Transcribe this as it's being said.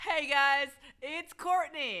Hey guys, it's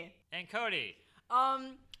Courtney and Cody.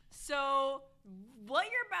 So what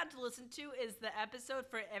you're about to listen to is the episode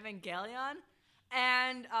for Evangelion,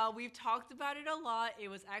 and we've talked about it a lot. It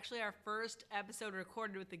was actually our first episode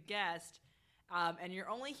recorded with a guest, and you're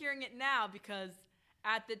only hearing it now because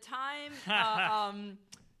at the time,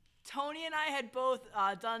 Tony and I had both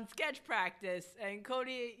done sketch practice, and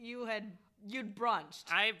Cody, you'd brunched.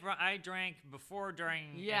 I drank before, during,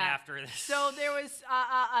 and after this. So there was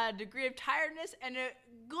a degree of tiredness and a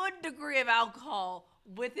good degree of alcohol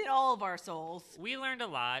within all of our souls. We learned a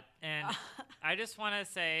lot, and I just want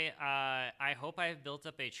to say I hope I've built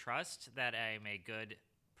up a trust that I'm a good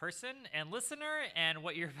person and listener, and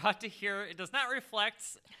what you're about to hear, it does not reflect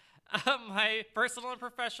my personal and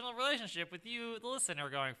professional relationship with you, the listener,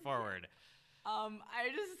 going forward.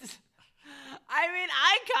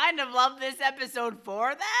 I kind of love this episode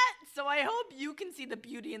for that, so I hope you can see the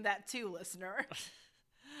beauty in that too, listener.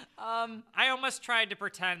 I almost tried to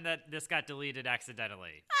pretend that this got deleted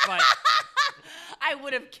accidentally, but I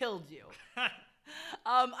would have killed you.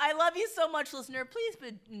 I love you so much, listener. Please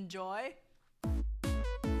enjoy.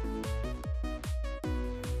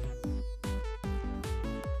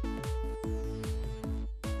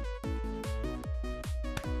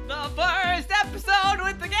 The first episode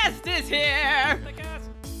with the guest is here. The guest.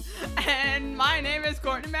 And my name is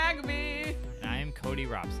Courtney Maggamy. And I'm Cody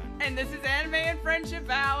Robson. And this is Anime and Friendship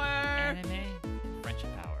Hour. Anime and Friendship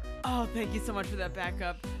Hour. Oh, thank you so much for that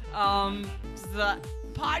backup. It's the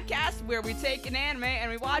podcast where we take an anime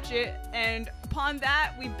and we watch it, and upon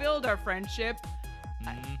that, we build our friendship.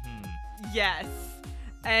 Mm-hmm. Yes.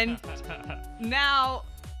 And now...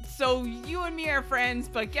 So you and me are friends,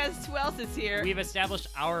 but guess who else is here? We've established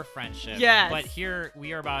our friendship. Yes. But here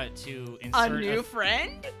we are about to insert a new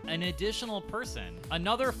friend? An additional person.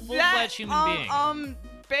 Another full-fledged human being.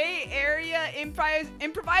 Bay Area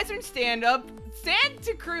improviser and stand-up.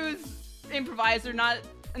 Santa Cruz improviser,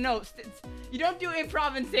 you don't do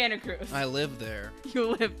improv in Santa Cruz. I live there.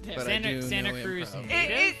 You live there. But Santa Cruz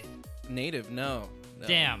native? Native? No.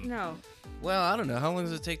 Damn. No. Well, I don't know. How long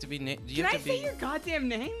does it take to be native? Can I say your goddamn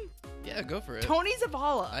name? Yeah, go for it. Tony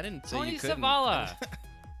Zavala. I didn't say Tony you couldn't. Zavala.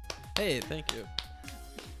 Hey, thank you.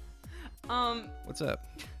 What's up?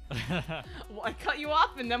 Well, I cut you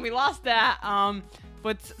off and then we lost that.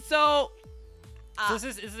 So this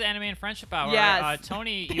is Anime and Friendship Hour. Yes.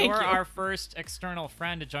 Tony, Thank you're you. our first external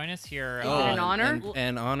friend to join us here. An honor?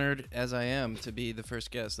 And honored as I am to be the first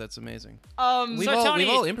guest. That's amazing. Tony, We've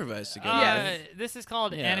all improvised together. Yes. This is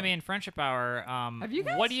called Anime and Friendship Hour. Have you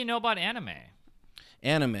guys? What do you know about anime?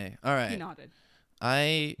 Anime. All right. He nodded.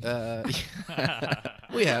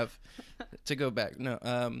 We have to go back. No.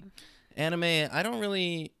 Anime. I don't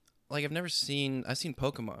really like. I've seen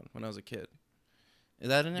Pokemon when I was a kid. Is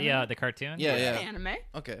that an anime? Yeah, the cartoon. Yeah. Anime.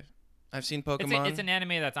 Okay. I've seen Pokemon. It's an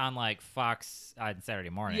anime that's on like Fox on Saturday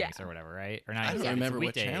mornings or whatever, right? Or not? I don't even remember what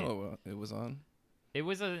weekday. channel it was on. It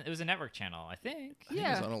was a network channel, I think. I think it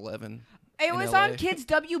was on 11. It was LA. on Kids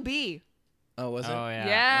WB. Oh, was it? Oh yeah.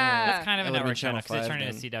 Yeah. That's kind of a That would've been network channel Channel because it 5 turned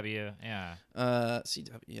into CW. Yeah.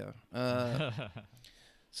 CW. Yeah.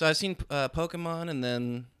 So I've seen Pokemon, and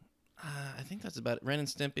then I think that's about it. Ren and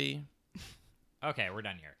Stimpy. Okay, we're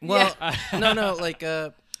done here. Well, no, like,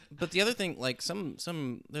 but the other thing, like,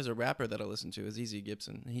 there's a rapper that I listen to, is Easy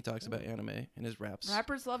Gibson. He talks about anime in his raps.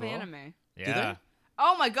 Rappers love Cool. anime. Yeah. Do they?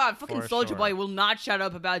 Oh my god, fucking For Soulja sure. Boy will not shut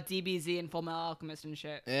up about DBZ and Full Metal Alchemist and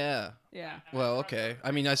shit. Yeah. Yeah. Well, okay. I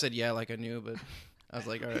mean, I said yeah like I knew, but I was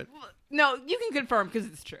like, all right. No, you can confirm because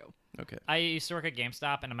it's true. Okay. I used to work at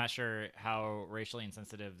GameStop, and I'm not sure how racially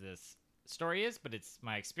insensitive this story is, but it's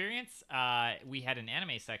my experience. We had an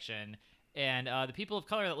anime section, and the people of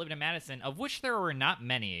color that lived in Madison, of which there were not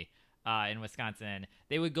many in Wisconsin,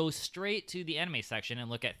 they would go straight to the anime section and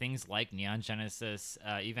look at things like Neon Genesis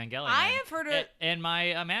Evangelion. I have heard it. And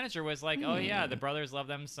my manager was like, oh yeah, the brothers love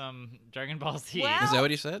them some Dragon Ball Z. Well, Is that what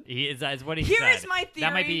he said? That's what he Here said. is my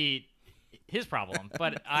That might theory. be his problem,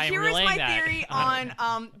 but I'm Here is relaying my that. theory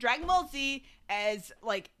on Dragon Ball Z as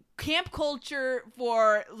like camp culture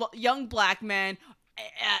for young black men,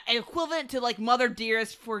 equivalent to like Mother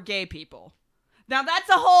Dearest for gay people. Now that's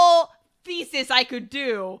a whole thesis I could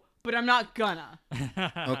do, but I'm not gonna.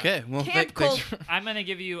 Okay. Well, Camp thanks. I'm gonna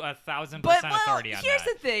give you 1,000% But authority on here's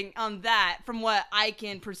that. the thing on that, from what I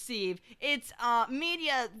can perceive, it's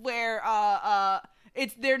media where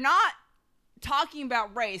they're not talking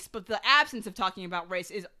about race, but the absence of talking about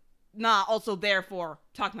race is not also therefore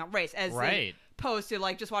talking about race, as Right. opposed to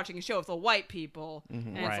like just watching a show with the white people,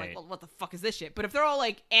 and it's like, Right. well, what the fuck is this shit? But if they're all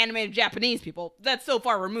like animated Japanese people, that's so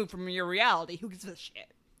far removed from your reality. Who gives a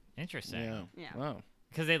shit? Interesting. Yeah. Yeah. Wow.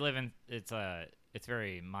 Because they live in, it's it's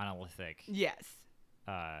very monolithic. Yes.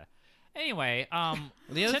 Anyway,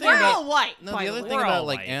 The other thing We're about all white. no, by the the other way. thing We're all about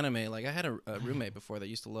like white. anime, like I had a roommate before that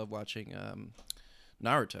used to love watching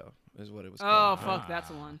Naruto, is what it was Oh called. fuck, that's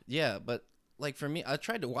the one. Yeah, but like for me, I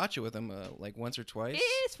tried to watch it with him like once or twice.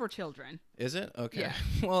 It's for children. Is it? Okay. Yeah.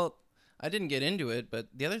 Well, I didn't get into it, but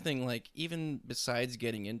the other thing, like even besides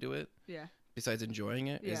getting into it, Yeah. besides enjoying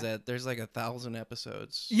it, is Yeah. that there's like 1,000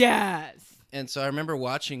 episodes. Yes. And so I remember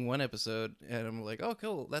watching one episode, and I'm like, "Oh,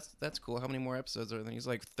 cool, that's cool. How many more episodes are there?" And he's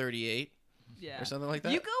like 38 Yeah. or something like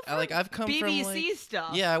that. You go for like I've come BBC from like,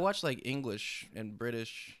 stuff. yeah, I watch like English and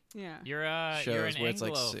British Yeah. you're an shows where it's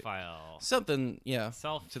like Anglophile. something, yeah,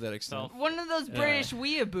 Self to that extent. One of those Yeah. British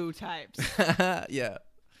weeaboo types.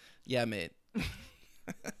 yeah, mate.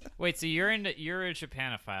 Wait, so you're a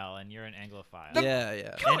Japanophile and you're an Anglophile.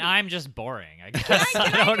 Yeah. And I'm just boring, I guess.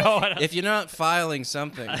 I don't know what else. If you're not filing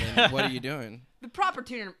something, then what are you doing? The proper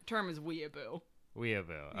term is weeaboo.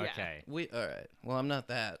 Weeaboo. Yeah. Okay. All right. Well, I'm not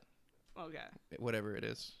that. Okay. Whatever it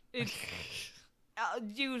is. It's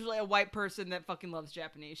usually a white person that fucking loves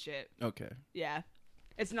Japanese shit. Okay. Yeah.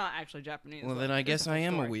 It's not actually Japanese. Well, but then I it's guess whole I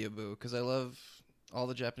am story. a weeaboo because I love all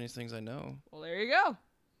the Japanese things I know, Well, there you go.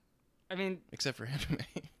 I mean, except for anime.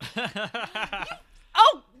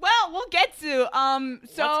 oh, well, we'll get to, so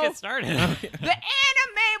Let's get started. the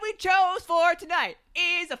anime we chose for tonight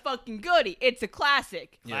is a fucking goodie. It's a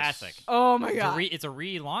classic. Classic. Oh my god. It's a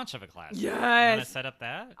relaunch of a classic. Yes. You want to set up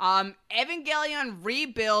that? Evangelion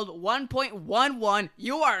Rebuild 1.11.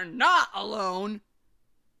 You are not alone.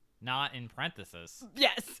 Not in parentheses.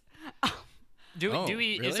 Yes. Do Oh, we?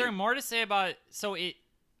 really? Is there more to say about? So it.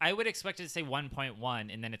 I would expect it to say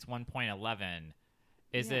 1.1 and then it's 1.11.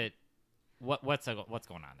 Is Yeah. it? What's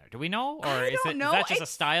going on there? Do we know, or I don't know. is that just a It's-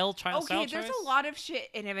 style Okay, style there's choice? a lot of shit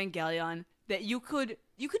in Evangelion that you could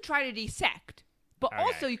try to dissect, but Okay.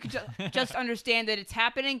 also you could just understand that it's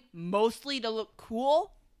happening mostly to look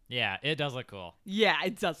cool. Yeah, it does look cool. Yeah,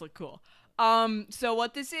 it does look cool. So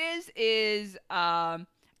what this is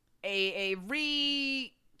a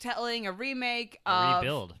retelling, a remake of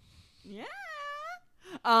Rebuild. Yeah.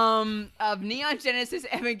 Of Neon Genesis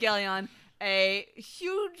Evangelion, a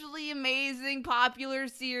hugely amazing popular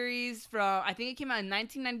series from, I think it came out in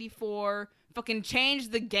 1994. Fucking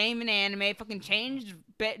changed the game and anime. Fucking changed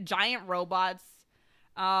giant robots.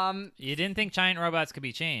 You didn't think giant robots could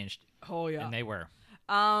be changed, Oh yeah. and they were.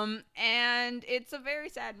 And it's a very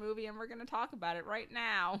sad movie, and we're gonna talk about it right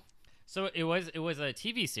now. So it was a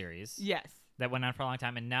TV series Yes. that went on for a long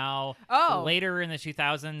time, and now Oh. later in the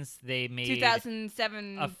 2000s they made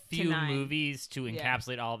 2007 a to few 9. movies to Yeah.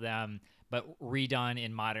 encapsulate all of them, but redone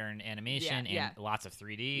in modern animation Yeah, and lots of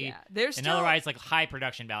 3D. Yeah. There's And still otherwise, like high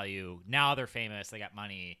production value. Now they're famous. They got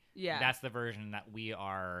money. Yeah. That's the version that we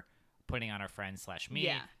are putting on our friends / me.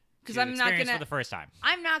 Yeah. 'Cause to I'm not experience gonna- for the first time.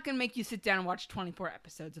 I'm not gonna make you sit down and watch 24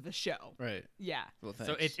 episodes of a show. Right. Yeah. Well, thanks.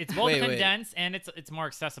 So it's both Wait. condensed and it's more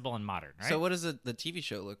accessible and modern, right? So what does the TV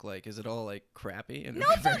show look like? Is it all like crappy? And No,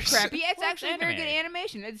 it's not crappy. It's Well, actually very good anime.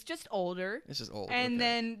 animation. It's just older. It's just old. And okay.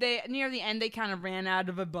 then they near the end they kind of ran out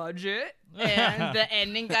of a budget, and the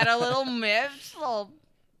ending got a little miffed, a little,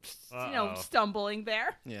 Uh-oh. stumbling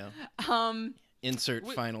there. Yeah. Um,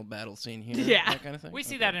 Final battle scene here. Yeah. That kind of thing. We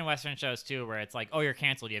see Okay. that in Western shows too, where it's like, oh, you're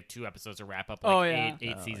canceled. You have 2 episodes to wrap up, Oh, like yeah.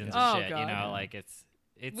 eight Oh, seasons yeah. of Oh, shit. You God, know, yeah. like it's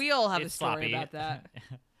we all have a it's story sloppy. about that.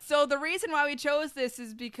 So the reason why we chose this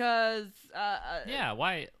is because Yeah,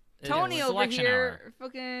 why? Tony It's over selection here hour.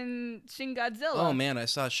 fucking Shin Godzilla. Oh man, I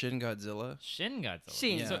saw Shin Godzilla. Shin Godzilla.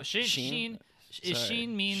 Shin. Yeah. So Shin. Sheen? Is Sorry,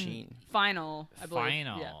 Shin mean Sheen. Final, I believe.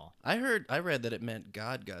 final? Yeah. I read that it meant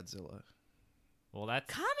God Godzilla. Well,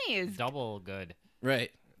 that's Kami is double good.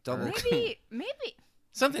 Right. Double. maybe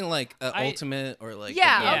Something like I- ultimate or like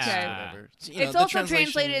Yeah, the best, okay. whatever. You know, it's the also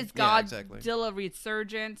translation- translated as Yeah, Godzilla exactly.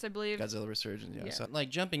 Resurgence, I believe. Godzilla Resurgence. Yeah. Yeah. So, like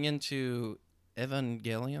jumping into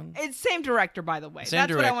Evangelion. It's same director, by the way. Same that's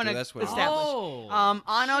what I director, want to that's what it is. establish. Oh,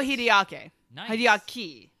 Ano Hideaki. nice.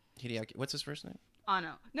 Hideaki. Hideaki. What's his first name?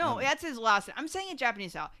 Ano. No, Ano. that's his last name. I'm saying it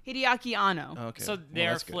Japanese style. Hideaki Ano. Oh, okay. So Well,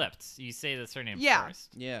 they're that's good. flipped. You say the surname Yeah. first.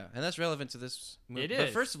 Yeah, and that's relevant to this movie. It is. But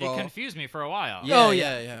first of all, it confused me for a while. yeah, Oh,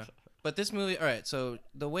 yeah. But this movie, all right. So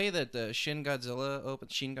the way that Shin Godzilla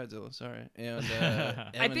opens, sorry, and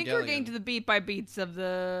I think we're getting Evangelion- to the beat by beats of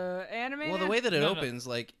the anime. Well, the way that it No, no. opens,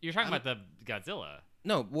 like You're talking I'm- about the Godzilla.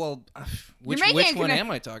 no, well, which making which a one connect- am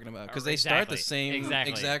I talking about? Because they start the Exactly. same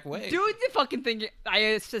Exactly. exact way. do the fucking thing.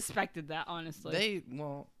 I suspected that, honestly.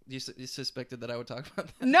 You suspected that I would talk about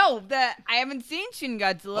that. No, that I haven't seen Shin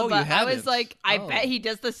Godzilla, Oh, you but I haven't? was like, I Oh. bet he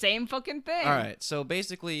does the same fucking thing. All right, so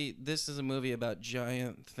basically, this is a movie about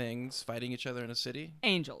giant things fighting each other in a city.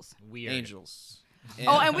 Angels. Weird. Angels.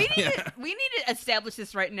 And we need to establish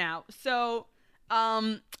this right now. So,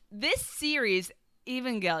 this series,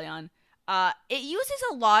 Evangelion, it uses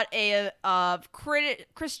a lot of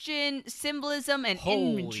Christian symbolism and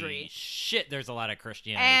Holy imagery. shit, there's a lot of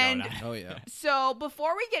Christianity going on. Oh yeah. So,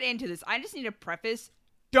 before we get into this, I just need to preface,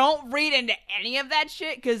 don't read into any of that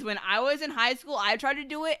shit, because when I was in high school, I tried to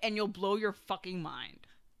do it, and you'll blow your fucking mind.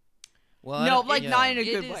 Well, No, not in a It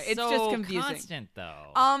good is way. It's so just confusing. constant,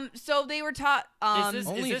 though. So they were taught.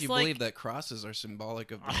 Only if you like- believe that crosses are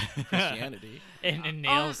symbolic of Christianity. and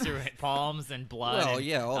nails through palms and blood. Well, and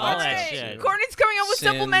yeah, all that that shit. shit. Courtney's coming up with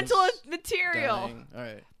Sins, supplemental material. Dying. All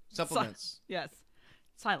right, supplements. Yes.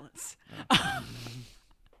 Silence.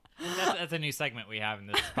 That's a new segment we have in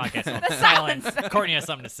this podcast. Called The Silence. silence. Courtney has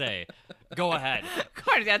something to say. Go ahead.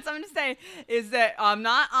 Courtney got something to say. Is that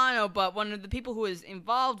not Ano, but one of the people who was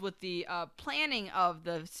involved with the planning of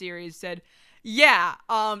the series said, yeah,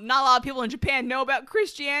 not a lot of people in Japan know about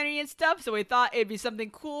Christianity and stuff, so we thought it'd be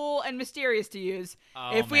something cool and mysterious to use.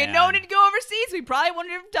 Oh, If we had man. known it'd go overseas, we probably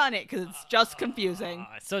wouldn't have done it, because it's just confusing.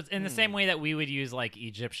 So it's in the same way that we would use like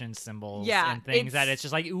Egyptian symbols Yeah, and things that it's- it's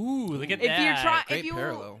just like, ooh, look at If that. you're trying, Great if you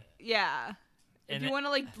parallel. yeah, if And you it- want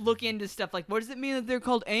to like look into stuff like what does it mean that they're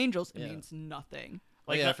called angels? It Yeah. means nothing.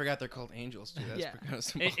 Oh Like yeah, I the- forgot they're called angels too. That's Yeah. kind of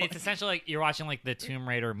symbolic. It's essentially like you're watching like the Tomb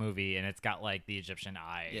Raider movie and it's got like the Egyptian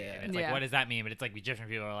eye. Yeah. And it's like, Yeah. what does that mean? But it's like Egyptian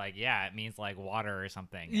people are like, yeah, it means like water or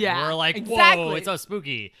something. And Yeah, we're like, whoa, exactly. it's so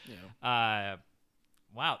spooky. Yeah.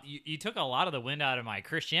 Wow, you took a lot of the wind out of my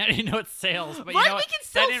Christianity notes sales, but But you know we what? can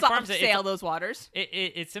still That informs it. sail those waters.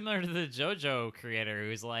 It's similar to the JoJo creator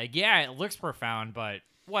who's like, yeah, it looks profound, but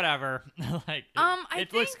whatever. Like, I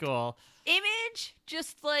it looks think- cool. Image,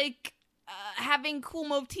 just like having cool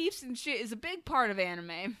motifs and shit, is a big part of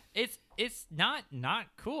anime. It's not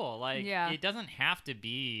cool. Like, Yeah. it doesn't have to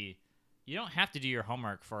be. You don't have to do your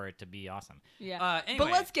homework for it to be awesome. Yeah, Anyway,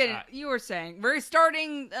 but let's get it. You were saying we're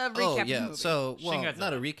starting a recap. Oh of the yeah. movie. So Shin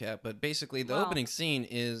not a Godzilla. recap, but basically the Well- opening scene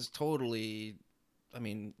is totally, I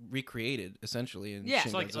mean, recreated essentially in Yeah.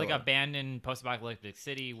 Shin So like Godzilla. abandoned post-apocalyptic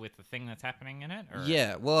city with the thing that's happening in it. Or?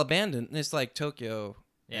 Yeah, well, abandoned. It's like Tokyo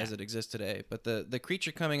Yeah. as it exists today, but the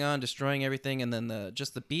creature coming on, destroying everything, and then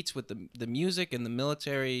the beats with the music and the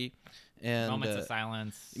military and Moments of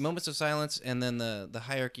silence. moments of silence, and then the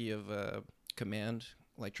hierarchy of command,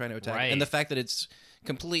 like trying to attack, Right. and the fact that it's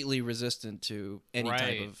completely resistant to any type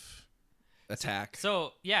Right. of attack.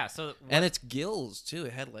 So yeah. So and its gills too.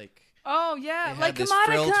 It had like oh yeah, it like had this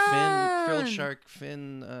frilled Kamada-kun! shark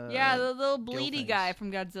fin. Yeah, the little gill bleedy things. guy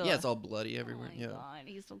from Godzilla. Yeah, it's all bloody everywhere. Oh my yeah. god,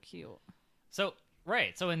 he's so cute. So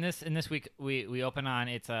right. So in this week we open on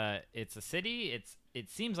it's a city. It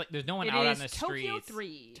seems like there's no one It out is on the Tokyo streets.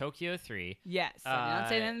 3. Tokyo 3. Yes, I did not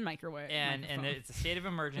say that in the microwave. And microphone. it's a state of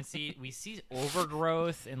emergency. We see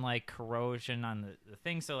overgrowth and like corrosion on the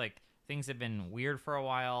thing. So like things have been weird for a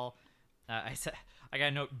while. I got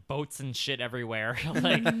a note boats and shit everywhere.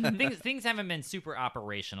 Like things haven't been super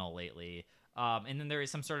operational lately. And then there is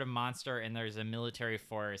some sort of monster and there's a military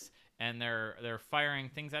force and they're firing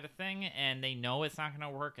things at a thing and they know it's not going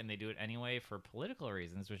to work and they do it anyway for political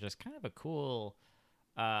reasons, which is kind of a cool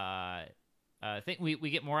thing. We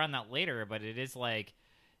get more on that later, but it is like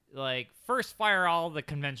first fire all the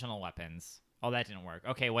conventional weapons. Oh, that didn't work.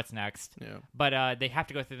 Okay, what's next? Yeah. But they have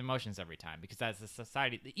to go through the motions every time because that's the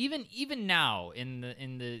society. Even now in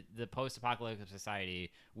the post-apocalyptic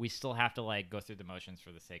society, we still have to like go through the motions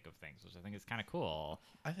for the sake of things, which I think is kind of cool.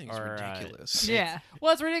 I think it's Or, ridiculous. yeah.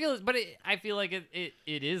 Well, it's ridiculous, but I feel like it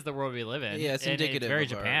is the world we live in. Yeah, it's and indicative. It's very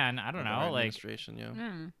of our- Japan. I don't of our know, like, administration,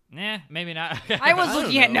 yeah. Hmm. maybe not. I was I don't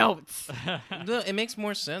looking at know. notes. No, it makes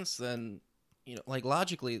more sense than, like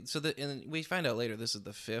logically. So and we find out later this is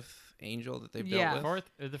the fifth angel that they've Yeah. dealt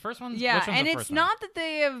with. The first one. Yeah, which one's and the it's first one? not that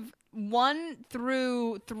they have 1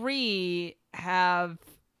 through 3 have.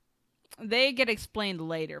 They get explained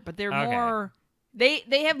later, but they're Okay. more.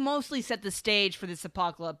 They have mostly set the stage for this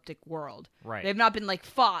apocalyptic world. Right. They've not been like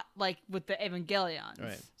fought like with the Evangelions.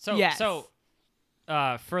 Right. So Yes.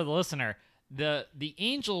 For the listener, the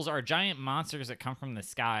angels are giant monsters that come from the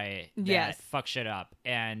sky that Yes. fuck shit up,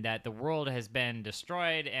 and that the world has been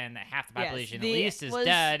destroyed, and that half the Yes, population at the- least is was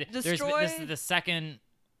dead. This is destroyed- the second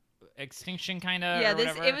extinction kind of. Yeah, or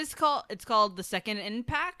whatever. it's called the Second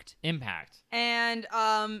Impact. Impact. And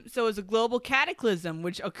so it's a global cataclysm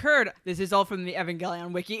which occurred. This is all from the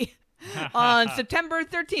Evangelion wiki. On September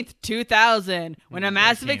 13th, 2000, when a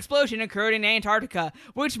massive 13th. explosion occurred in Antarctica,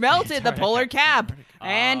 which melted the polar cap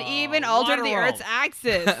and even altered the Waterworld. Earth's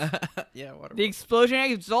axis. Yeah, water. The explosion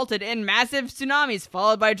resulted in massive tsunamis,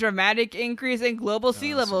 followed by dramatic increase in global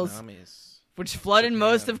sea levels, Tsunamis. which flooded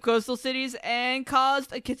most Japan. of coastal cities and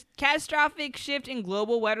caused a catastrophic shift in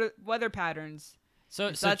global weather patterns.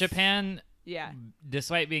 So that's- Japan, Yeah.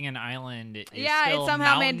 despite being an island, is Yeah, it still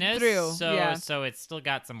somehow made it mountainous, through. So Yeah. so it's still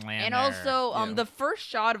got some land And there. also, Yeah. the first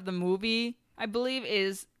shot of the movie, I believe,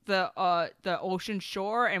 is the ocean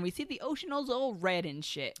shore, and we see the ocean is all red and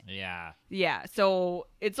shit. Yeah. Yeah, so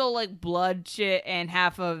it's all like blood shit, and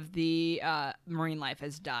half of the marine life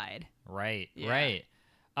has died, Right. Yeah.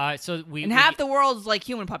 Right. So we and half the world's like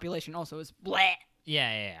human population also is bleh.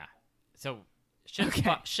 Yeah. So shit's,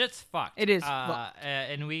 Okay. shit's fucked. It is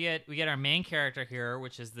and we get our main character here,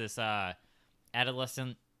 which is this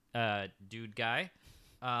adolescent dude guy.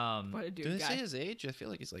 What a Do dude they guy. say his age? I feel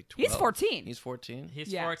like he's like 12. He's 14. He's 14. He's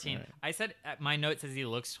Yeah. 14. Right. I said my note says he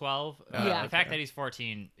looks 12. Yeah. The fact okay. that he's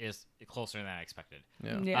 14 is closer than I expected.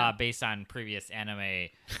 Yeah. Yeah. Based on previous anime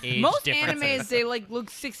age Most differences. animes, they like look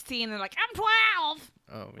 16 and they're like, I'm 12.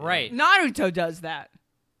 Oh, yeah. Right. Naruto does that.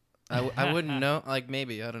 I wouldn't know. Like,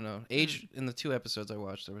 maybe. I don't know. Age, in the 2 episodes I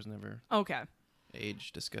watched, there was never Okay.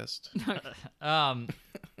 age discussed. Um.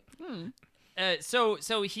 Hmm. So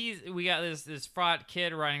we got this fraud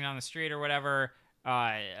kid running down the street or whatever.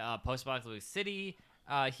 Post-apocalyptic city.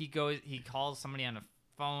 He calls somebody on the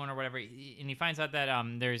phone or whatever, and he finds out that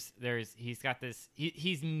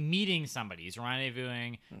he's meeting somebody. He's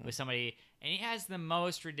rendezvousing with somebody, and he has the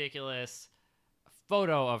most ridiculous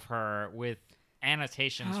photo of her with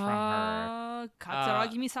annotations from her.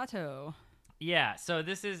 Katsuragi Misato. Yeah, so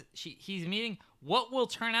he's meeting what will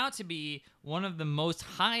turn out to be one of the most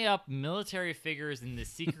high up military figures in the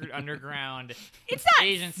secret underground It's not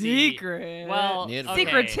agency. secret. Well, Needed okay.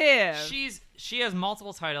 Secretive. She has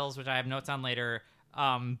multiple titles, which I have notes on later.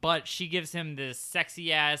 But she gives him this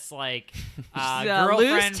sexy ass like girlfriend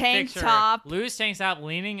loose tank picture, top. loose tank top,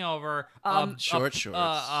 leaning over, Short shorts.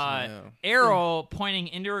 Yeah. arrow pointing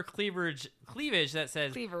into her cleavage that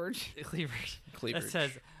says Cleavage. cleavage. Cleavage. That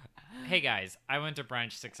says, "Hey guys, I went to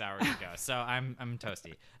brunch 6 hours ago, so I'm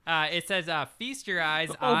toasty." It says, "Feast your eyes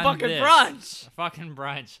on fucking this." brunch. Fucking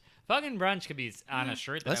brunch. Fucking brunch could be on a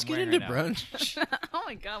shirt that Let's I'm get wearing into right now. brunch. Oh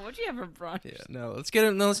my god, what'd you have for brunch? Yeah, no,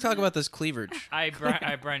 let's talk about this cleavage. I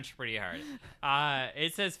brunch pretty hard.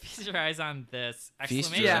 It says, "Feast your eyes on this!" Feast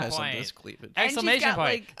Exclamation your Yeah. eyes on point! this cleavage. And she's Exclamation got,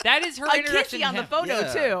 point! like, That is her A introduction kissy to on the him. photo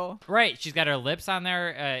Yeah. too. Right, she's got her lips on there.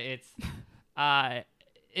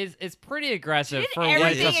 It's pretty aggressive Did for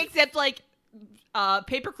everything what. except like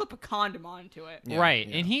paperclip a condom onto it. Yeah, Right,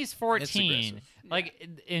 yeah. and he's 14. aggressive. Like,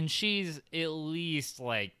 and she's at least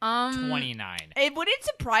like 29. 29. Would it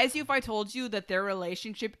surprise you if I told you that their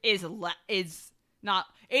relationship is not?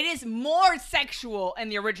 It is more sexual in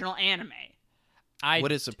the original anime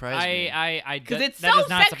Would it surprise me? because that it's does so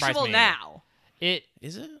not surprise sexual me. now. It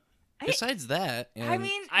Is it? Besides that, I and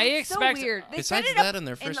mean, I it's expect- so weird. They besides set it up that and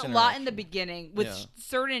their first a lot in interaction. the beginning with Yeah.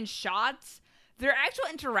 certain shots. Their actual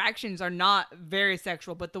interactions are not very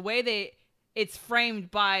sexual, but the way it's framed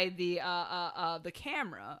by the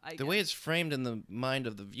camera. the way it's framed in the mind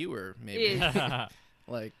of the viewer, maybe. Is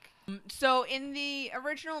Like, so in the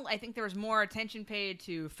original, I think there was more attention paid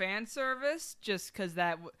to fan service, just because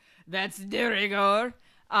that's de rigueur.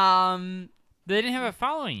 they didn't have a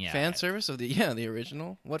following yet. fan service of the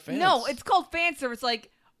original? What fans? No, it's called fan service. Like,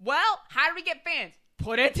 well, how do we get fans?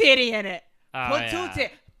 Put a titty in it. Oh, Put yeah. two titties.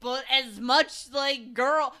 Put as much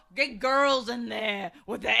get girls in there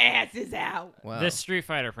with the asses out. Wow. The Street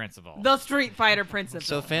Fighter principle. The Street Fighter principle.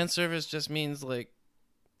 So fan service just means like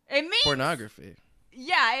it means pornography.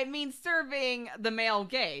 Yeah, it means serving the male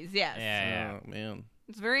gaze. Yes. Yeah. Oh man.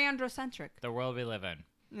 It's very androcentric. The world we live in.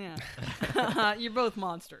 Yeah. You're both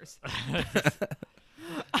monsters. We're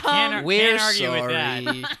can't argue with sorry.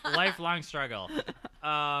 that. Lifelong struggle.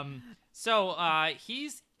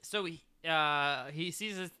 He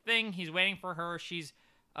sees this thing. He's waiting for her. She's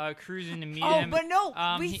cruising to meet Oh, him. but no,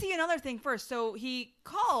 we he- see another thing first. So he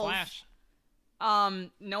calls. Flash.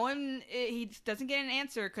 No one. He doesn't get an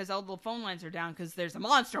answer because all the phone lines are down because there's a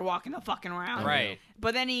monster walking the fucking around. Right.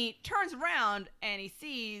 But then he turns around and he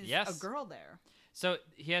sees Yes. a girl there. So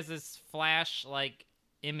he has this flash like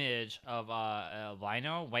image of a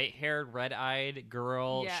albino, white-haired, red-eyed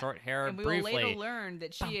girl, Yeah. short-haired, And we briefly. will later learn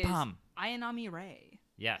that she is Bum. Ayanami Rei.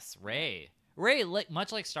 Yes, Ray. Ray,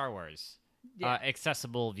 much like Star Wars, Yeah.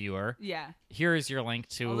 accessible viewer. Yeah. Here is your link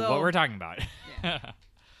to Although- what we're talking about. Yeah. Are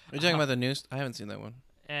you talking about the news? I haven't seen that one.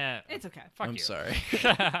 It's okay. Fuck I'm you. sorry.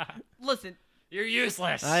 Listen, You're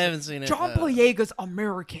useless. I haven't seen it. John Boyega's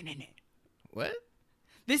American in it. What?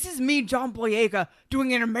 This is me, John Boyega,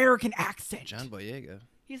 doing an American accent. John Boyega.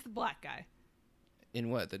 He's the black guy. In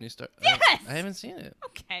what? The new Star? Yes! I haven't seen it.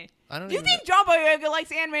 Okay. I don't Do you even think John Boyega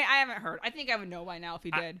likes anime? I haven't heard. I think I would know by now if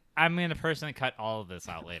he did. I'm gonna personally cut all of this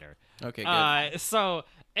out later. Okay, good. So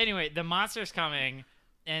anyway, the monster's coming,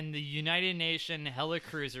 and the United Nation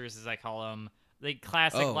helicruisers, as I call them, like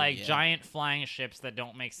classic giant flying ships that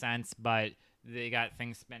don't make sense, but they got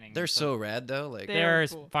things spinning. They're so rad though. Like they're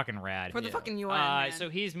cool. fucking rad. For the fucking UN, man. So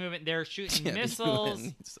he's moving. They're shooting the missiles.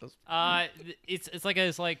 UN. So- It's like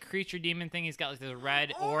this like creature demon thing. He's got like this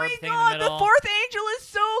red Oh orb my thing God, in the middle. the fourth angel is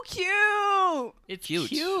so cute. It's Cute.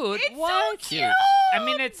 cute. It's What? so cute. I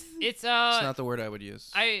mean, it's it's not the word I would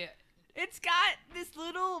use. It's got this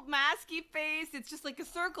little masky face. It's just like a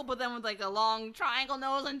circle, but then with like a long triangle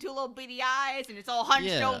nose and two little bitty eyes, and it's all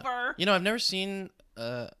hunched over. You know, I've never seen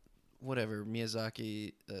whatever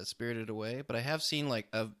Miyazaki Spirited Away, but I have seen like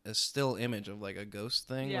a still image of like a ghost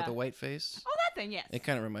thing with Yeah. a white face. Oh, that thing, yes. It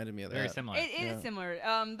kind of reminded me of very that. similar. It is similar.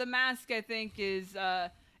 The mask, I think, is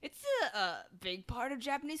it's a big part of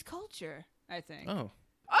Japanese culture. I think. Oh,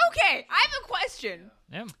 Okay, I have a question.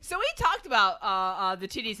 Yeah. So we talked about the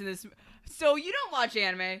titties in this. So you don't watch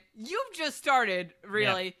anime. You've just started,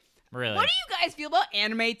 really. Really. What do you guys feel about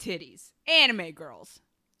anime titties? Anime girls.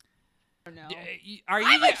 I don't know. Are you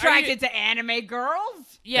I'm attracted to anime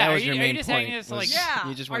girls. Yeah. That Are was you, your are main you just saying point, this was- like? Yeah.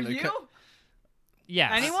 You just Are wanted to you? cut-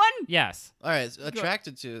 Yes. Anyone? Yes. all right.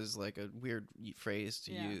 Attracted to is like a weird phrase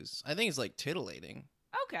to Yeah. use. I think it's like titillating.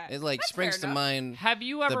 Okay. It like That's springs fair to enough. mind. Have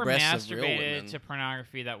you The ever breasts of real masturbated women. to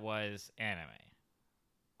pornography that was anime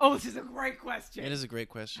Oh, this is a great question. It is a great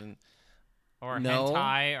question. or No.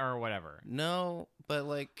 hentai or whatever? No, but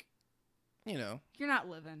like, you know. You're not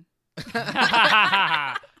living.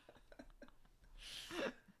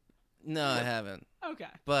 No, I haven't. Okay.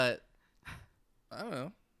 But I don't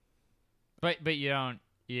know. but you don't.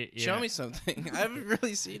 You Show don't- me something. I haven't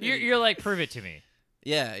really seen it. You're like prove it to me.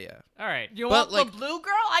 Yeah, yeah. All right. You But, want like- the blue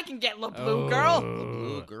girl? I can get the blue Oh. girl. The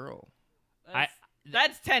blue girl.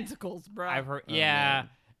 That's tentacles, bro. I've heard. Oh, Yeah. man.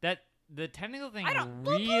 That the tentacle thing I don't.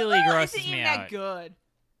 really blue girl grosses isn't me even out. that good.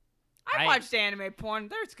 I I- watched anime porn.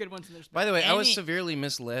 There's good ones and there's By the way, I was Any- severely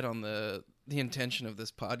misled on the intention of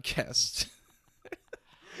this podcast.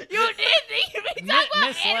 You did think you were talking about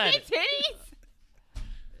misled. anime titties?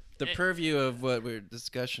 The purview of what we're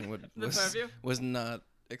discussion The purview? was not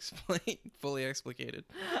explained, fully explicated.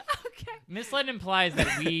 Okay. Misled implies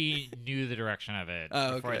that we knew the direction of it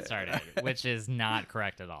Oh, before okay. it started, which is not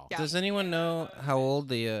correct at all. Yeah. Does anyone know how old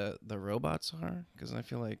the robots are? Because I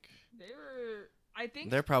feel like They were. I think.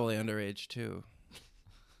 they're probably underage too.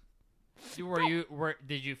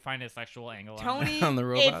 Did you find a sexual angle Tony, On the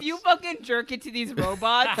robots? if you fucking jerk it to these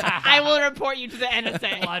robots, I will report you to the on that?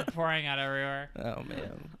 NSA. Blood pouring out everywhere. Oh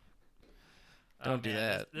man. Oh, Don't do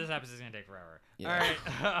man, that. This episode's gonna take forever. Yeah. All right.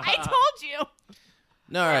 I told you.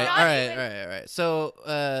 No, all right, not all right, even- all right.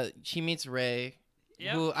 So, she meets Ray,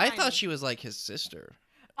 Yep. who I Kind thought of. she was like his sister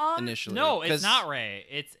initially. No, it's 'cause- not Ray.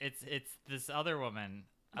 It's this other woman.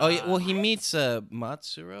 Oh, yeah, well, he meets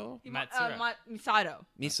Matsuro, Misato.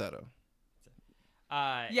 Misato.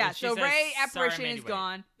 Yeah, and she so says, Ray "Sorry, I apparition made is you wait."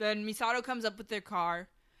 gone. Then Misato comes up with their car,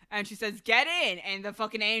 and she says, "Get in!" And the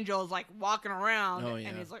fucking angel is like walking around, Oh, and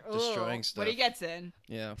yeah. he's like, Destroying "Ugh," stuff. but he gets in.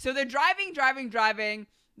 Yeah. So they're driving.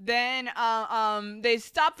 Then they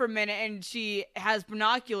stop for a minute, and she has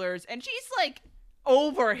binoculars, and she's like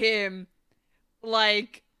over him,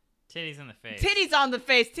 like Titties in the face. titties on the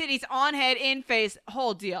face, titties on head, in face,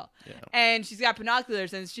 whole deal. Yeah. And she's got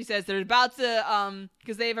binoculars, and she says they're about to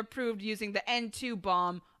because they've approved using the N2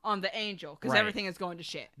 bomb on the angel because Right. everything is going to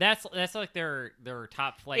shit. That's like their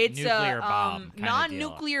top flight It's nuclear a bomb. kind of deal.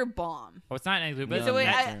 non-nuclear bomb. Oh, it's not nuclear, but No, So it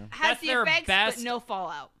nuclear. has That's the their effects, best- but no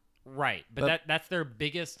fallout. right. But But- that's their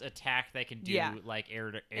biggest attack they can do, Yeah. like air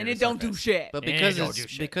to air. And to it don't do surface. shit. But And because don't do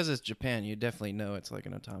it's shit. because it's Japan, you definitely know it's like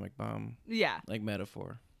an atomic bomb, Yeah. like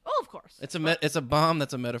metaphor. Oh, of course. It's it's a bomb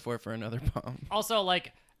that's a metaphor for another bomb. Also,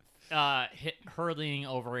 like, hurtling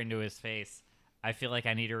over into his face. I feel like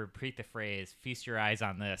I need to repeat the phrase "feast your eyes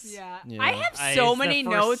on this." Yeah. Yeah. I have It's so the many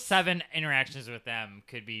first notes. 7 interactions with them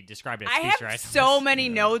could be described as I feast your have eyes on so this. many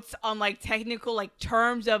Yeah. notes on like technical like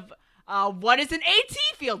terms of what is an AT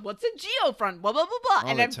field? What's a geofront? Blah blah blah blah. All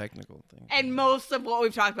And the then, technical things. and most of what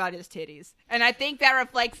we've talked about is titties. And I think that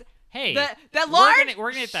reflects Hey, that we're large.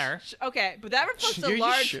 gonna get there. Okay, but that reflects a You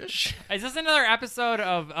large shush. Is this another episode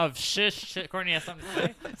of Shish? Courtney has something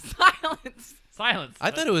to say. silence. Silence.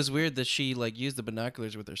 I thought it was weird that she like used the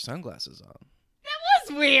binoculars with her sunglasses on. That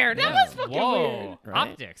was weird. That Yeah. was fucking Whoa, weird. Right?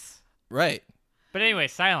 optics. Right. But anyway,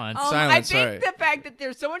 silence. Silence, I think sorry. the fact that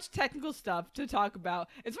there's so much technical stuff to talk about,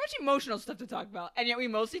 and so much emotional stuff to talk about, and yet we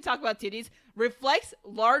mostly talk about titties, reflects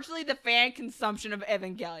largely the fan consumption of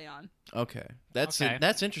Evangelion. Okay, that's Okay.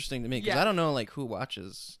 that's interesting to me because Yeah. I don't know like who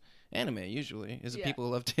watches anime usually. Is it Yeah. people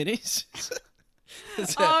who love titties? Is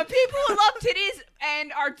People that- who love titties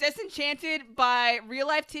and are disenchanted by real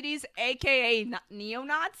life titties, aka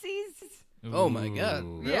neo-Nazis. Oh my God!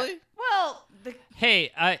 Ooh. Really? Yeah. Well, the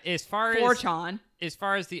Hey, as far as 4chan,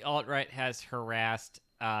 the alt-right has harassed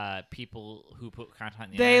people who put content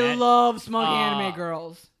on the they internet, love smug Uh, anime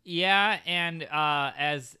girls. yeah, and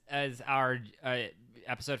as our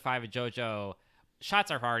episode 5 of JoJo, shots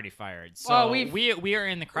are already fired. So Well, we are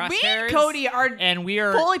in the crosshairs. Me and Cody are and we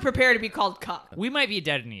are fully prepared to be called cuck. we might be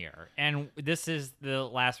dead in a year, and this is the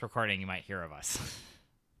last recording you might hear of us.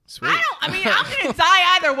 Sweet. I'm gonna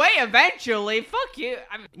die either way eventually. Fuck you.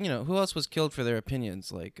 You know who else was killed for their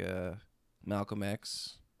opinions? Like Malcolm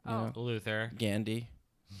X. You Oh. know, Luther, Gandhi.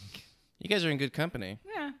 You guys are in good company.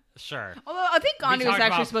 Yeah. sure. Although I think Gandhi was talked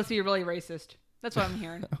actually about- supposed to be really racist. That's what I'm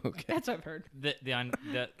hearing. Okay. That's what I've heard. The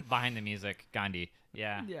behind the music, Gandhi.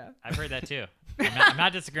 Yeah, Yeah. I've heard that too. I'm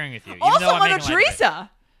not disagreeing with you. even Also, though I'm Mother making light of it.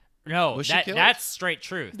 Teresa. No, Was she killed? that's straight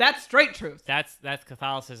truth. That's straight truth. That's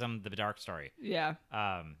Catholicism, the dark story. Yeah.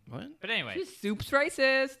 What? But anyway, She's soup's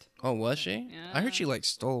racist. Oh, was she? Yeah. I heard she like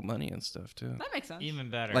stole money and stuff too. That makes sense.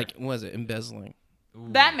 even better. Like, was it embezzling? Ooh,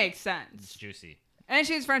 That makes it's sense. juicy. And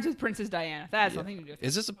she's friends with Princess Diana. That has nothing to do with it.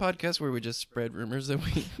 Is this a podcast where we just spread rumors that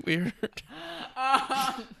we heard?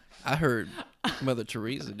 Um, I heard Mother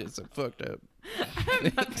Teresa did some fucked up.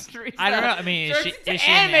 Mother Teresa. I don't know. I mean, Turns into is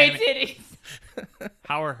she in anime anime? titties.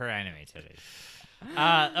 How are her anime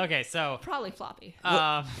titties? Okay, so Probably floppy.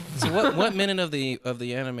 So what minute of the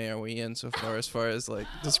anime are we in so far as like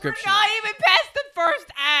description? We're not even past the first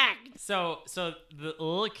act. So the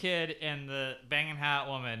little kid and the banging hot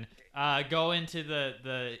woman go into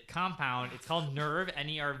the compound. It's called Nerve,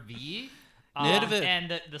 Nerv. Nerve.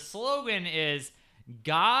 And the slogan is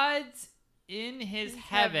God's in his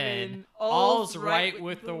heaven, all's all's right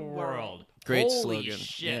with the world. Great Holy slogan.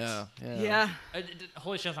 shit. Yeah. Yeah.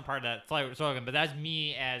 Holy shit's not part of that slogan, but that's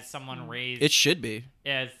me as someone raised It should be.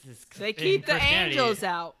 as this, They in keep the Christianity. angels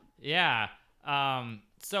out. Yeah.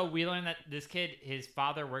 So we learned that this kid, his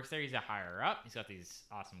father works there. He's a higher up. He's got these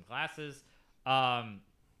awesome glasses.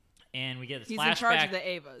 And we get this He's flashback. in charge of the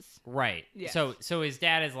Avas. Right. Yes. So his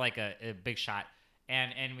dad is like a big shot.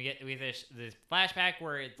 And we get this flashback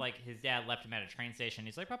where it's like his dad left him at a train station.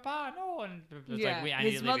 He's like, Papa, no. And it's Yeah. like, I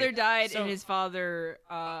need His to leave mother you. died So, and his father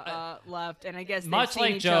left. And I guess they've much seen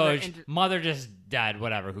like each other Joj, mother just died.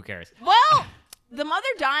 Whatever. Who cares? Well, the mother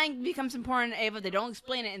dying becomes important in Ava. They don't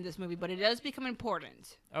explain it in this movie, but it does become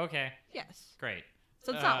important. Okay. Yes. Great.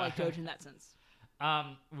 So it's not like Doge in that sense.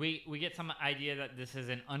 We get some idea that this is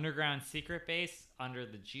an underground secret base under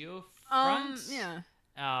the geofront. Yeah.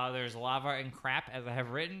 There's lava and crap, as I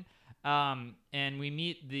have written. And we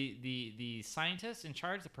meet the scientist in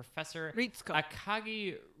charge, the Professor Ritsuko.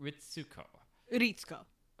 Akagi Ritsuko. Ritsuko.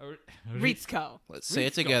 Or- Ritsuko. Let's say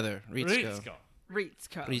it Ritsuko. together. Ritsuko.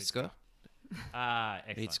 Ritsuko. Ritsuko. Ritsuko.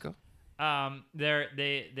 Excellent.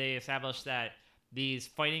 Ritsuko. They established that these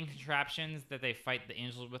fighting contraptions that they fight the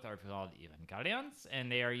angels with are called Evangelions,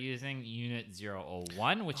 and they are using Unit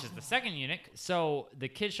 001, which is the second unit. So the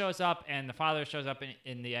kid shows up, and the father shows up,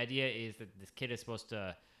 and the idea is that this kid is supposed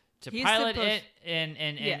to He's pilot supposed- it,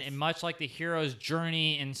 and Yes. much like the hero's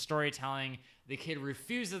journey in storytelling, the kid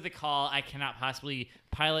refuses the call. I cannot possibly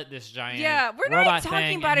pilot this giant Yeah, we're not robot even talking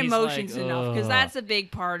thing," about and he's emotions like, enough because "Ugh." that's a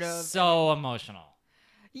big part of. So emotional.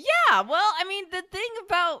 Yeah, well, I mean, the thing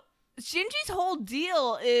about Shinji's whole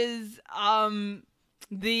deal is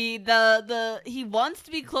the he wants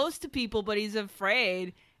to be close to people, but he's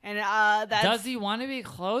afraid, and that's Does he want to be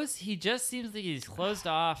close? He just seems like he's closed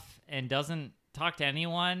off and doesn't talk to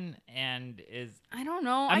anyone, and is. I don't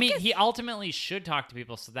know. I mean, guess, he ultimately should talk to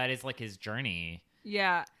people, so that is like his journey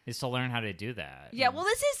yeah. is to learn how to do that. Yeah, well,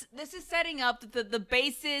 this is setting up that the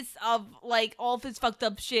basis of like all of his fucked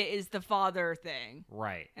up shit is the father thing,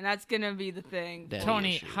 Right. and that's gonna be the thing. Daddy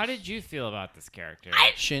Tony, issues. how did you feel about this character?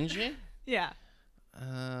 Shinji? Yeah,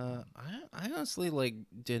 I honestly like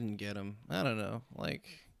didn't get him. I don't know. Like,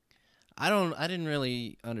 I didn't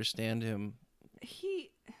really understand him.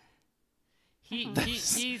 he's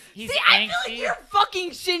See, angsty. I feel like you're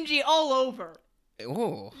fucking Shinji all over.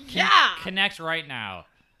 Oh. Yeah. Connect right now.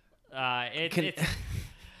 It's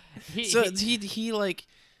So he like,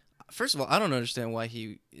 first of all, I don't understand why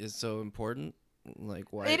he is so important.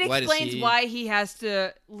 Like why? It why does explains he, why he has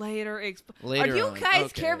to later. Later Are you on, guys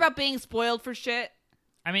okay. care about being spoiled for shit?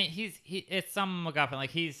 I mean, it's some MacGuffin. Like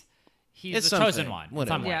he's It's the chosen something. one. in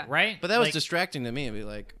Whatever. some way, Yeah. right? But that was Like, distracting to me. I'd be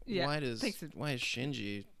like, Yeah. why is Thanks.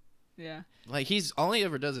 Shinji Yeah. like he's all he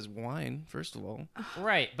ever does is whine? First of all,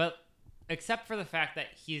 right, but except for the fact that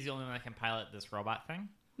he's the only one that can pilot this robot thing.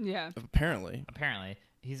 Yeah. apparently. Apparently,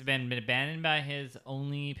 he's been abandoned by his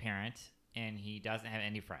only parent, and he doesn't have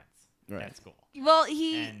any friends Right. at school. Well,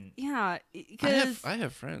 And- because I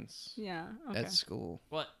have friends yeah. Okay. at school.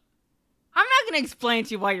 What? I'm not gonna explain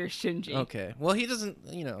to you why you're Shinji. Okay. Well, he doesn't.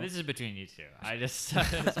 This is between you two. I just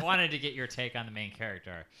wanted to get your take on the main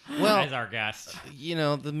character Well, as our guest.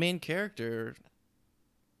 The main character.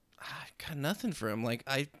 I got nothing for him. Like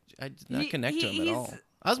I did not connect to him at all.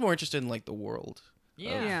 I was more interested in like the world.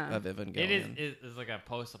 Yeah. Of Evangelion. It is like a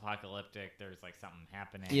post-apocalyptic. There's like something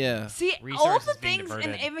happening. Yeah. See, all Resources the being things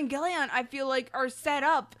in diverted. Evangelion, I feel like are set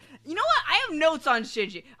up. You know what? I have notes on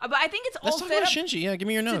Shinji, but I think it's all Let's talk set about up Shinji. Yeah, give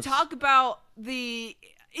me your to notes. talk about the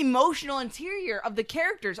emotional interior of the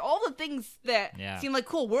characters. All the things that seem like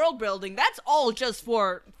cool world building. That's all just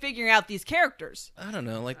for figuring out these characters. I don't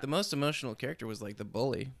know. Like the most emotional character was like the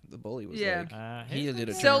bully. The bully was like he did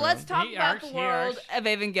a So turnaround. let's talk He about arcs, the he world arcs. of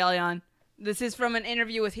Evangelion. This is from an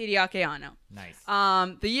interview with Hideaki Anno. Nice.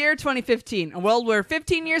 The year 2015, a world where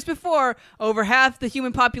 15 years before, over half the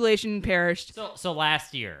human population perished. So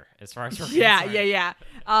last year, as far as we're Yeah.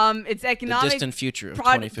 It's the economic distant future of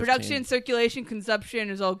 2015. production, circulation, consumption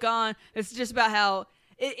is all gone. It's just about how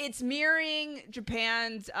it's mirroring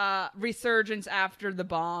Japan's resurgence after the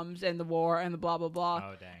bombs and the war and the blah blah blah.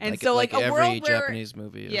 Oh, dang. And like, so like a every world where Japanese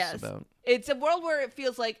movie is yes, about. it's a world where it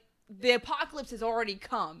feels like the apocalypse has already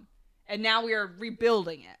come, and now we are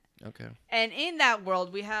rebuilding it. Okay. And in that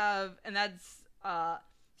world, we have, and that's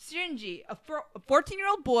Shinji, a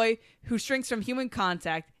 14-year-old boy who shrinks from human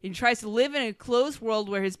contact. He tries to live in a closed world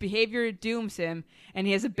where his behavior dooms him, and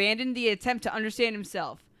he has abandoned the attempt to understand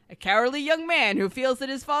himself. A cowardly young man who feels that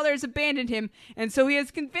his father has abandoned him, and so he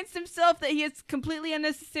has convinced himself that he is completely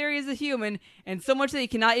unnecessary as a human, and so much that he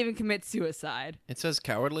cannot even commit suicide. It says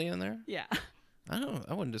cowardly in there. Yeah.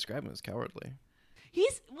 I wouldn't describe him as cowardly.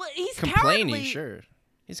 He's Complaining, cowardly. sure.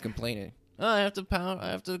 He's complaining. Oh, I have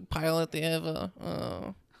to pilot the Eva.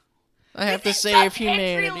 Oh, I have to This is save such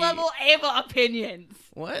humanity. entry-level Ava opinions.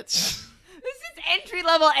 What? This is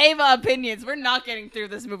entry-level Ava opinions. We're not getting through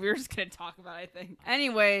this movie. We're just going to talk about it, I think.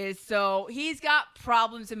 Anyways, so he's got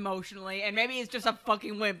problems emotionally, and maybe he's just a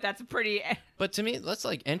fucking wimp. That's a pretty... But to me, that's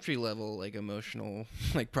like entry level, like emotional,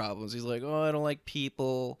 like problems. He's like, oh, I don't like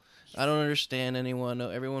people. I don't understand anyone. No,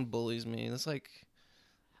 everyone bullies me. That's like,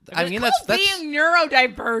 I mean, that's being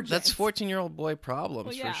neurodivergent. That's 14-year-old boy problems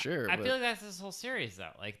Well, yeah. for sure. I but feel like that's this whole series though.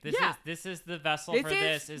 Like this Yeah. is the vessel This for is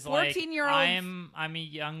this. Is like 14-year-olds. I'm a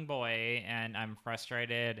young boy and I'm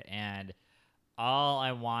frustrated and all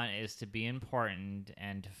I want is to be important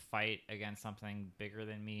and to fight against something bigger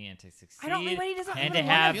than me and to succeed. I don't think he doesn't and really to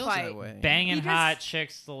want have to feels fight. that way. banging He just- hot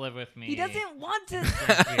chicks to live with me. He doesn't want to...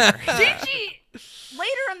 Here. Shinji,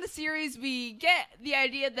 later in the series, we get the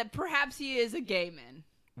idea that perhaps he is a gay man.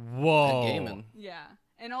 Whoa. A gay man. Yeah.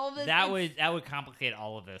 And all this... That it's- would complicate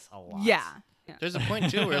all of this a lot. Yeah. There's a point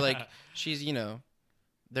too where like she's,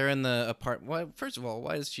 they're in the apartment. Well, first of all,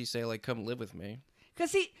 why does she say like, "Come live with me"?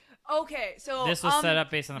 Because he... Okay, so... This was set up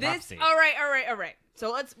based on the prophecy. All right.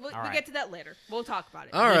 So we'll right. get to that later. We'll talk about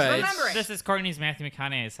it. All Just right. remember it. This is Courtney's Matthew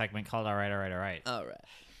McConaughey segment called All Right. All right.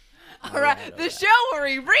 All right, the show where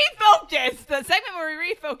we refocus, the segment where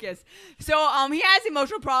we refocus. So, he has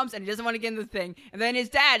emotional problems and he doesn't want to get into the thing. And then his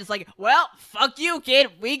dad is like, "Well, fuck you, kid.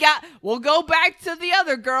 We'll go back to the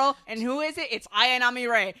other girl." And who is it? It's Ayanami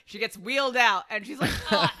Rei. She gets wheeled out and she's like,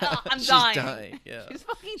 "I'm She's dying." dying. Yeah. She's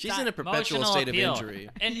fucking She's dying. in a perpetual Emotional state appeal. of injury.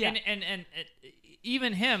 And, Yeah. and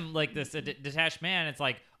even him, like this detached man, it's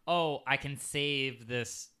like, oh, I can save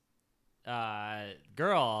this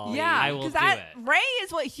girl. Yeah, I will do that it. Rei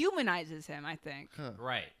is what humanizes him, I think. Huh.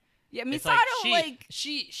 Right. Yeah, It's Misato,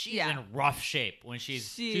 she's yeah. in rough shape when she's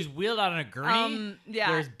She- wheeled out on a gurney.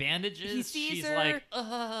 yeah. There's bandages. He sees she's her- like,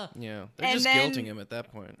 Yeah. They're And just then- guilting him at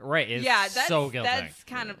that point. right. It's Yeah, that's so guilty.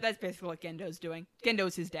 that's basically what Gendo's doing.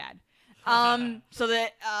 Gendo's his dad. So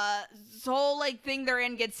that this whole like thing they're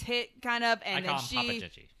in gets hit kind of, and I then call him Papa she,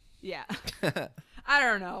 Chichi. yeah, I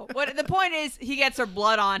don't know. What the point is, he gets her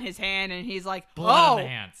blood on his hand, and he's like, Blood on "Oh, the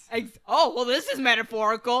hands. oh, well, this is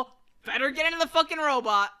metaphorical. Better get into the fucking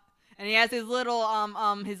robot." And he has his little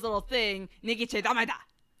thing, Nikiche Dameda.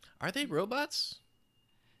 Are they robots?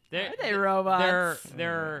 They're, Are they robots?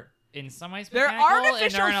 They're in some ways They're mechanical,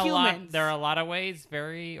 artificial and humans. There are a lot of ways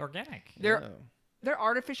very organic. They're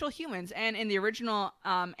artificial humans, and in the original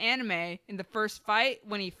anime, in the first fight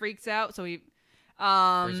when he freaks out, so he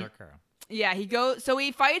Berserker. yeah, he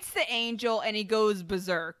fights the angel and he goes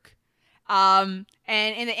berserk. And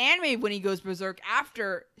in the anime, when he goes berserk,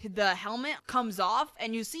 after the helmet comes off,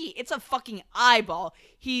 and you see it's a fucking eyeball.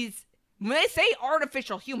 When they say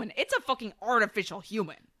artificial human, it's a fucking artificial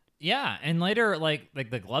human. Yeah, and later, like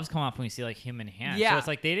the gloves come off when we see like human hands. Yeah. So it's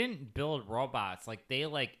like they didn't build robots. Like they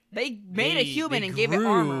made a human and gave it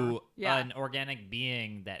armor. Yeah. An organic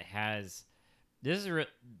being that has.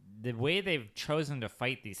 The way they've chosen to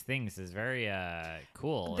fight these things is very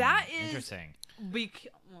cool. That and is interesting.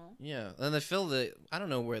 Yeah, and they feel that I don't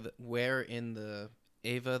know where in the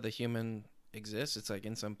Ava the human exists. It's like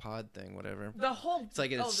in some pod thing, whatever. It's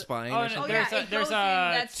like in its spine. Oh, or no, something. there's a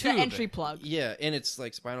that's tube. the entry plug. Yeah, in its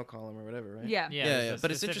like spinal column or whatever, right? Yeah. Yeah.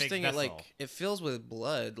 But it's specific interesting. vessel. It fills with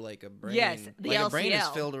blood like a brain. Yes, the like LCL. a brain is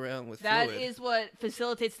filled around with That fluid. is what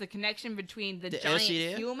facilitates the connection between the giant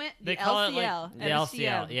LCL? human, They the call LCL, it like the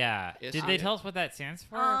LCL. Yeah. Yes, Did I they did. tell us what that stands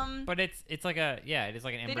for? But it's like it is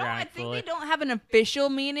like an They don't. I embryonic think fluid. they don't have an official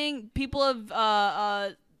meaning. People have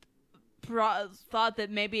thought that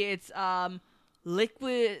maybe it's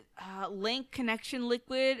liquid link connection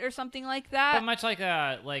liquid or something like that. But much like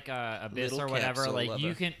a abyss Little or whatever, capsule like of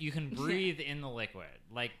you a- can breathe in the liquid.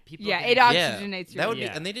 Like people. Yeah, can- it Yeah, oxygenates your that would Yeah.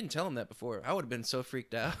 be, and they didn't tell him that before. I would have been so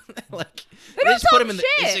freaked out. Like They don't just put tell him in him the.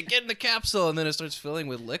 He shit. said, "Get in the capsule," and then it starts filling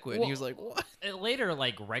with liquid. and he Well, was like, "What?" Later,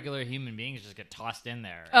 like regular human beings just get tossed in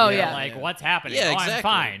there. Oh, And yeah. Like Yeah. what's happening? Yeah, Oh, exactly. I'm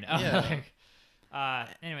fine. Yeah.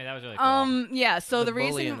 Anyway, that was really cool. Yeah, so the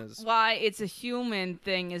bullying reason is- why it's a human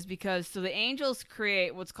thing is because the angels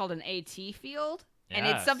create what's called an AT field, and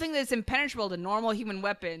it's Yes. something that's impenetrable to normal human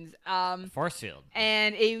weapons. Force field.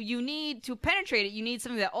 And you need to penetrate it. You need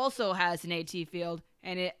something that also has an AT field,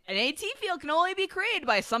 and an AT field can only be created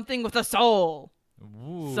by something with a soul.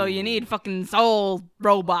 Ooh. So you need fucking soul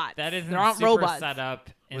robots. That isn't there aren't super robots. set up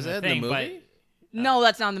in Was the that thing, in the movie? No,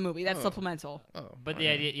 that's not in the movie. That's Oh. supplemental. Oh, but the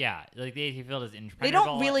alright. idea, yeah, like the AT field is impenetrable. They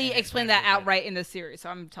don't really and explain that impenetrable. outright in the series, so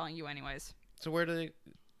I'm telling you anyways. So what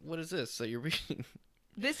is this that you're reading?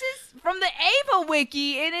 This is from the Ava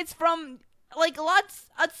wiki, and it's from like lots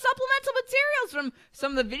of supplemental materials from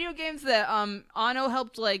some of the video games that Ano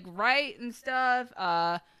helped like write and stuff.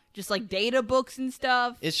 Just like data books and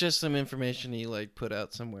stuff It's just some information he like put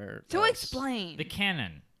out somewhere. to else. explain. The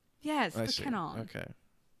canon. Yes, I the see. canon. Okay.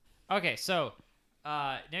 Okay, so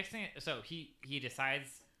next thing, so he decides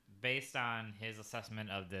based on his assessment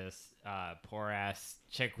of this poor ass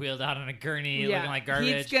chick wheeled out on a gurney looking like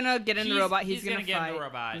garbage. He's gonna get in the robot. He's gonna get fight. in the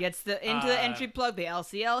robot. He gets into the entry plug. They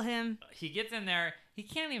LCL him. He gets in there. He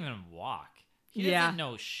can't even walk. He Yeah. doesn't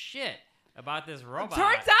know shit about this robot.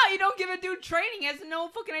 Turns out you don't give a dude training. He has no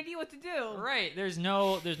fucking idea what to do. Right. There's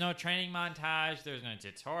no training montage. There's no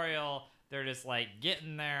tutorial. They're just like get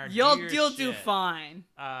in there. You'll do do shit. fine.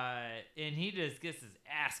 And he just gets his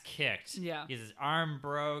ass kicked. Yeah. His arm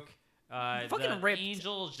broke. Fucking the ripped.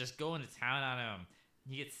 Angel's just going to town on him.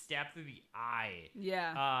 He gets stabbed through the eye.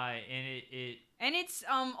 Yeah. And it And it's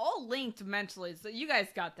all linked mentally. So you guys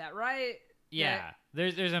got that right? yeah.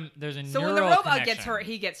 There's a So when the neural robot gets connection. hurt,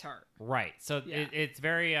 he gets hurt. Right. So Yeah. it's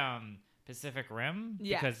very Pacific Rim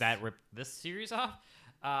Yes. because that ripped this series off.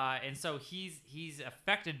 And so he's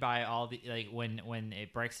affected by all the like when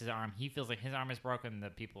it breaks his arm, he feels like his arm is broken. The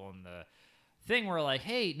people in the thing were like,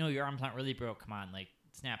 "Hey, no, your arm's not really broke. Come on, like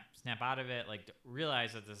snap out of it. Like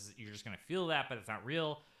realize that you're just gonna feel that, but it's not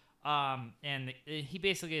real." And he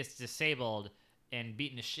basically gets disabled and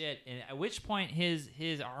beaten to shit. And at which point his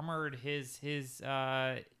armored his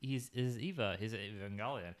Eva, his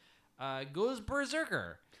Evangelion, goes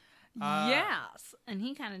berserker. Yes, and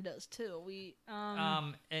he kind of does too.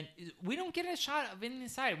 And we don't get a shot of it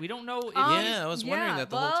inside. We don't know if Yeah, I was wondering that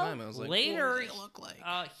the well, whole time. I was like, later, what does it look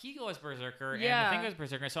like? he goes berserker Yeah. and the thing goes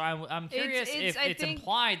berserker. So I'm curious if I it's think-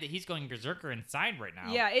 implied that he's going berserker inside right now.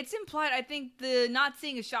 Yeah, it's implied. I think the not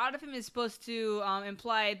seeing a shot of him is supposed to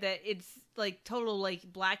imply that it's like total like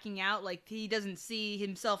blacking out. Like he doesn't see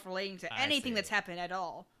himself relating to I anything see. that's happened at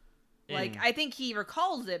all. And- Like I think he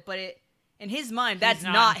recalls it, but in his mind, He's that's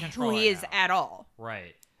not not in who control he right is now. at all.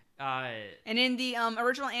 Right. And in the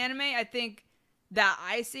original anime, I think that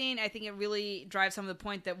eye scene, I think it really drives home the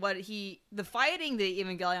point that the fighting the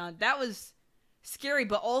Evangelion, that was scary,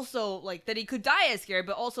 but also like that he could die is scary,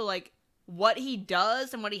 but also like what he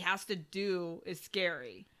does and what he has to do is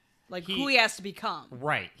scary. Like who he has to become.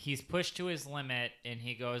 Right. He's pushed to his limit and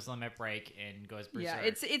he goes limit break and goes berserk. Yeah,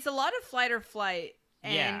 it's a lot of fight or flight.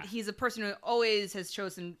 And Yeah. he's a person who always has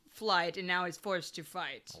chosen flight and now is forced to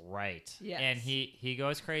fight. Right. Yes. And he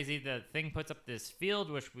goes crazy. The thing puts up this field,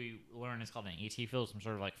 which we learn is called an AT field, some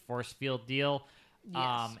sort of like force field deal.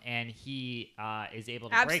 Yes. And he is able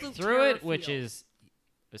to Absolute break through terror it, which field. is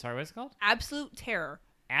sorry, what's it called? Absolute terror.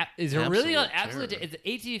 Is it really Absolute absolute? terror.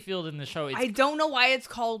 It's AT field in the show. It's I don't know why it's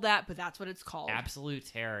called that, but that's what it's called. absolute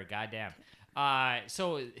terror. Goddamn.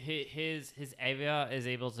 So his Ava is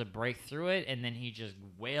able to break through it, and then he just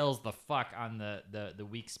wails the fuck on the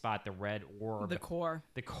weak spot, the red orb, The core.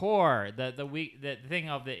 the thing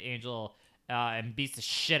of the angel, and beats the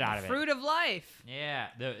shit out of it. Fruit of life. Yeah,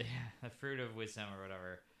 the fruit of wisdom or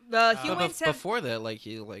whatever. The But humans have. before that,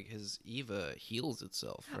 his Eva heals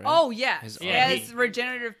itself, right? Oh yeah, His it Yeah, has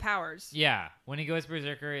regenerative powers. Yeah, when he goes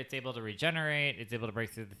berserker, it's able to regenerate. It's able to break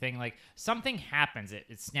through the thing. Like something happens,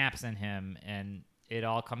 it snaps in him, and it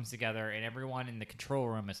all comes together. And everyone in the control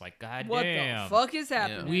room is like, "God What damn, the fuck is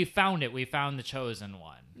happening? we found it. We found the chosen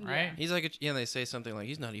one." Right? He's like, they say something like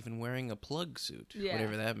he's not even wearing a plug suit, Yeah.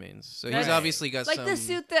 whatever that means. So That's- he's obviously got like some. the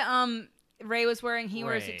suit that Ray was wearing. He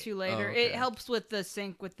wears Right. it too later. Oh, okay. It helps with the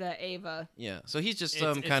sync with the Ava. Yeah, so he's just It's-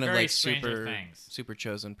 some it's kind of very like Stranger Things. super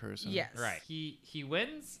chosen person. Yes. Right. He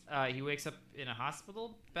wins. He wakes up in a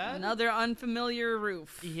hospital bed. Another unfamiliar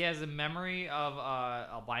roof. He has a memory of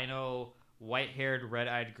albino, white-haired,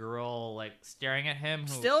 red-eyed girl like staring at him.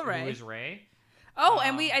 Still Ray. Who is Ray? Oh,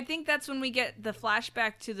 and I think that's when we get the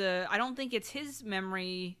flashback to the. I don't think it's his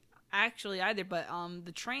memory actually either, but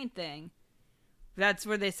the train thing. That's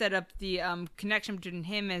where they set up the connection between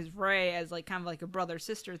him as Ray as like kind of like a brother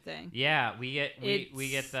sister thing. Yeah, we get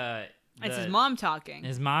the. It's his mom talking.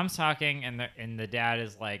 His mom's talking, and the dad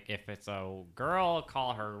is like, if it's a girl,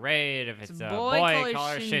 call her Ray. If it's a boy, call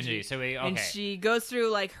her Shinji. So And she goes through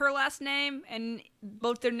like her last name and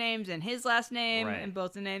both their names and his last name Right. and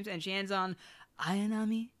both the names, and she ends on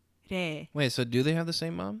Ayanami Rei. Wait, so do they have the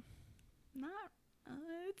same mom? Not.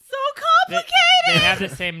 It's so complicated. They have the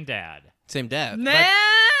same dad. Same dad. Man,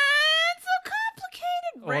 it's so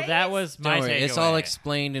complicated. Well, that was my Don't worry, takeaway. it's all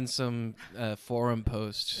explained in some forum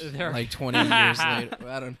post They're- like 20 years later.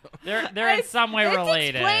 I don't know. They're in some way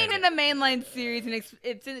related. It's explained in the mainline series and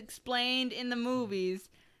it's explained in the movies.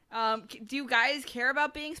 Do you guys care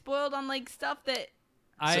about being spoiled on like stuff that?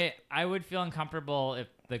 I would feel uncomfortable if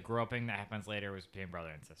the groping that happens later was between brother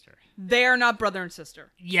and sister. They are not brother and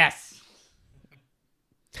sister. Yes.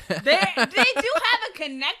 They do have a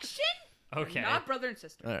connection. Okay. Not brother and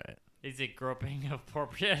sister. All right. Is it groping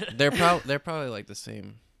appropriate? They're probably like the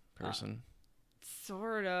same person.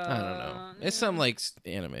 Sort of. I don't know. It's some like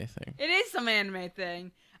anime thing. It is some anime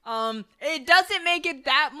thing. It doesn't make it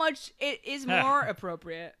that much. It is more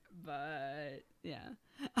appropriate, but yeah.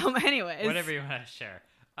 Anyways, Whatever you want to share.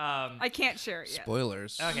 I can't share it yet.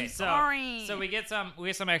 Spoilers. Okay, Sorry. so we get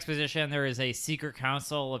some exposition. There is a secret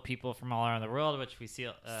council of people from all around the world, which we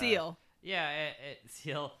seal. Yeah,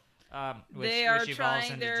 seal. Which, they are which evolves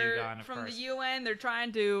trying. into They're Dugon, of from course. the UN. They're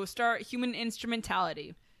trying to start human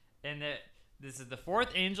instrumentality. And this is the fourth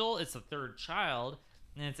angel. It's the third child.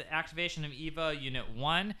 And it's an activation of EVA Unit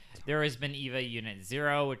 1. There has been EVA Unit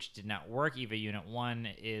 0, which did not work. EVA Unit 1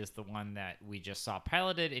 is the one that we just saw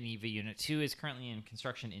piloted, and EVA Unit 2 is currently in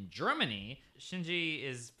construction in Germany. Shinji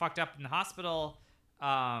is fucked up in the hospital.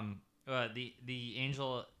 The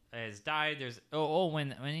angel has died. There's when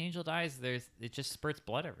the angel dies, it just spurts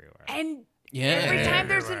blood everywhere. And Yeah. every time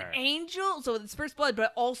there's an Everywhere. angel, so it's first blood,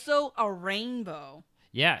 but also a rainbow.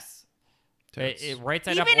 Yes. Totes. It right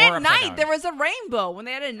side up Even or at upside night, down. there was a rainbow when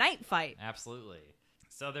they had a night fight. Absolutely.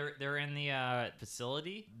 So they're in the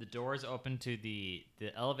facility. The doors open to the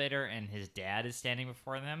elevator, and his dad is standing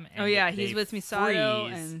before them. And Oh yeah, they he's with Misato,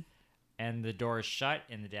 freeze, and the door is shut,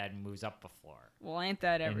 and the dad moves up the floor. well, ain't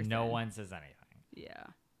that everything? And no one says anything. Yeah,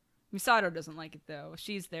 Misato doesn't like it though.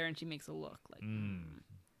 She's there and she makes a look like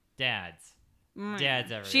Dads. mm. Dads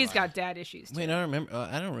everywhere. She's got dad issues. Too. Wait, I don't remember.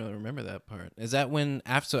 I don't really remember that part. Is that when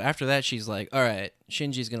after that she's like, "All right,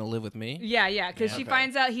 Shinji's gonna live with me." Yeah, because Yeah. she Okay.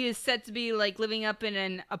 finds out he is set to be like living up in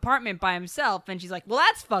an apartment by himself, and she's like, "Well,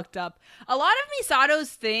 that's fucked up." A lot of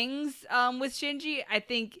Misato's things with Shinji, I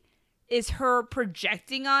think, is her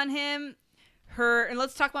projecting on him. And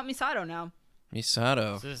let's talk about Misato now.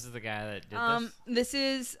 Misato, So this is the guy that did this? This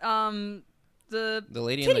is the the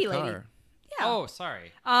lady in titty the lady. car. Yeah. Oh,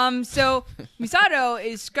 sorry. So Misato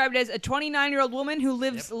is described as a 29-year-old woman who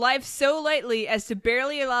lives life so lightly as to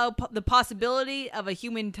barely allow the possibility of a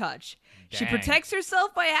human touch. She Dang. protects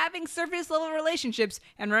herself by having surface-level relationships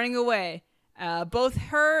and running away. Both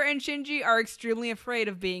her and Shinji are extremely afraid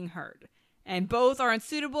of being hurt, and both are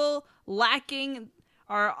unsuitable, lacking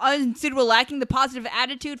the positive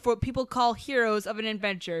attitude for what people call heroes of an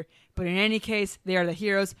adventure. But in any case, they are the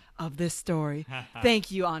heroes of this story.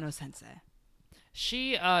 Thank you, Ano-sensei.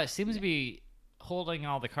 She seems to be holding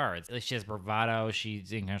all the cards. Like, she has bravado.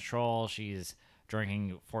 She's in control. She's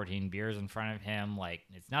drinking 14 beers in front of him. Like,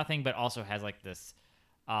 it's nothing, but also has like this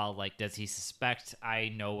like, does he suspect I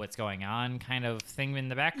know what's going on kind of thing in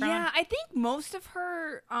the background? Yeah, I think most of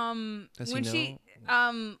her Does when he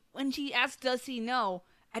when she asks does he know,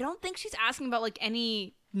 I don't think she's asking about like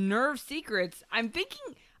any nerve secrets. I'm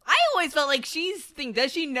thinking I always felt like she's thinking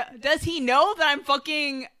does he know that I'm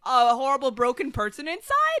fucking a horrible broken person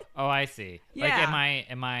inside? Oh, I see. Yeah. Like,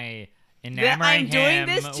 am I That enamoring I'm doing him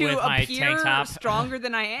this to with my appear tank top? stronger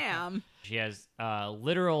than I am. She has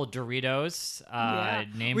literal Doritos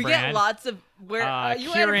name we brand. get lots of where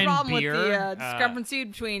you had a Kirin problem beer, with the discrepancy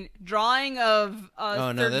between drawing of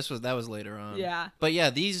Oh no, that was later on. Yeah. But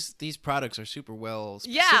yeah, these products are super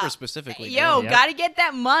Yeah. specifically. Yo, done. Yep. gotta get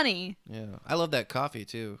that money. Yeah, I love that coffee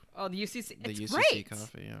too. Oh, the UCC, The it's UCC great.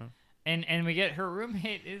 coffee. Yeah. And we get her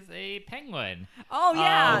roommate is a penguin. Oh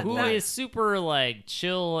yeah, who is super like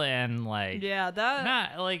chill and like yeah that.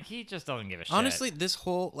 not like he just doesn't give a shit. Honestly, this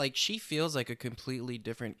whole she feels like a completely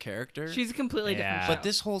different character. She's a completely Yeah. different. but show.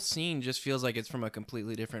 this whole scene just feels like it's from a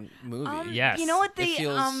completely different movie. Yes. You know what It the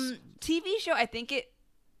feels- TV show? I think it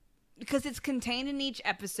because it's contained in each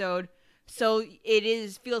episode, so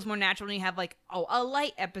it feels more natural when you have like a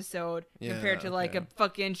light episode compared to like okay. a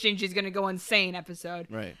fucking Shinji's gonna go insane episode.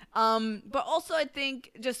 Right. But also I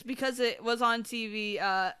think just because it was on TV,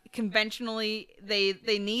 conventionally they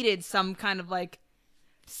needed some kind of like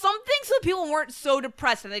something so people weren't so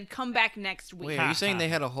depressed and they'd come back next week. Wait, are you saying they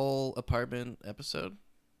had a whole apartment episode?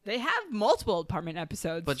 They have multiple apartment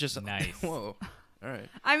episodes. But just Nice. Whoa. All right.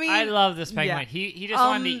 I mean, I love this penguin. yeah. He just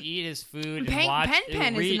wanted to eat his food and watch.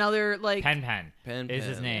 Pen is another like Pen is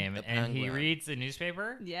his Pen, name, the and he penguin. reads a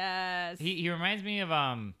newspaper. yes. He reminds me of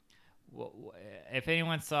if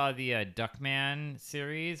anyone saw the Duckman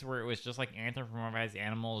series where it was just like anthropomorphized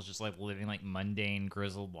animals just like living like mundane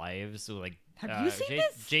grizzled lives. So like Have you seen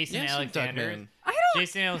this? Jason Yeah, I've seen Alexander. Duckman. I don't.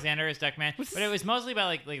 Jason Alexander is Duckman, but it was mostly about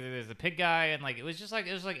like there's a pig guy and like it was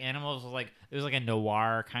like animals was like it was like a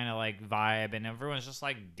noir kind of like vibe and everyone's just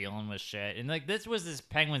like dealing with shit and like this was this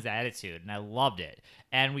penguin's attitude and I loved it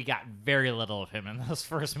and we got very little of him in this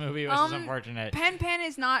first movie, which is unfortunate. Pen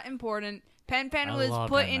is not important. Pen I was love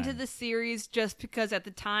put Pen into Pen. the series just because at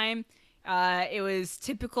the time it was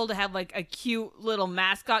typical to have like a cute little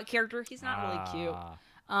mascot character. He's not really cute.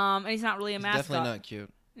 And he's not really a He's mascot. definitely not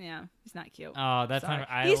cute. Yeah, he's not cute. Oh, that's Sorry. not.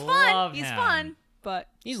 I He's fun. love He's him. fun, but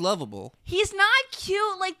He's lovable. he's not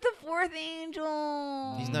cute like the fourth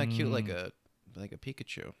angel. He's not cute like a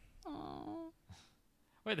Pikachu. Aw.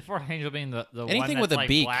 Wait, the fourth angel being the Anything one that's with a like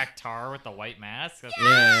beak. black tar with the white mask. That's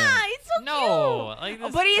Yeah, he's so No, cute. like Oh,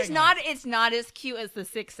 this but he's penguin. not. It's not as cute as the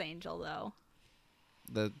sixth angel, though.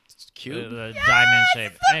 The the, cute. the diamond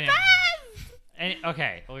shape. The Anyway. best!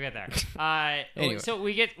 Okay, we'll get there. Anyway. So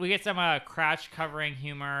we get some crotch covering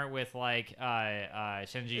humor with like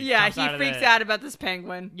Shinji. Yeah, jumps he out of freaks the- out about this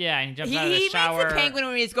penguin. Yeah, and he jumps He out of the meets shower. the penguin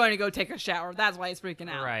when he's going to go take a shower. That's why he's freaking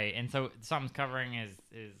out. Right, and so something's covering his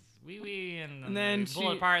wee wee, and then then pull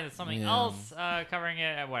it she- apart, and there's something Yeah. else covering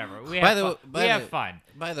it. Whatever. We By have the fun. way- by we have the- fun.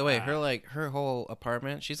 By the way, Uh, her whole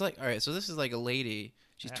apartment. She's like, all right. So this is like a lady.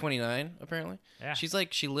 She's Yeah. 29 apparently. Yeah. She's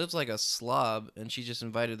like she lives like a slob, and she just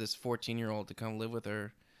invited this 14-year-old to come live with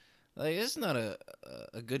her. Like it's not a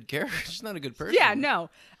good character. She's not a good person. Yeah,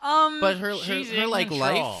 no. But her She's her in like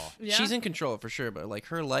control. life. Yeah. She's in control for sure. But like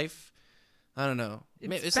her life, I don't know.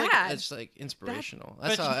 It's like bad. it's like inspirational.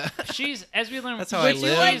 That's But how. she's as we learn. That's how I Would you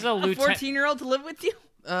live. like She's a a lieutenant. 14-year-old to live with you?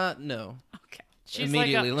 No. Okay. She's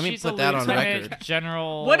Immediately, like let me she's put a that on lieutenant record.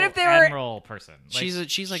 General. What if they were- admiral person? She's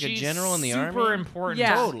like a she's general in the super army. important.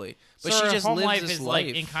 Yeah. Totally. But So she her just home lives life this is life.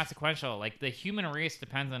 like inconsequential. Like the human race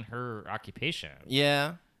depends on her occupation.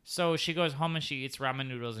 Yeah. So she goes home and she eats ramen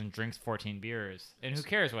noodles and drinks 14 beers. And who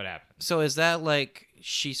cares what happens? So is that like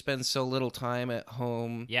she spends so little time at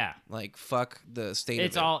home? Yeah. Like fuck the state.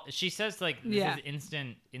 It's of it. all she says like this Yeah. is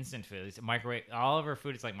instant food. It's microwave all of her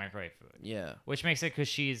food is like microwave food. Yeah. Which makes it cuz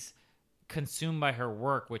she's consumed by her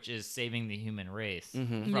work, which is saving the human race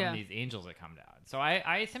Mhm. from Yeah. these angels that come down. So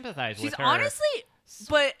I sympathize She's with her.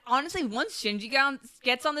 honestly, once Shinji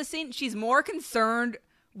gets on the scene, she's more concerned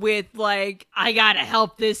with like, I gotta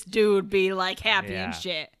help this dude be like happy Yeah. and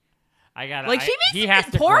shit. I got Like she he makes has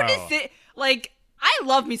some to poor grow. Like I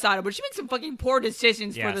love Misato, but she makes some fucking poor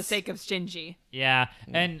decisions for the Yes. sake of Shinji. Yeah,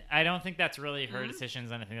 and I don't think that's really her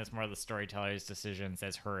decisions, and I think that's more the storyteller's decisions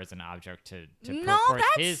as her as an object to No, purport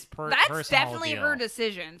that's his that's personal definitely deal. her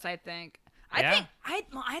decisions. I think. Yeah?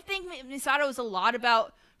 I think Misato is a lot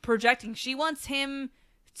about projecting. She wants him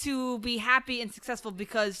to be happy and successful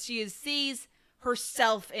because she sees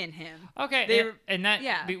herself in him. Okay, They- and that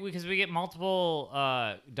yeah. because we get multiple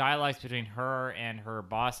dialogues between her and her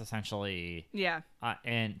boss essentially, Yeah.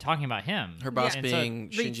 and talking about him. Her boss And so- being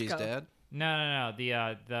Shinji's Richico. dad. No.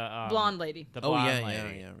 The Blonde lady. The Oh blonde yeah,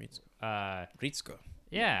 lady. Ritsuko.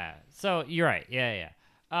 Yeah. So you're right. Yeah.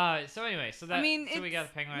 So anyway, so I mean, so it's we got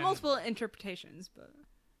the penguin. multiple interpretations, but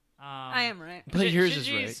I am right. But yours is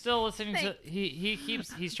Shinji's right. still listening to.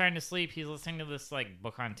 He's trying to sleep. He's listening to this like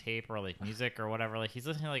book on tape or like music or whatever. Like he's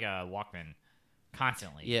listening to like a Walkman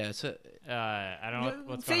constantly. Yeah, it's a I don't know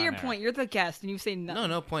what's say going your on point. You're the guest, and you say nothing.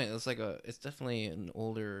 no point. It's definitely an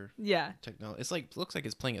older Yeah. technology. It's like looks like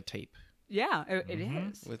it's playing a tape Yeah, it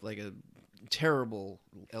is. with like a terrible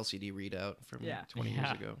LCD readout from 20 years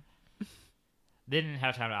Yeah. ago. They didn't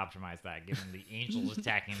have time to optimize that, given the angels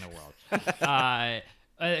attacking the world.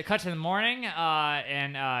 Cut to the morning,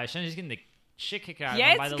 and Shinji's getting the shit kicked out of He him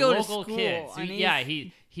has by to the go to local school, kids.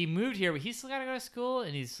 and He moved here, but he's still got to go to school,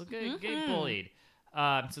 and he's still getting bullied.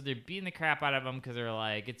 So they're beating the crap out of him because they're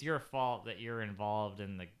like, it's your fault that you're involved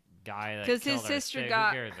in the guy that Because killed his our sister chick. Who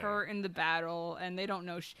got cares? hurt in the battle, and they don't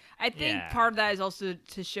know. I think Yeah. part of that is also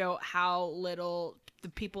to show how little the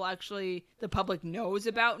people actually, the public knows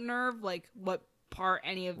about Nerve, like what part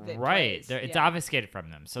any of it Right. plays. It's obfuscated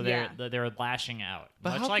from them, so they're Yeah. they're lashing out.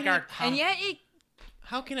 But Much how like can our And yet,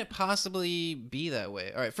 How can it possibly be that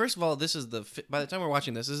way? All right, first of all, this is by the time we're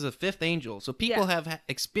watching this is the fifth angel, so people Yeah. have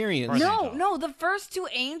experience. First no, angel. no, the first two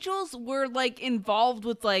angels were like involved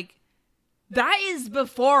with like, that is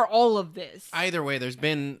before all of this. Either way, there's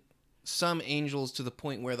been some angels to the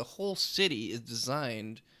point where the whole city is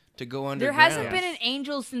designed to go There underground. hasn't been an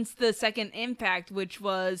angel since the second impact, which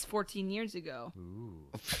was 14 years ago.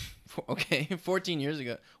 Okay, 14 years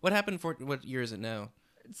ago. What happened what year is it now?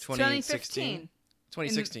 It's 2016?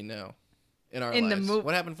 2016 now. In our in the lives. mo-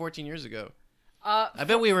 What happened 14 years ago? Uh, I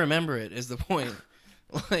bet we remember it is the point.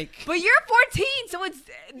 Like, but you're 14, so it's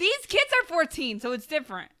these kids are 14, so it's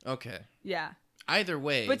different. okay. Yeah. Either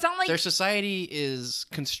way, But it's not like- their society is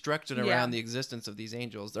constructed Yeah. around the existence of these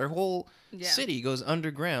angels. Their whole Yeah. city goes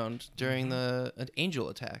underground during an angel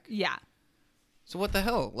attack. Yeah. So what the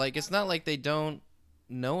hell? Like, it's not like they don't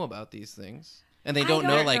know about these things. And they I don't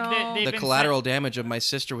know, don't like, know. They've the been collateral damage of my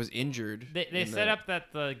sister was injured. They in set the- up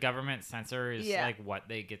that the government censors Yeah. like what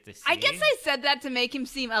they get to see. I guess I said that to make him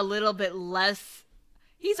seem a little bit less.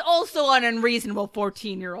 He's also an unreasonable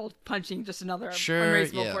 14-year-old punching just another Sure,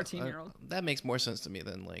 unreasonable yeah. 14-year-old. That makes more sense to me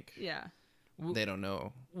than, like, Yeah. they don't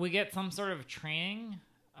know. we get some sort of training.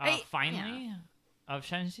 I- Finally, of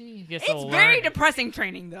Shenji. He gets It's to very learn- depressing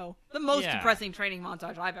training, though. The most Yeah. depressing training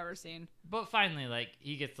montage I've ever seen. But finally, like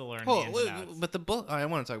he gets to learn. Oh, the ins and outs. but I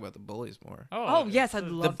want to talk about the bullies more. Oh, yes, I'd so-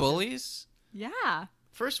 love The to. bullies? Yeah.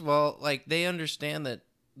 First of all, like, they understand that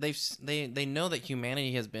they know that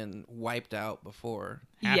humanity has been wiped out before.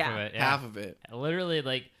 half Yeah. of it. Yeah. Half of it. Literally,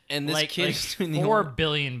 like And this like, kid like is doing the 4 whole-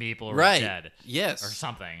 billion people were Right. dead Yes. or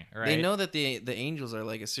something. Right? They know that the angels are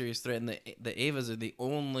like a serious threat, and the Avas are the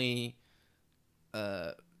only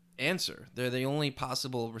answer. They're the only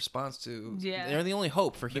possible response to. Yeah. They're the only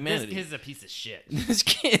hope for But humanity. This kid's a piece of shit. This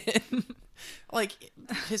kid, like,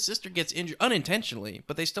 his sister gets injured unintentionally,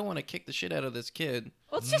 but they still want to kick the shit out of this kid.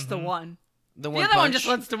 Well, it's just the Mm-hmm. one. The The one other one punch- just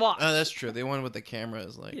wants to watch. Oh, that's true. The one with the camera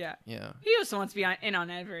is like, Yeah. yeah, He just wants to be in on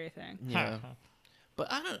everything. yeah.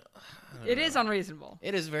 But I don't. It is unreasonable.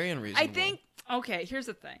 It is very unreasonable. I think. Okay, here's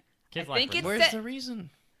the thing. Kids I like think them. it's Where's that- the reason?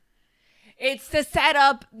 It's to set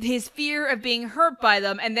up his fear of being hurt by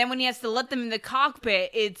them, and then when he has to let them in the cockpit,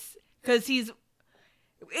 it's because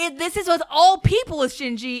this is with all people with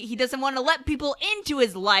Shinji. He doesn't want to let people into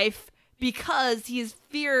his life because he's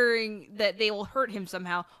fearing that they will hurt him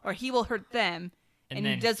somehow, or he will hurt them, and he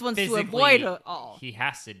then just wants to physically, avoid it all. He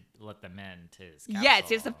has to let them in to his capsule. Yes,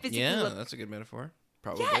 he has to physically Yeah, let. that's a good metaphor.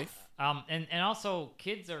 Probably. Yes, And also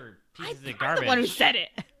kids are pieces of I'm garbage. the one who said it.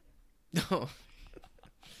 No.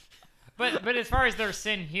 But as far as their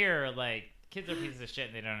sin here, like kids are pieces of shit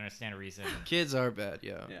and they don't understand reason. Kids are bad.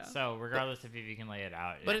 Yeah. Yeah. So regardless if you can lay it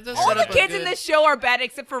out, But it does All set the up a kids in good- this show are bad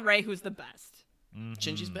except for Rei, who's the best.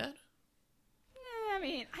 Shinji's bad. I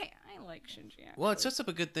mean, I like Shinji. Actually. Well, it sets up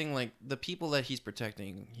a good thing. Like the people that he's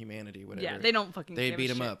protecting, humanity, whatever. Yeah, they don't fucking. They give a beat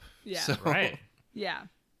him shit. up. Yeah. So, Right. Yeah.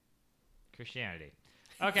 Christianity.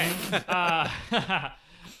 Okay.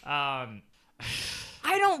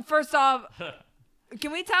 I don't. First off,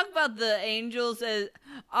 can we talk about the angels? As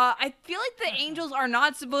I feel like the angels are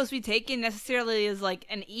not supposed to be taken necessarily as like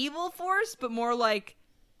an evil force, but more like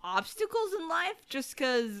obstacles in life. Just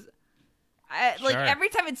because, like Sure. every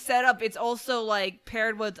time it's set up, it's also like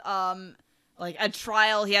paired with like a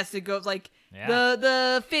trial he has to go. Like Yeah.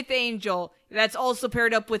 the fifth angel. That's also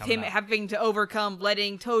paired up with Coming him up. having to overcome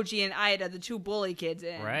letting Toji and Aida, the two bully kids,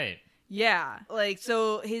 in. Right. Yeah, like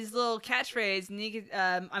so his little catchphrase,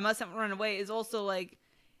 I must not run away, is also like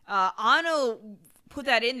Ano put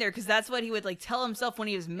that in there because that's what he would like tell himself when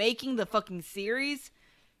he was making the fucking series.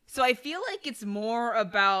 So I feel like it's more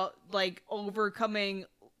about like overcoming,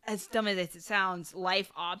 as dumb as it sounds,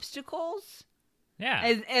 life obstacles.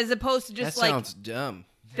 Yeah. As opposed to just that like sounds dumb.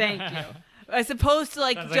 thank you. As opposed to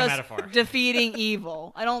like Sounds like a just metaphor. defeating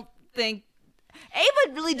evil. I don't think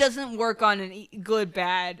Ava really doesn't work on an good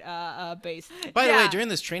bad base. By the way, during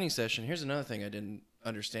this training session, here's another thing I didn't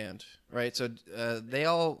understand. Right, so they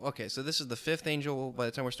all So this is the fifth angel by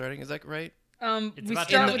the time we're starting. Is that right? It's We about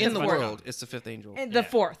start the with In the fourth. world, it's the fifth angel. And the Yeah.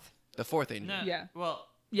 fourth. The fourth angel. No, Yeah. Well,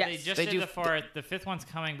 Yes. they just They did do- the fourth. The fifth one's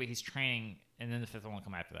coming, but he's training, and then the fifth one will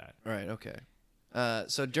come after that. Right. Okay.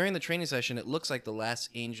 So during the training session, it looks like the last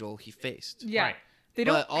angel he faced. Yeah. Right. They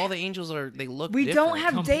don't But all the angels they look we different. don't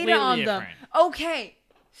have Completely data on them. different. Okay.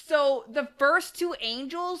 So the first two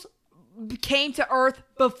angels came to Earth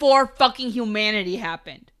before fucking humanity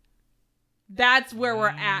happened. That's where we're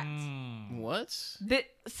at. Mm. What? The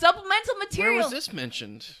supplemental Where material. was this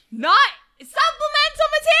mentioned? Not supplemental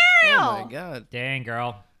material. Oh my god. Dang,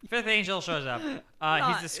 girl. Fifth angel shows up.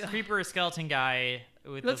 He's this creeper skeleton guy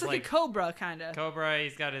with Looks this like a cobra, kind of. cobra.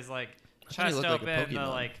 He's got his like thought he chest looked like a open, the Pokemon.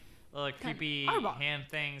 like little creepy Arbok. hand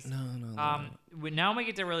things. No. Now we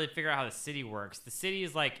get to really figure out how the city works. The city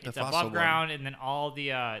is like The it's fossil above ground, and then all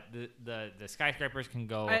the skyscrapers can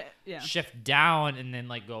go yeah. shift down, and then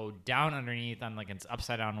like go down underneath on like an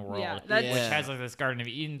upside down world, Yeah, that's- which Yeah. has like this Garden of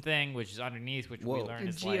Eden thing, which is underneath, which we Whoa. learned The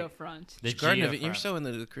is like geofront. the Garden of You're geofront. so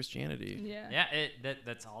into the Christianity. Yeah. Yeah,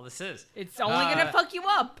 that's all this is. It's only gonna fuck you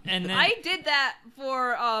up. and then- I did that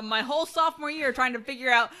for my whole sophomore year, trying to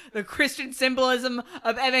figure out the Christian symbolism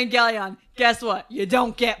of Evangelion. Guess what? You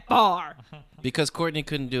don't get far. Because Courtney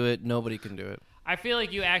couldn't do it, nobody can do it. I feel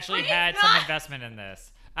like you actually But had it's some not- investment in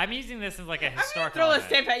this. I'm using this as like a I'm gonna historical. throw this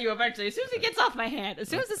event. tape at you eventually. As soon as it gets off my hand, as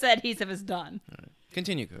soon as this adhesive is done.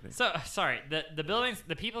 Continue, Cody. So sorry, the buildings,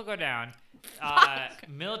 the people go down.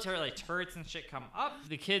 Military like turrets and shit come up.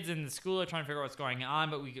 The kids in the school are trying to figure out what's going on,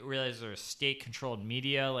 but we realize there's state-controlled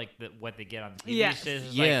media, like what they get on the TV Yes.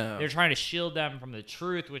 stations. Yeah. Like, they're trying to shield them from the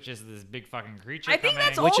truth, which is this big fucking creature I think coming.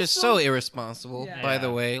 that's Which is also- so irresponsible, Yeah. by the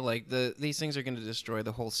Yeah. way. Like these things are going to destroy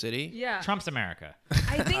the whole city. Yeah. Trump's America.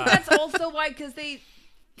 I think that's also why, because he's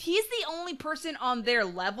the only person on their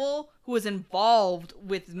level who is involved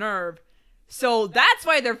with Nerve. So that's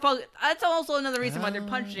why that's also another reason why they're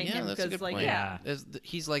punching yeah, him. that's a good Like, point. yeah.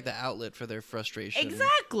 He's like the outlet for their frustration.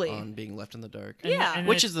 Exactly. On being left in the dark. Yeah. And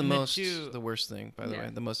Which the- is and the worst thing, by the Yeah. way.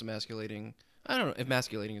 The most emasculating. I don't know if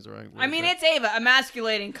emasculating is the wrong word. I mean, but- it's Ava.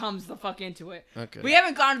 Emasculating comes the fuck into it. Okay. We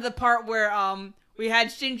haven't gone to the part where we had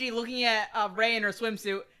Shinji looking at Rei in her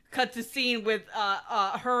swimsuit. Cut to scene with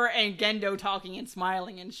her and Gendo talking and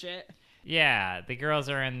smiling and shit. Yeah, the girls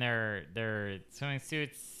are in their swimming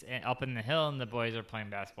suits up in the hill, and the boys are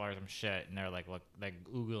playing basketball or some shit, and they're like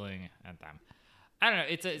oogling at them. I don't know.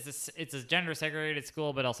 It's a gender segregated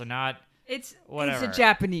school, but also not. It's Whatever. a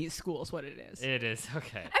Japanese school, is what it is. It is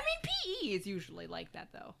okay. I mean, PE is usually like that,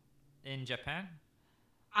 though. In Japan,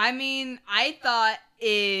 I mean, I thought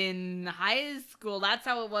in high school that's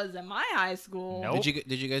how it was in my high school. Nope.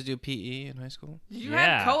 Did you guys do PE in high school? Did you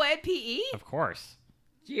Yeah. have co-ed PE? of course.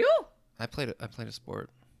 You? I played a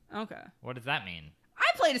sport. Okay. What does that mean?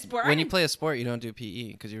 I played a sport. When you play a sport, you don't do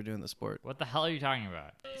PE because you're doing the sport. What the hell are you talking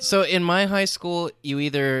about? So in my high school, you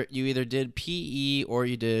either did PE or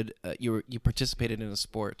you did you participated in a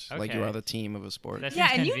sport, like you were Okay. on the team of a sport. That yeah,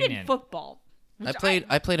 seems and you did convenient. football. I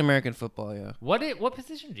which played American football. Yeah, What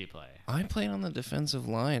position do you play? I played on the defensive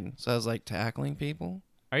line, so I was like tackling people,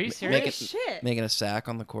 Are you Make serious? it- Shit. making a sack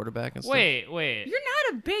on the quarterback and stuff. Wait. You're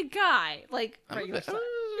not a big guy, like I'm a regular bit- size.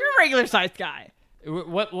 You're a regular sized guy.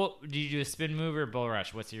 What do you do? A spin move or bull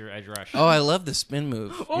rush? What's your edge rush? Oh, I love the spin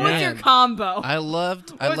move. What was your Man, combo? I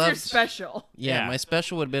loved. What I was your loved. special? Yeah, Yeah. my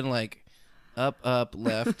special would have been like up,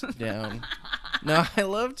 left, down. No, I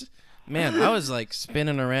loved. Man, I was like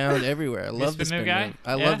spinning around everywhere. I love the spin move spin guy? move.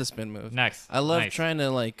 I Yeah? love the spin move. Next. I love Nice. trying to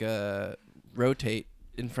like rotate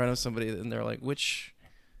in front of somebody, and they're like, "Which?"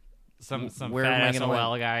 some where am I fat ass gonna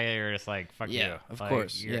OL guy. You're just like fuck Yeah, you. of Like,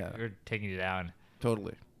 course, You're, yeah. You're taking you down.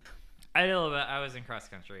 Totally. I did a little bit. I was in cross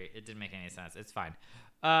country. It didn't make any sense. It's fine.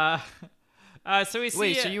 So we see.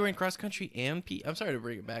 Wait, so you were in cross country and PE? I'm sorry to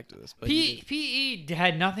bring it back to this, but PE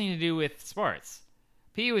had nothing to do with sports.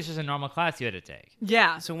 PE was just a normal class you had to take.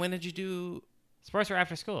 Yeah. So when did you do Sports were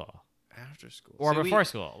after school after school or See, before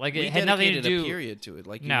school. Like We it had nothing to dedicated do. a period to it,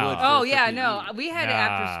 like you No. would. Oh for yeah, PE. no, we had it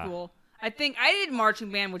after Nah. school. I think I did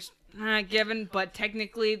marching band, which given, but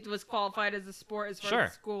technically it was qualified as a sport as far Sure.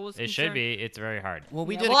 as school was It concerned. should be. It's very hard. Well,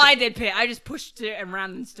 we Yeah, did. well, I did pay. I just pushed it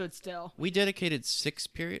around and stood still. We dedicated 6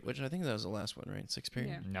 period, which I think that was the last one, right? 6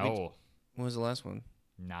 period. Yeah. No. What was the last one?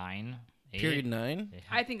 9. 8. Period 9? Yeah.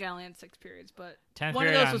 I think I only had 6 periods, but 10th one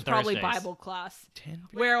of period those on was probably Thursdays. Bible class, 10.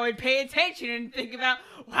 where I would pay attention and think about,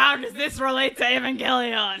 how does this relate to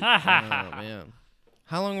Evangelion? Oh man.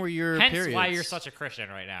 How long were your Hence periods? why you're such a Christian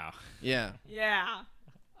right now. Yeah. Yeah.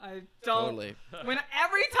 I don't. Totally. When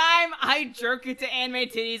every time I jerk it to anime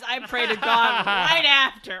titties, I pray to God right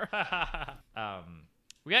after.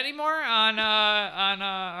 We got any more on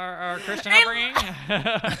our Christian And- upbringing?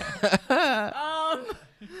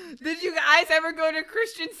 Did you guys ever go to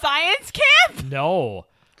Christian Science camp? No.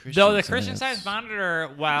 Christian Though the Christian Science. Science Monitor,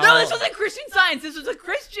 wow. No, this wasn't Christian Science. This was a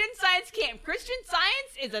Christian Science camp. Christian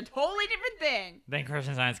Science is a totally different thing. Then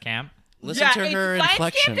Christian Science Camp. Listen to it's her science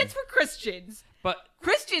inflection. camp that's for Christians. But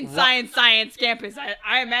Christian Science camp is,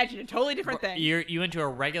 I imagine, a totally different thing. you went to a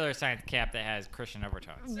regular science camp that has Christian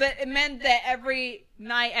overtones. It meant that every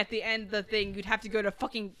night at the end of the thing, you'd have to go to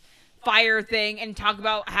fucking fire thing and talk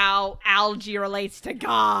about how algae relates to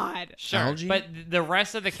God. Sure. Algae? But the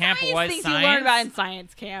rest of the camp Science was things science. you learn about in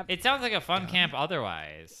science camp. It sounds like a fun camp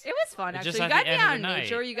otherwise. It was fun, It's actually. just You at gotta the be end of out the in night.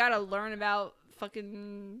 nature. You gotta learn about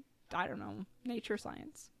fucking, I don't know, nature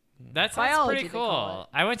science. That sounds Biology, pretty they call cool. it.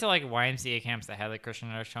 I went to like YMCA camps that had like Christian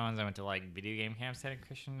undertones. I went to like video game camps that had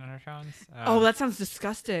Christian undertones. That sounds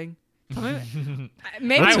disgusting.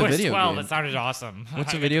 Maybe. What's I a was video 12. game? That sounded awesome.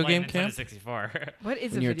 What's a I video got to play game camp? Nintendo 64. What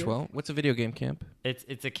is When a you're video? 12? What's a video game camp?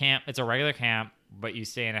 It's a camp. It's a regular camp, but you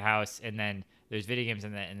stay in a house, and then there's video games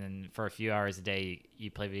in that, and then for a few hours a day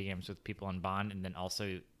you play video games with people in Bond, and then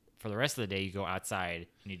also for the rest of the day you go outside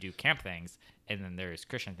and you do camp things, and then there's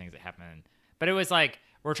Christian things that happen. But it was like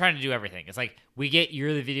we're trying to do everything. It's like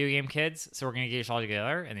you're the video game kids, so we're gonna get you all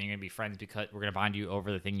together, and then you're gonna be friends because we're gonna bond you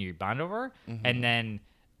over the thing you bond over, and then.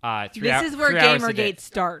 This is where Gamergate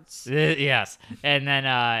starts. Yes, and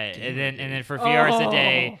then for a few hours a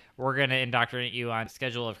day, we're gonna indoctrinate you on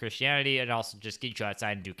schedule of Christianity, and also just get you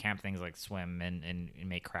outside and do camp things like swim and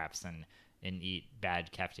make crafts and eat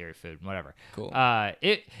bad cafeteria food, whatever. Cool.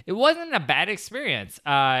 It wasn't a bad experience.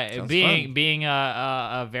 Being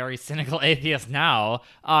a very cynical atheist now,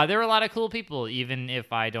 there were a lot of cool people, even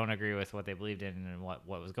if I don't agree with what they believed in and what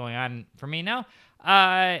was going on for me now.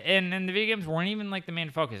 And the video games weren't even like the main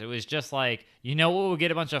focus. It was just like, what will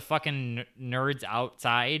get a bunch of fucking nerds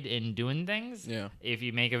outside and doing things? Yeah. If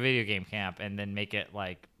you make a video game camp and then make it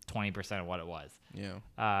like 20% of what it was.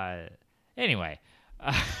 Yeah. Anyway.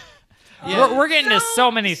 Yeah. We're getting to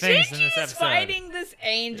so many things in this Shinji's episode. fighting this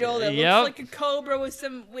angel that Yep. looks like a cobra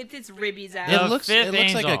with its ribbies out. The It looks fifth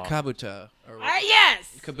like a angel. Kabuto. Or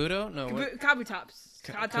Yes! Kabuto? No, what? Kabutops.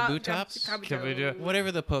 Kabutops? Kabuto.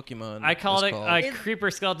 Whatever the Pokemon I called is it called. a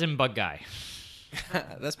creeper skeleton bug guy.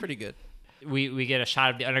 That's pretty good. We get a shot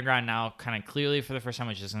of the underground now kind of clearly for the first time,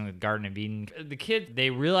 which is in the Garden of Eden. The kids, they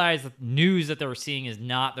realize the news that they were seeing is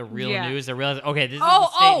not the real news. They realize, okay, this is the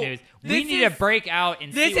state news. We need to break out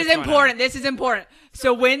and see This what's is going important. on. This is important.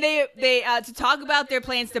 So when they to talk about their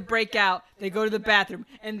plans to break out, they go to the bathroom.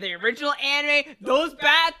 And the original anime, those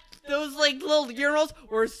like little urinals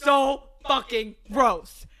were so fucking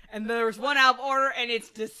gross. And there was one out of order, and it's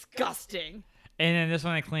disgusting. And then this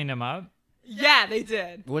one, they cleaned them up. Yeah, they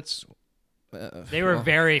did. What's... They were well,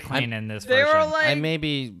 very clean in this They version. were like I may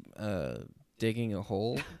be digging a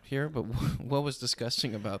hole here, but what was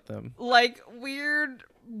disgusting about them? weird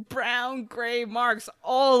brown gray marks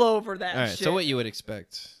all over that All right, shit. so what you would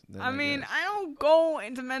expect. Then, I mean, guess. I don't go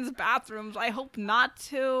into men's bathrooms. I hope not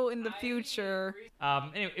to in the future.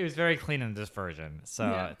 It was very clean in this version. So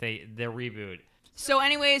Yeah. the reboot. So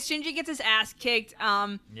anyways, Shinji gets his ass kicked.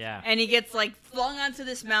 Yeah. And he gets flung onto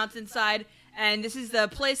this mountainside. And this is the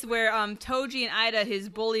place where Toji and Ida, his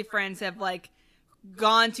bully friends, have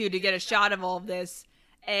gone to get a shot of all of this.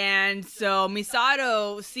 And so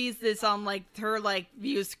Misato sees this on her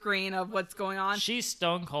view screen of what's going on. She's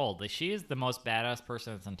stone cold. Like, she is the most badass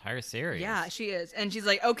person in this entire series. Yeah, she is. And she's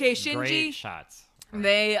like, okay, Shinji, Great shots.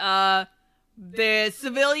 the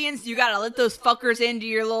civilians, you gotta let those fuckers into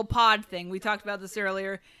your little pod thing. We talked about this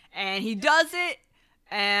earlier. And he does it.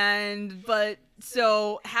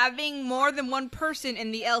 So having more than one person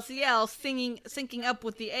in the LCL syncing up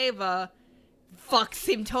with the Ava fucks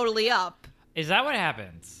him totally up. Is that what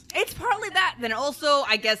happens? It's partly that. Then also,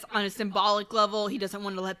 I guess, on a symbolic level, he doesn't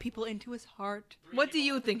want to let people into his heart. What do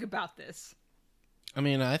you think about this? I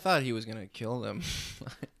mean, I thought he was gonna kill them,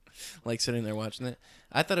 sitting there watching it.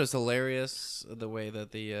 I thought it was hilarious the way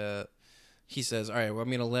that he says, "All right, well, I'm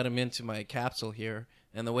gonna let him into my capsule here."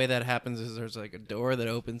 And the way that happens is there's a door that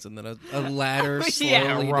opens and then a ladder slowly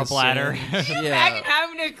Yeah, a rope ladder. descends. Imagine Yeah.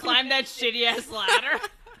 having to climb that shitty ass ladder.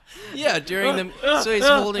 Yeah, during the so he's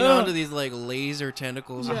holding on to these like laser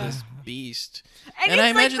tentacles of this beast. And I it's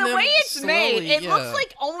like imagine the them way it's made, slowly, it yeah. looks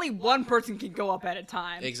like only one person can go up at a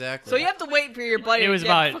time. Exactly. So you have to wait for your buddy It was to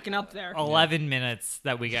get about fucking up there. 11 minutes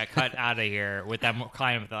that we got cut out of here with them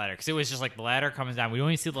climbing up the ladder. Because it was just like the ladder comes down. We don't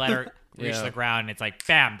even see the ladder reach Yeah. the ground. It's like,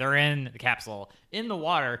 bam, they're in the capsule. In the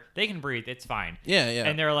water. They can breathe. It's fine. Yeah, yeah.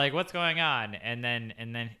 And they're like, what's going on? And then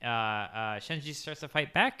Shinji starts to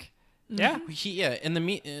fight back. Yeah. In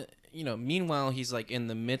the meanwhile he's like in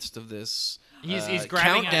the midst of this He's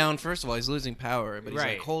grabbing countdown. First of all, he's losing power, but he's Right.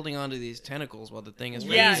 like holding onto these tentacles while the thing is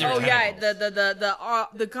Yeah. Laser Oh yeah. tentacles.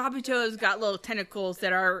 The Kabuto's got little tentacles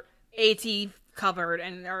that are AT covered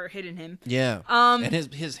and are hitting him. Yeah. Um,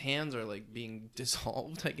 And his hands are like being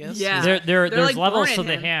dissolved, I guess. Yeah. There's like levels burning to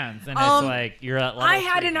the him. hands, and Um, it's like you're at level I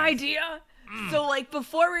had 3 an hands. idea. So, like,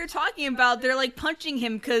 before we were talking about, they're, like, punching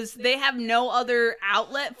him because they have no other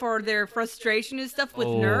outlet for their frustration and stuff with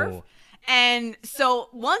Nerve. Oh. And so,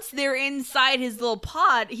 once they're inside his little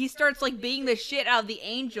pod, he starts, like, beating the shit out of the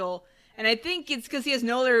angel. And I think it's because he has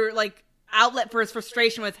no other, like, outlet for his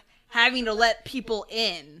frustration with having to let people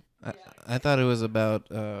in. I thought it was about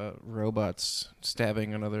robots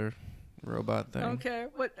stabbing another robot thing. Okay.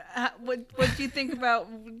 What did you think about...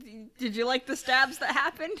 Did you like the stabs that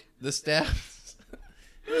happened? The stabs.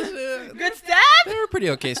 Good stab? They were pretty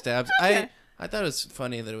okay stabs. Okay. I thought it was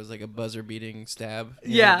funny that it was like a buzzer beating stab.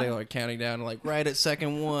 Yeah. They were like counting down, like right at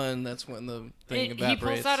second one. That's when the thing He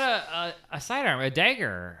evaporates. pulls out a sidearm, a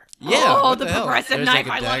dagger. Yeah. Oh, what the hell? progressive There's, knife.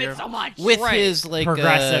 like, a I love dagger. it so much. With Right. his like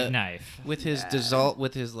Progressive knife. with his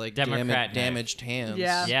with his like Democrat knife. damaged hands.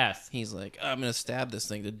 Yeah. Yes. He's like, I'm gonna stab this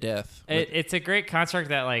thing to death. It's a great construct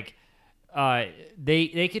that like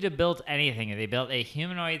they could have built anything. They built a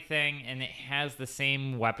humanoid thing, and it has the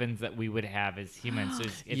same weapons that we would have as humans. So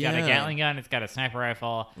it's got a Yeah. Gatling gun, it's got a sniper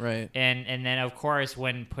rifle, Right. And then of course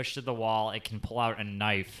when pushed to the wall, it can pull out a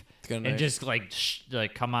knife got a and knife. just like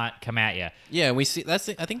come at you. Yeah, we see. I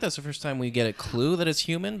think that's the first time we get a clue that it's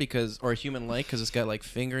human or human-like because it's got like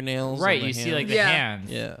fingernails. on Right, the you see like hands. the Yeah.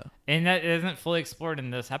 hands. Yeah. And that isn't fully explored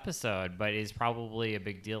in this episode, but is probably a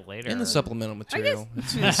big deal later. In the supplemental material.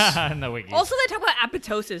 It's in the wiki. Also, they talk about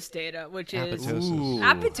apoptosis data, which is Apoptosis.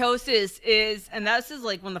 apoptosis is, and this is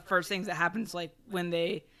like one of the first things that happens, like when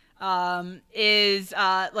they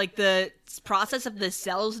like the process of the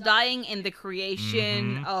cells dying and the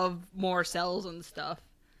creation of more cells and stuff.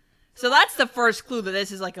 So that's the first clue that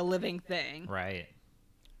this is like a living thing. Right.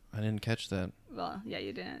 I didn't catch that. Well, yeah,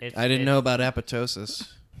 you didn't. It's- I didn't know it's- about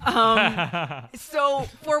apoptosis. So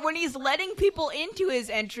for when he's letting people into his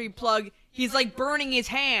entry plug, he's like burning his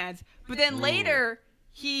hands. But then later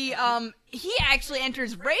he actually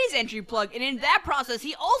enters Ray's entry plug, and in that process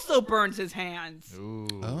he also burns his hands. Ooh.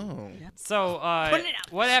 Oh. So Putting it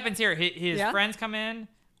out. what happens here? His Yeah? friends come in.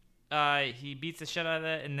 He beats the shit out of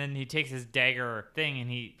it, and then he takes his dagger thing and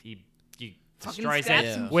he Fucking destroys stabs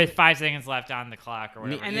it him. with 5 seconds left on the clock or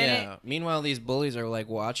whatever. And then yeah. Meanwhile, these bullies are like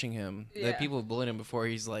watching him. Yeah. The people have bullied him before.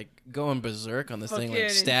 He's like going berserk on this thing, Fucking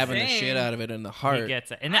like stabbing the insane. shit out of it in the he heart.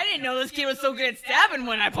 gets it. And I didn't know this kid was so good at stabbing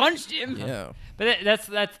when I punched him. Yeah. But that's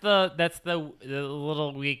the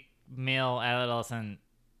little weak male adolescent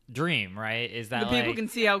dream, right? Is that The people like, can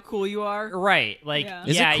see how cool you are. right? Like Yeah.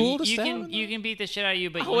 Is it cool to you stab can him, you can beat the shit out of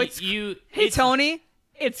you, but Oh, it's- you Hey it's- Tony,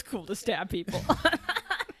 it's cool to stab people.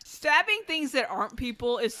 Stabbing things that aren't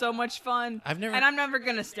people is so much fun. I've never- and I'm never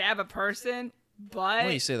gonna stab a person, but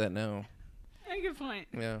Well, you say that now. yeah, good point.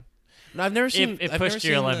 Yeah. No, I've never seen. it I've pushed never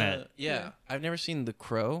your seen limit. Yeah, I've never seen The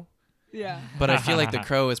Crow, Yeah. but I feel like The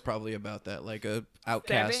Crow is probably about that, like a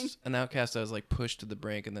outcast, Stabbing? an outcast that was like pushed to the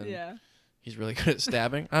brink, and then Yeah. he's really good at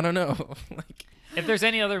stabbing. I don't know. Like, If there's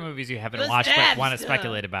any other movies you haven't The watched but stab want to stuff.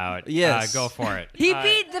 speculate about, Yes. go for it. He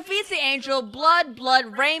defeats the angel, blood,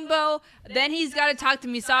 rainbow. Then he's got to talk to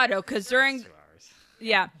Misato because during, 2 hours.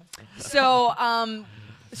 yeah. So,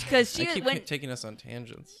 because I she keep went. taking us on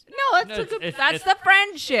tangents. No, that's No, a it's- good, it's- that's it's the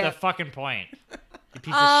friendship. The fucking point. You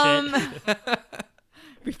piece of shit.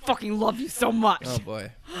 We fucking love you so much. Oh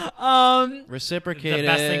boy, The reciprocated.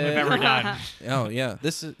 best thing we've ever done. Oh yeah,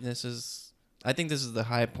 this is. I think this is the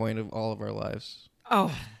high point of all of our lives.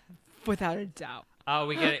 Oh, without a doubt.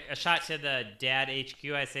 We get a shot to the dad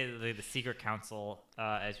HQ. I say the secret council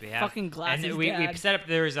as we have. Fucking Glass's And we dad. set up.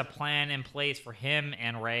 There's a plan in place for him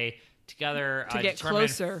and Ray together To get determined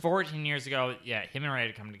closer. 14 years ago. Yeah, him and Ray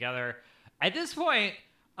to come together. At this point,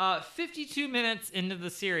 52 minutes into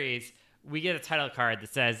the series, we get a title card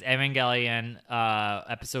that says Evangelion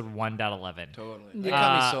episode 1.11. Totally. That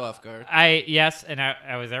caught me so off guard.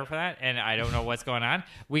 I was there for that, and I don't know what's going on.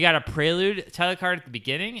 We got a prelude title card at the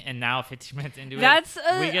beginning, and now 15 minutes into we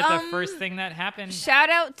get the first thing that happened. Shout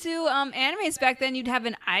out to animes back then. You'd have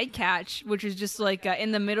an eye catch, which is just like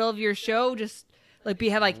in the middle of your show, just like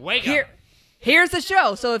Wake up. Here's the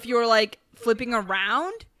show. So if you were like flipping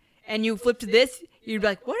around and you flipped to this, you'd be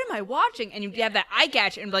like, what am I watching? And you'd have that eye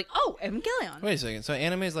catch and be like, oh, Evangelion. Wait a second. So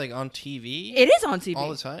anime is like on TV? It is on TV. All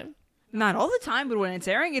the time? Not all the time, but when it's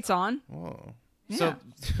airing, it's on. Whoa. Yeah.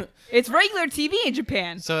 So It's regular TV in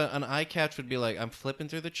Japan. So an eye catch would be like, I'm flipping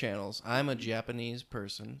through the channels. I'm a Japanese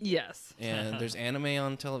person. Yes. And there's anime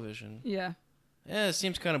on television. Yeah. Yeah, it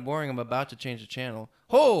seems kind of boring. I'm about to change the channel.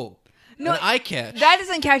 Oh! No, an eye catch. That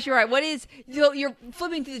doesn't catch you right. What is, you're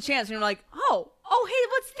flipping through the channels and you're like, oh, hey,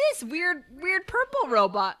 what's this weird purple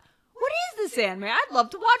robot? What is this anime? I'd love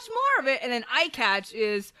to watch more of it. And then eye catch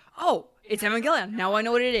is, oh, it's Evangelion. Now I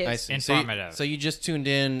know what it is. I see. Informative. So you just tuned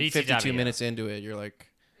in BTW. 52 minutes into it. You're like,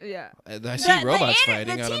 Yeah. I see robots fighting.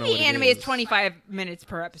 The I don't know TV what it anime is. is 25 minutes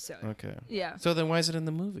per episode. Okay. Yeah. So then why is it in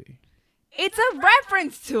the movie? It's a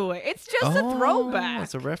reference to it. It's just a throwback.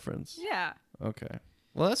 It's a reference. Yeah. Okay.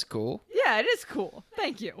 Well, that's cool. Yeah, it is cool.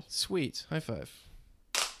 Thank you. Sweet. High five.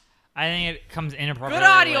 I think it comes inappropriately. Good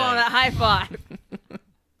audio late. on that high five.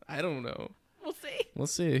 I don't know. We'll see. We'll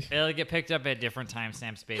see. It'll get picked up at different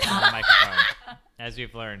timestamps based on the microphone, as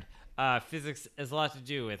we've learned. Physics has a lot to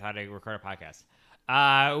do with how to record a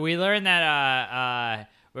podcast. We learned that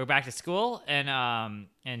we're back to school, and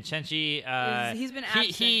Chenchi, he's been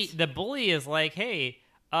absent. the bully is like, hey,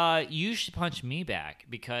 you should punch me back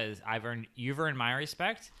because you've earned my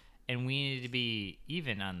respect, and we need to be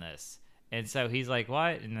even on this. And so he's like,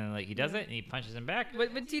 what? And then like he does it, and he punches him back.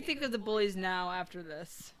 What do you think of the bullies now after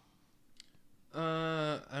this?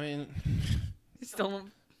 I mean,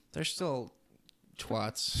 they're still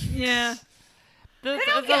twats. Yeah. That's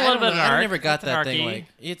don't a get- little bit of an I arc. never got That's an that thing. arc-y. Like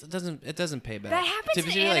it doesn't pay back. That happens to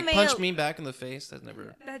in be like anime punch a- me back in the face. That's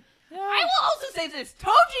never. I will also say this.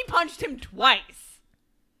 Toji punched him twice.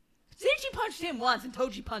 Seiichi punched him once, and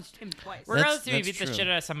Toji punched him twice. Regardless if you that's beat the true. shit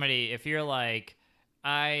out of somebody, if you're like,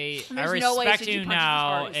 I There's no way respect Seiichi you punches as now,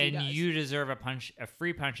 hard as he and does. you deserve a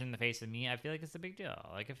free punch in the face of me, I feel like it's a big deal.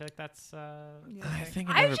 Like I feel like that's. I think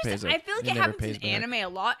it I never pays. I feel like it never happens pays in back. anime a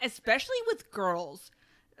lot, especially with girls,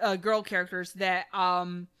 girl characters that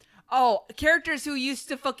characters who used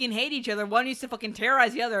to fucking hate each other. One used to fucking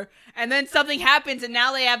terrorize the other, and then something happens, and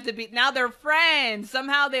now they have to be. Now they're friends.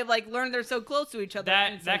 Somehow they've like learned they're so close to each other.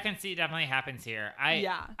 and That it's like, conceit definitely happens here.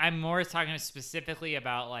 Yeah. I'm more talking specifically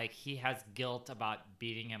about like he has guilt about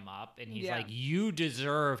beating him up, and he's Yeah. like, "You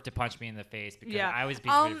deserve to punch me in the face because yeah. I was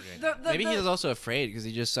being Maybe he was also afraid because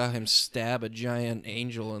he just saw him stab a giant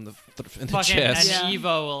angel in the fucking chest. an Yeah.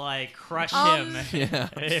 Evo will like crush Um, him. Yeah.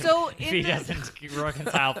 if, So if in he the- doesn't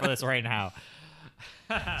reconcile for this right now.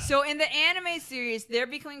 So in the anime series, their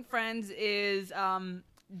becoming friends is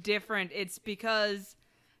different. It's because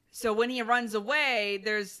when he runs away,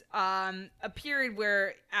 there's a period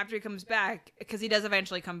where after he comes back, because he does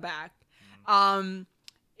eventually come back,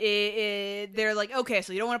 they're like, okay,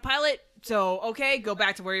 so you don't want to pilot, so okay, go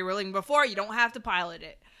back to where you were living before. You don't have to pilot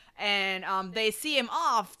it, and they see him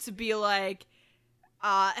off to be like,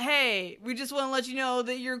 hey, we just want to let you know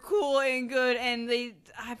that you're cool and good, and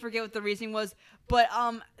I forget what the reasoning was, but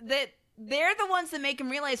that they're the ones that make him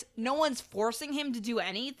realize no one's forcing him to do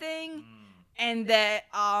anything, and that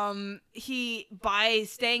he, by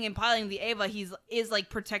staying and piloting the Eva, is like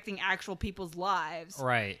protecting actual people's lives,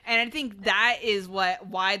 Right. and I think that is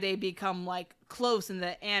why they become like close in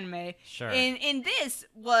the anime. Sure. In this,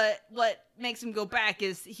 what makes him go back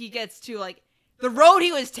is he gets to like. The road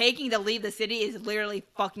he was taking to leave the city is literally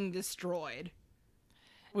fucking destroyed.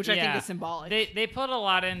 Which I think is symbolic. They put a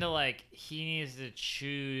lot into like he needs to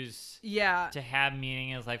choose to have meaning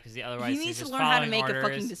in his life because otherwise he he's needs to just learn how to following make orders. a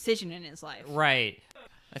fucking decision in his life. Right.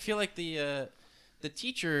 I feel like the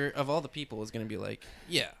teacher of all the people is going to be like,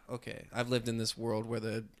 yeah, okay, I've lived in this world where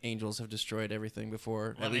the angels have destroyed everything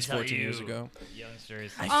before, Let at me least tell 14 you, years ago.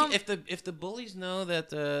 youngsters. If the bullies know that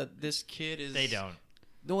this kid is, They don't.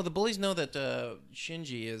 No, the bullies know that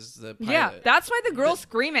Shinji is the pilot. Yeah, that's why the girls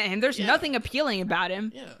scream at him. There's nothing appealing about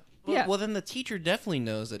him. Yeah. Yeah. Well, then the teacher definitely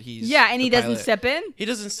knows that he's. Yeah, and the he doesn't pilot. step in. He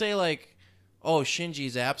doesn't say like, "Oh,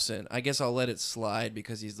 Shinji's absent. I guess I'll let it slide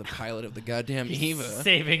because he's the pilot of the goddamn Eva."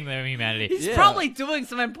 Saving the humanity. He's Yeah. probably doing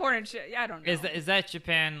some important shit. Yeah, I don't know. Is that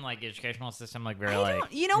Japan like educational system like very I like?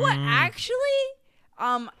 don't- you know what? Actually,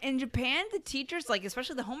 in Japan, the teachers, like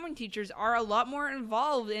especially the homeroom teachers, are a lot more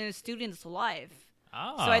involved in a student's life.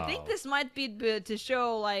 Oh. So I think this might be to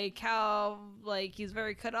show like how like he's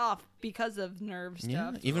very cut off because of nerve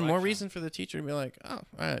Yeah, stuff. even more reason for the teacher to be like, oh, all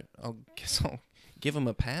right, guess I'll give him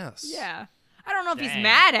a pass. Yeah. I don't know if he's Dang.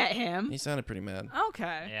 mad at him. He sounded pretty mad.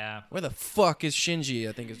 Okay. Yeah. Where the fuck is Shinji?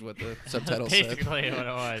 I think is what the subtitle said. Basically what it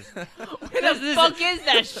was. Where the fuck is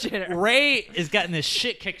that shit? Ray is getting the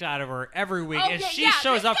shit kicked out of her every week, and she yeah,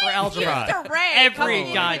 shows up for algebra Sister Ray every coming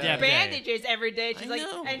in goddamn with day. bandages every day. She's I like,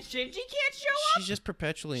 know. and Shinji can't show up. She's just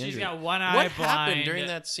perpetually She's injured. got one eye What blind. happened during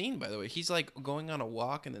that scene, by the way? He's like going on a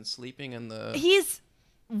walk and then sleeping in the. He's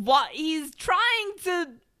trying to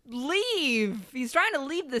leave. He's trying to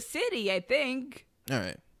leave the city, I think. All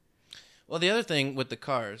right. Well, the other thing with the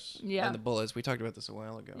cars Yeah. and the bullets, we talked about this a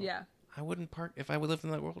while ago. Yeah. I wouldn't park if I lived in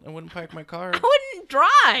that world. I wouldn't park my car I wouldn't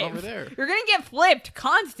drive. over there. You're gonna get flipped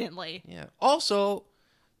constantly. Yeah. Also,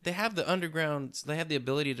 they have the underground. They have the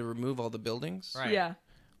ability to remove all the buildings. Right. Yeah.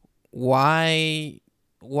 Why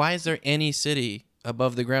is there any city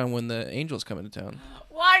above the ground when the angels come into town?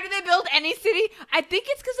 Why do they build any city? I think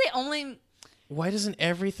it's because they only Why doesn't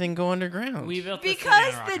everything go underground? We built this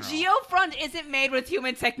because city on the rock and roll. geofront isn't made with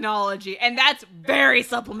human technology, and that's very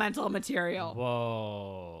supplemental material.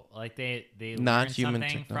 Whoa! Like they Not learned human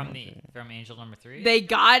something technology. from Angel number 3. They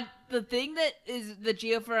got the thing that is the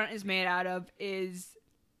geofront is made out of is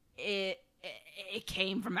it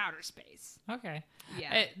came from outer space. Okay.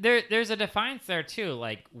 Yeah. There's a defiance there too.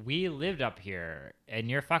 Like we lived up here, and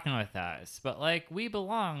you're fucking with us, but like we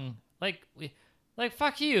belong. Like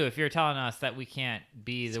fuck you if you're telling us that we can't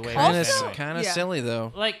be the way Kind we of are. Anyway. kind of Yeah. silly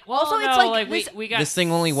though. Like Also, well, it's no, like we got This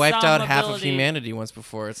thing only wiped some out half of ability- humanity once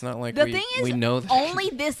before. It's not like The we thing is, know that. only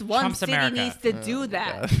this one Trump's city America. needs to do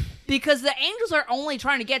that God. because the angels are only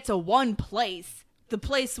trying to get to one place, the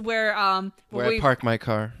place where Where I park my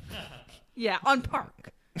car. yeah, on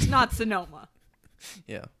Park, not Sonoma.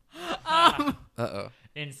 Yeah. Um, Uh-oh.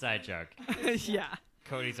 Inside joke. yeah,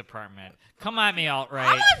 Cody's apartment. Come at me, alt-right.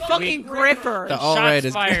 I'm on fucking Griffer. The alt-right Shots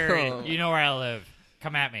is- fired. You know where I live.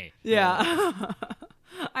 Come at me. Yeah,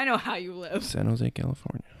 I know how you live. San Jose,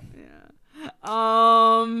 California.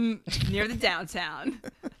 Near the downtown.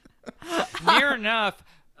 Near enough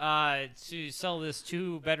to sell this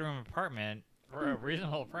 2-bedroom apartment for a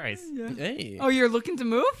reasonable price. Hey. Oh, you're looking to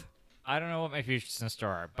move? I don't know what my future's in store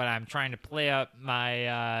are, but I'm trying to play up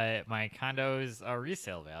my my condo's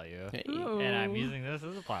resale value, Hey. and I'm using this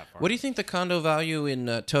as a platform. What do you think the condo value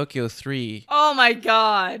in Tokyo 3? Oh my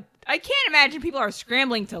god. I can't imagine people are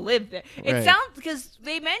scrambling to live there. It Right. sounds because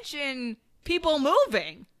they mention people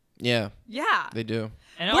moving. Yeah, Yeah. they do.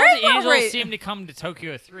 And Where's all the the angels rate? seem to come to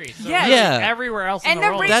Tokyo 3. So Yeah. really Yeah. everywhere else And in the the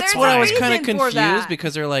world. re- That's there's what a I was kind of reason for that. confused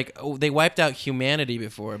because they're like, oh, they wiped out humanity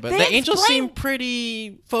before, but They the angels explain- seem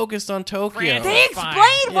pretty focused on Tokyo. France They It's explain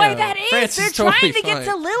fine. why Yeah, that is. France They're is totally trying to get fine.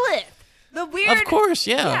 to Lilith. The weird. Of course,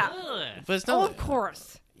 yeah. Yeah. Ugh. But it's Oh, not. of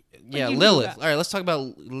course. Yeah, you knew Lilith. that. All right, let's talk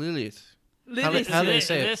about Lilith. Lilith. How do they This-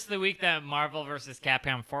 say it? This is the week that Marvel vs.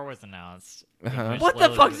 Capcom 4 was announced. Uh-huh. Which What the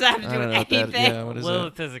Lilith fuck is- does that have to I do don't with know what that. anything? Yeah, what is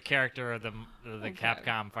Lilith is a character of the Okay.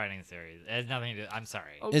 Capcom fighting series. It has nothing to do. I'm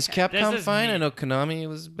sorry. Oh. that? Is Okay. Capcom This is fine? me. I know Konami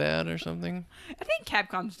was bad or something. I think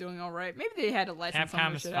Capcom's doing all right. Maybe they had to license some of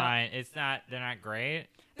Capcom's their shit out. fine. It's not. They're not great.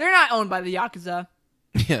 They're not owned by the Yakuza.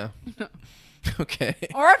 Yeah. Okay.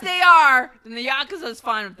 Or if they are, then the Yakuza's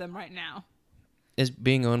fine with them right now. Is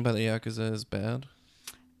being owned by the Yakuza is bad?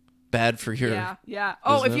 Bad for your. Yeah, yeah.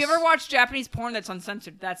 Oh, if you business? ever watch Japanese porn that's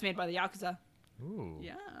uncensored, that's made by the Yakuza. Ooh.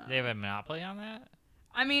 Yeah. They have a monopoly on that.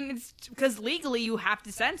 I mean, it's because legally you have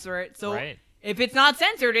to censor it. So Right. if it's not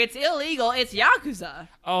censored, it's illegal. It's Yakuza.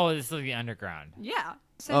 Oh, this is the underground. Yeah.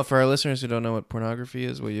 Oh, for our listeners who don't know what pornography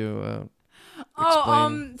is, will you?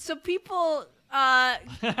 Oh, so people try.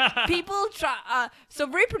 So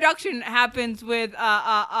reproduction happens with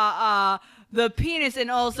the penis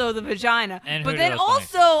and also the vagina. And but who do then those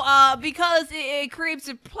also because it creates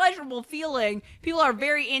a pleasurable feeling, people are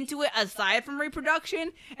very into it aside from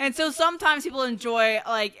reproduction, and so sometimes people enjoy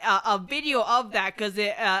like a video of that because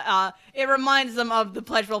it reminds them of the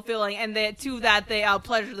pleasurable feeling, and they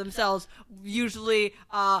pleasure themselves usually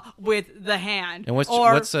with the hand. And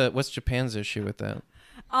what's Japan's issue with that?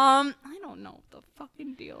 I don't know what the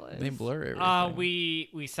fucking deal is. They blur everything.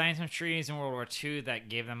 We signed some treaties in World War II that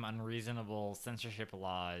gave them unreasonable censorship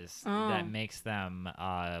laws that makes them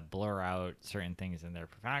blur out certain things in their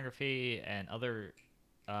pornography and other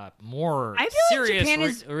more I feel serious, like Japan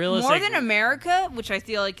is realistic. more than America, which I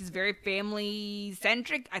feel like is very family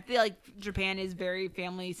centric. I feel like Japan is very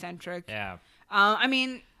family centric. Yeah, I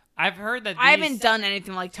mean, I've heard that I haven't done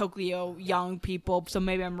anything like Tokyo young people, so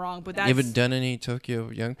maybe I'm wrong. But that's You haven't done any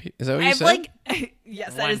Tokyo young people? Is that what you I've said? like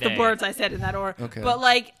yes, that One is day. the words I said in that order. Okay. But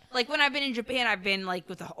like like when I've been in Japan, I've been like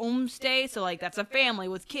with a homestay, so like that's a family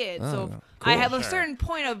with kids. Oh, So cool. I have a Sure. certain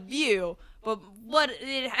point of view, but what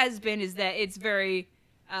it has been is that it's very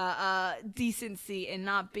decency and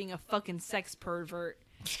not being a fucking sex pervert.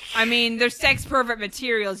 I mean, there's sex pervert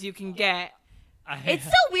materials you can get. It's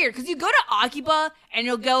so weird because you go to Akiba and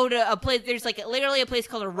you'll go to a place. There's like literally a place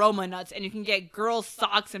called Aroma Nuts, and you can get girls'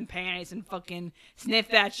 socks and panties and fucking sniff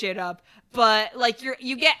that shit up. But like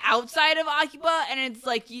you get outside of Akiba, and it's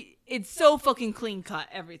like it's so fucking clean cut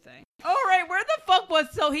everything. All right, where the fuck was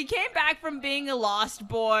so he came back from being a lost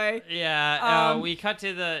boy, Yeah, we cut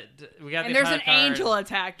to we got and the there's an credit card. angel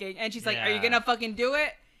attacking, and she's like, "Are you Yeah. gonna fucking do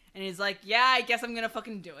it?" And he's like, "Yeah, I guess I'm gonna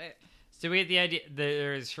fucking do it." So we get the idea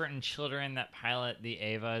there's certain children that pilot the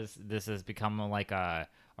Avas. This has become like a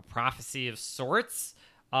prophecy of sorts.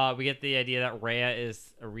 We get the idea that Rhea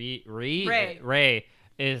is Rey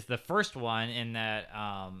is the first one, and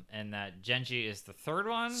that Genji is the third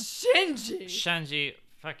one. Shinji,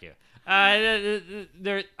 fuck you.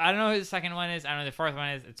 There, I don't know who the second one is. I don't know who the fourth one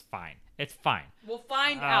is. It's fine. It's fine. We'll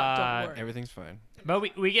find out. Don't worry. Everything's fine. But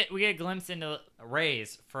we get a glimpse into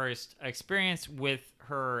Rey's first experience with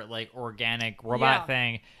her like organic robot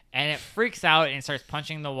thing, and it freaks out and starts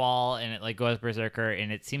punching the wall, and it like goes berserker,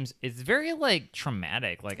 and it's very like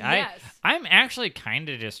traumatic. Like Yes. I'm actually kind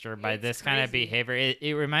of disturbed by It's this kind of crazy. behavior.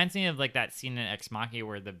 It reminds me of like that scene in Ex Machina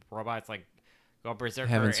where the robots like go berserker.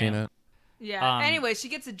 Haven't seen and- it. Yeah. Um, Anyway, she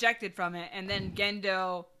gets ejected from it, and then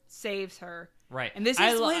Gendo saves her. Right. And this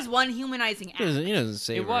I is lo- his one humanizing act. He doesn't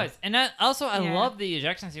save It her. was, and I Yeah. love the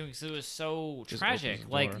ejection scene because it was so Just tragic. opens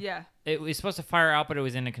the Like door. Yeah. it was supposed to fire out, but it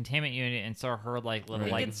was in a containment unit, and so her like little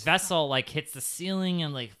Right. like It's- vessel like hits the ceiling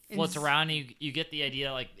and like floats It's- around. And you get the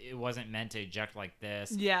idea like it wasn't meant to eject like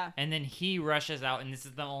this. Yeah. And then he rushes out, and this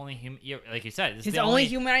is the only like you said, this His is the only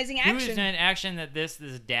humanizing action. human action that this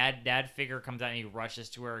dad figure comes out and he rushes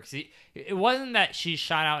to her. 'Cause it wasn't that she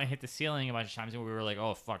shot out and hit the ceiling a bunch of times, and we were like,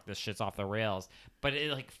 oh fuck, this shit's off the rails. But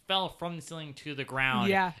it like fell from the ceiling to the ground.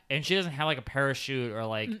 Yeah. And she doesn't have like a parachute or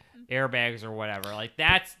like airbags or whatever. Like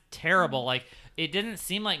that's terrible. Like it didn't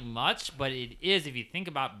seem like much, but it is if you think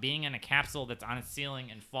about being in a capsule that's on a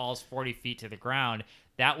ceiling and falls 40 feet to the ground.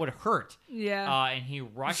 That would hurt. Yeah. And he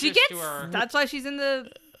rushes She gets. to her. That's why she's in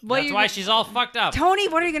the. That's why she's all fucked up. Tony,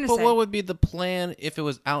 what are you gonna But say? what would be the plan if it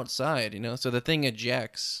was outside? So the thing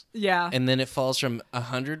ejects, Yeah. and then it falls from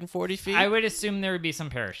 140 feet. I would assume there would be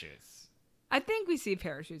some parachutes. I think we see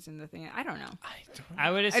parachutes in the thing. I don't know.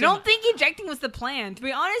 I would assume. I don't think ejecting was the plan. To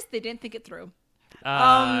be honest, they didn't think it through.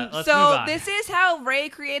 Let's move So on. this is how Rey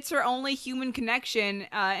creates her only human connection,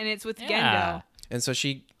 and it's with Yeah. Gendo. And so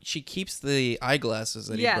she keeps the eyeglasses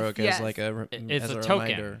that Yes, he broke yes. as like It's as a a token.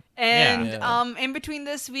 reminder. And Yeah. in between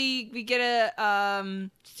this, we get a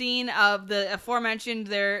scene of the aforementioned.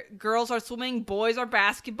 Their girls are swimming, boys are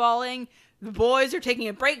basketballing. The boys are taking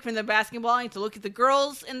a break from the basketballing to look at the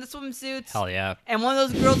girls in the swimsuits. Hell yeah. And one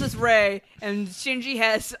of those girls is Rey, and Shinji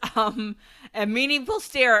has a meaningful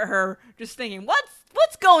stare at her, just thinking,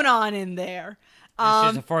 "What's going on in there?"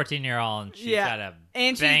 She's a 14-year-old and she's yeah. got a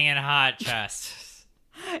And she- banging hot chest.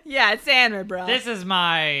 Yeah, it's anime, bro. This is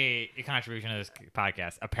my contribution to this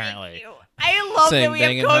podcast, apparently. I love Saying that we have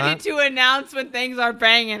banging Cody hot? to announce when things are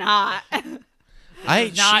banging hot.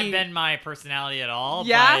 It's not been my personality at all,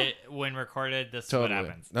 Yeah? but when recorded, this Totally. is what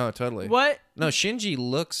happens. No, totally. What? No, Shinji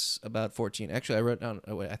looks about 14. Actually, I wrote down.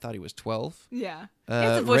 Oh, wait, I thought he was 12. Yeah. He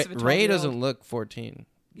has the voice of a Ray 12-year-old. doesn't look 14.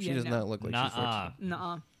 She Yeah, does no. not look like she's 14.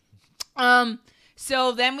 Nuh-uh. Nuh-uh.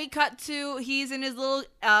 So then we cut to he's in his little.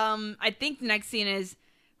 I think the next scene is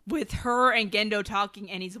with her and Gendo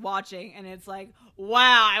talking, and he's watching, and it's like,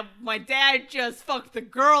 wow, my dad just fucked the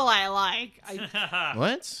girl I like.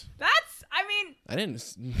 What? I mean, I didn't.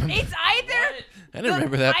 it's either. I didn't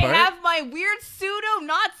remember that part. I have my weird pseudo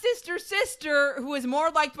not sister who is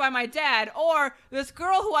more liked by my dad, or this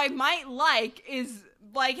girl who I might like is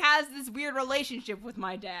like has this weird relationship with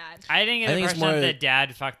my dad. I didn't get I the think it's impression more- that the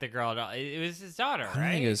dad fucked the girl at all. It was his daughter, I don't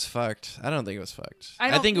right? think it was fucked. I don't think it was fucked.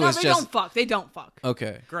 I think it no, was they just don't fuck. They don't fuck.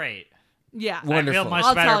 okay. Great. Yeah. Wonderful. I feel much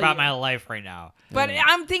I'll better tell about you. my life right now. But Yeah.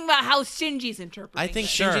 I'm thinking about how Shinji's interpreting. I think it.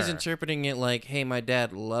 Sure. Shinji's interpreting it like, "Hey, my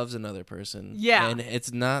dad loves another person." Yeah. and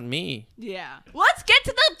it's not me. Yeah. Let's get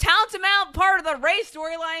to the Tantamount part of the Rey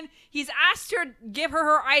storyline. He's asked her to give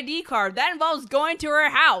her ID card. That involves going to her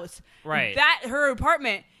house. Right. Her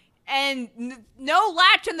apartment. And no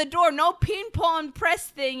latch on the door, no ping pong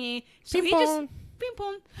press thingy. So Ping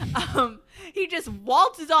pong. he just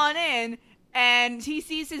waltzes on in, and he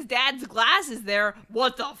sees his dad's glasses there.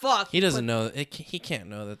 What the fuck? He doesn't know. He can't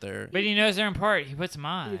know that they're. But he knows they're important. He puts them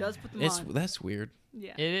on. He does put them on. That's weird.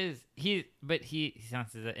 Yeah. It is. He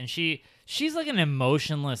sounds it, and she's like an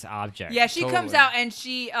emotionless object. Yeah, she comes Totally. out and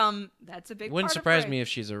she that's a big Wouldn't part of surprise her. me if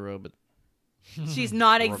she's a robot. She's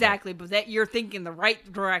not Robot. exactly, but that you're thinking the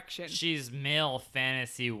right direction. She's male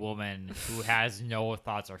fantasy woman who has no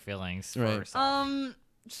thoughts or feelings for Right. herself.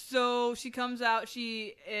 So she comes out,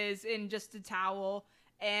 she is in just a towel,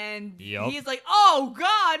 and Yup. he's like, "Oh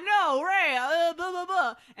God, no, Ray!" Blah blah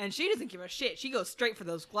blah, and she doesn't give a shit. She goes straight for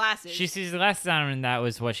those glasses. She sees the glasses on him, and that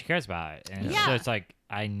was what she cares about. And Yeah. so it's like,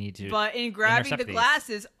 I need to. But in grabbing the intercept these.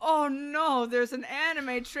 glasses, oh no, there's an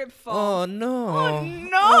anime trip fall. Oh no! Oh, no!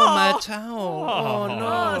 Oh my towel! Oh. Oh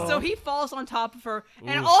no! So he falls on top of her,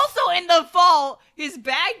 and Oof. also in the fall, his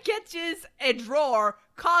bag catches a drawer,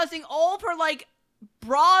 causing all of her like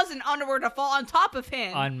bras and underwear to fall on top of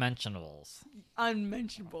him. Unmentionables.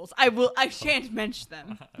 Unmentionables. I shan't mention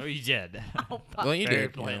them. Oh, you did. Well, you Very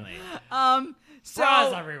did. plainly. So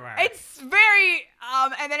Bras everywhere. it's very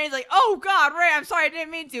and then he's like, "Oh God, Ray, I'm sorry, I didn't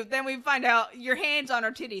mean to." Then we find out your hands on her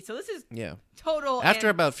titty. So this is Yeah. total. After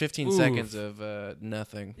and- about 15 Oof. seconds of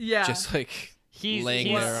nothing. Yeah. Just like He's laying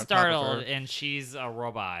there on top of startled, her. and she's a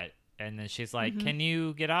robot. And then she's like, Mm-hmm. "Can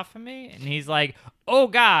you get off of me?" And he's like, "Oh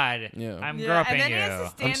God, Yeah. I'm Yeah, groping and then you." he has to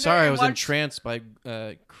stand I'm there sorry, I and was watch- entranced by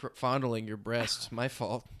fondling your breast. My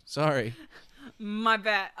fault. Sorry. My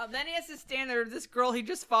bad. Then he has to stand there with this girl he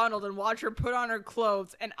just fondled and watch her put on her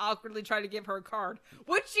clothes and awkwardly try to give her a card,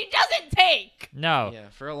 which she doesn't take. No, Yeah,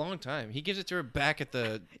 for a long time. He gives it to her back at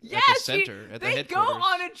the Yeah, center, at the they go headquarters.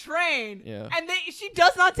 on a train. Yeah. And she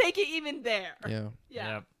does not take it even there. Yeah.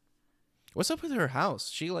 Yeah. Yep. What's up with her house?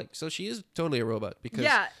 She she is totally a robot because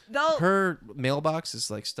Yeah. They'll. her mailbox is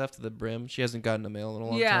like stuffed to the brim. She hasn't gotten a mail in a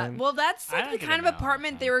long Yeah. time. Well, that's I like don't the get kind it of now,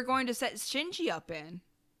 apartment okay. they were going to set Shinji up in.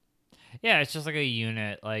 Yeah, it's just like a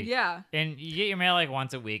unit, like Yeah. and you get your mail like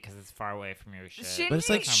once a week because it's far away from your shit. Shin- But it's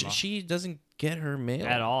like Talking about- she doesn't get her mail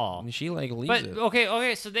At all. I mean, she like leaves But it.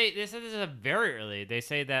 okay, so they said this is very early. They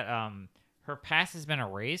say that her past has been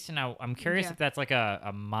erased, and I'm curious Yeah. if that's like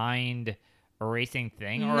a mind erasing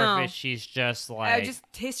thing, or No. if she's just like Just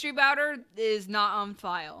history about her is not on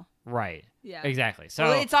file. right. Yeah. Exactly. So,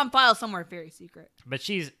 Well, it's on file somewhere very secret. but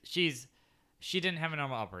she didn't have a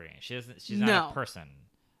normal upbringing. She's No. not a person.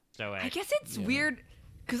 So I guess it's Yeah. weird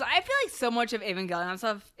because I feel like so much of Evangelion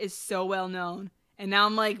stuff is so well known. And now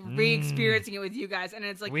I'm like re-experiencing it with you guys, and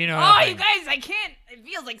it's like, We know oh, nothing. you guys, I can't. It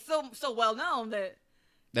feels like so well known that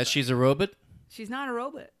That she's a robot? she's not a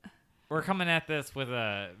robot. we're coming at this with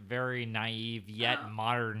a very naive yet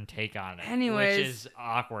modern take on it, Anyways. which is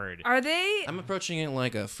awkward. Are they? I'm approaching it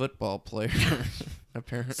like a football player,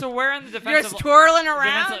 apparently. So where in the You're defensive twirling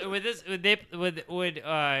around. would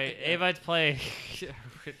Ava play?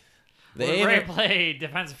 The would Ray Ava- play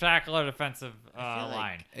defensive tackle or defensive I feel like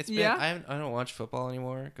line? It's been, Yeah? I don't watch football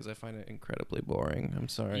anymore because I find it incredibly boring. I'm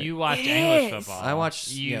sorry. You watch It English is. football. I watch,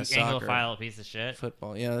 you yeah, soccer. Anglophile piece of shit.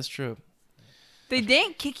 Football. Yeah, that's true. They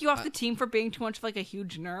didn't kick you off the team for being too much of like a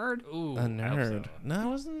huge nerd. Ooh, A I hope nerd. so. No, I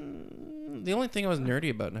wasn't. The only thing I was nerdy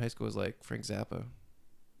about in high school was like Frank Zappa.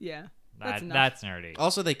 Yeah, that's enough. That's nerdy.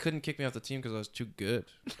 Also, they couldn't kick me off the team because I was too good.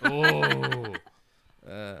 Ooh,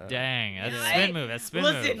 Uh, dang, that's Yeah. a spin move. That's a spin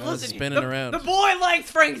Listen, move. I was listen. spinning the, around. The boy likes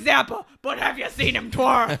Frank Zappa, but have you seen him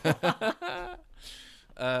twirl?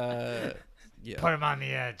 Yeah. Put him on the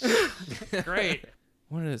edge. Great.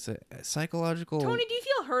 What is it? Psychological Tony, do you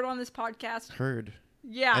feel hurt on this podcast? herd.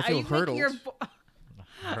 Yeah, I feel are you making your hurdled.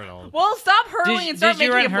 Hurdle. well, stop hurling and start Did you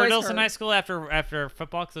making run your voice hurdles hurt. in high school after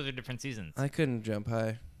football? Because those are different seasons. I couldn't jump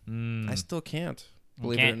high. I still can't.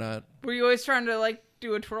 Believe can't? it or not. Were you always trying to like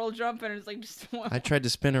do a twirl jump and it's like just I tried to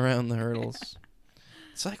spin around the hurdles.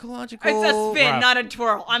 Psychological. it's a spin, Rough. not a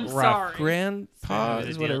twirl. I'm Rough. sorry. Grandpa It was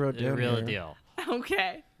is a what I deal- wrote a down real here. deal.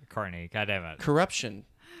 Okay. Courtney, goddamn it. Corruption.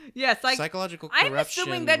 Yes, like Psychological I'm corruption.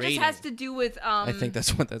 assuming that rating. just has to do with I think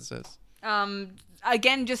that's what that says.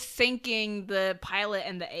 again just syncing the pilot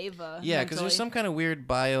and the Ava. Yeah, because mentally. there's some kind of weird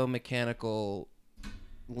biomechanical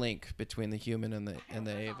link between the human and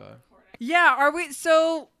the Ava. Yeah, are we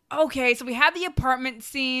so okay, so we have the apartment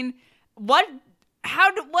scene. What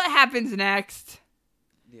happens next?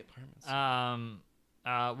 The apartments.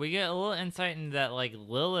 We get a little insight into that, like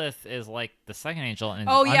Lilith is like the second angel, and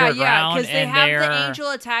Oh yeah, underground, because they and have they're, the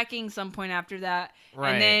angel attacking some point after that,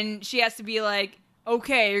 Right. and then she has to be like,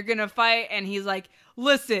 "Okay, you're gonna fight," and he's like,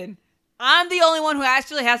 "Listen, I'm the only one who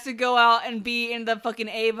actually has to go out and be in the fucking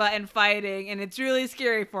Ava and fighting, and it's really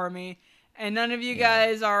scary for me." And none of you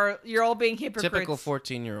guys you're all being hypocrites. Typical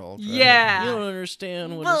 14-year-old. Right? Yeah. You don't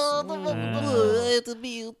understand what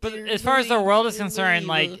But as far as the world is concerned,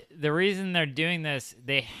 like, the reason they're doing this,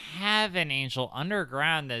 they have an angel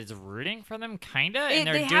underground that is rooting for them, kind of, and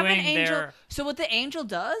they're they doing have an angel. their... So what the angel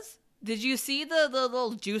does? Did you see the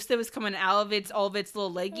little juice that was coming out of all of its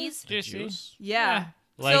little leggies? juice. Yeah.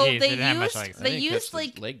 Leggies, So they didn't have much legs. I they didn't used catch the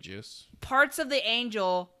like leg juice. parts of the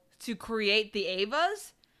angel to create the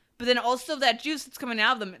Avas, but then also that juice that's coming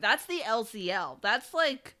out of them. That's the LCL. That's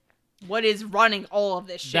like what is running all of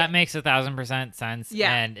this shit. That makes 1,000% sense.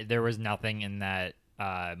 Yeah. And there was nothing in that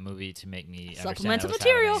movie to make me understand Supplemental that was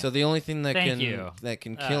material. happening. So the only thing that Thank can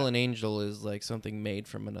you. kill an angel is like something made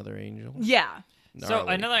from another angel. Yeah. So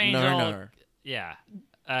Gnarly. another angel... Nar. Yeah.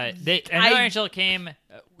 Another angel came,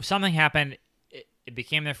 something happened, it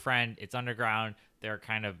became their friend, it's underground, they're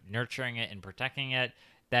kind of nurturing it and protecting it.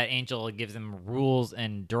 That angel gives them rules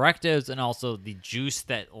and directives and also the juice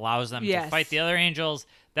that allows them to fight the other angels.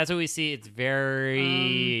 That's what we see. It's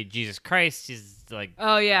very Jesus Christ. He's like...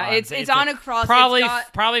 Oh, yeah. It's on a cross. Probably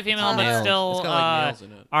It's female, but nails. still It's got, like, nails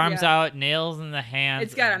in it. arms Yeah. out, nails in the hands.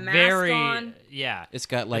 It's got a mask on. Yeah. It's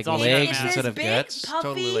got like It's also legs got a instead mask. of big, guts. puffy,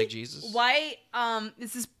 Totally like Jesus. White,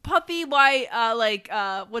 this is puffy white,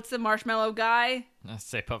 what's the marshmallow guy?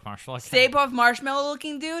 Stay Puft Marshmallow. Stay Puft Marshmallow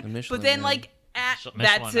looking dude. The Michelin But then Man. like at Michelin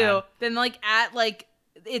that too. Man. Then like at like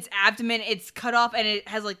its abdomen, it's cut off and it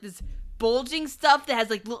has like this bulging stuff that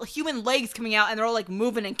has like little human legs coming out and they're all like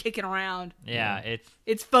moving and kicking around. Yeah,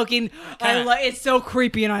 It's fucking it's so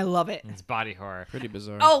creepy and I love it. it's body horror. Pretty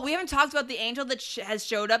bizarre. Oh, we haven't talked about the angel that has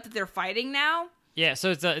showed up that they're fighting now. Yeah,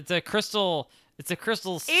 so it's a crystal. It's a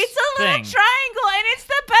crystal. It's a little thing. triangle and it's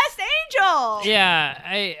the best angel.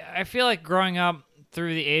 Yeah, I feel like growing up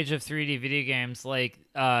through the age of 3D video games, like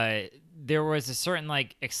there was a certain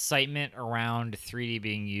like excitement around 3D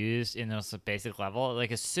being used in those basic level.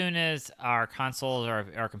 Like as soon as our consoles or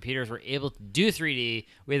our computers were able to do 3D,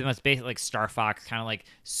 we had the most basic like Star Fox kind of like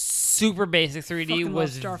super basic 3D Fucking love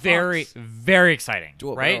was Star very Fox. very exciting,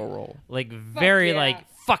 Do a right? barrel roll. Like very yeah. like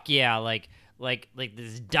fuck yeah, like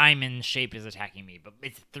this diamond shape is attacking me, but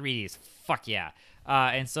it's 3D. It's fuck yeah.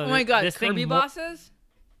 And so Oh my god, this Kirby thing bosses?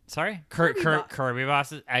 Sorry, Kirby Kirby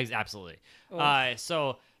bosses, absolutely. Oh.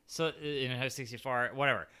 So in 64,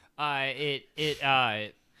 whatever.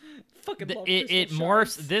 Fucking love It crystal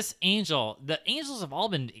morphs. shards. This angel, the angels have all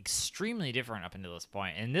been extremely different up until this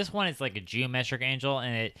point, and this one is like a geometric angel,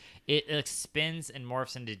 and it like spins and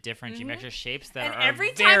morphs into different geometric shapes that And are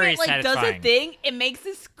every time very it like satisfying. does a thing, it makes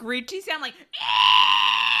this screechy sound like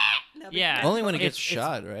Yeah. Only when it gets It's-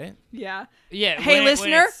 shot, right? Yeah. Yeah. Hey when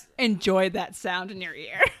listener, it's- enjoy that sound in your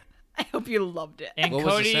ear. I hope you loved it. and What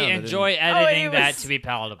was the Cody, sound? I enjoy didn't- editing it that was, to be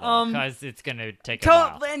palatable because it's gonna take a To-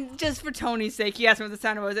 while. and just for Tony's sake, he asked me what the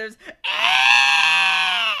sound was. It was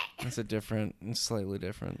It's it's slightly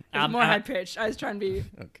different. more high pitched. I was trying to be.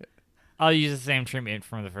 Okay. I'll use the same treatment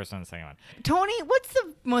from the first one and the second one. Tony, what's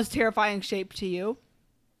the most terrifying shape to you?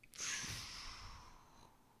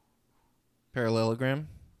 Parallelogram.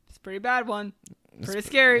 It's a pretty bad one. It's Pretty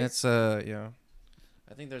scary. It's yeah.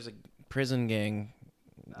 I think there's a prison gang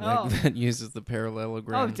Oh. that uses the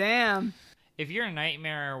parallelogram. Oh damn. If your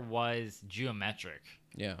nightmare was geometric,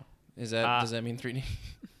 Yeah. Is that does that mean 3D?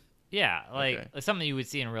 yeah, like Okay. something you would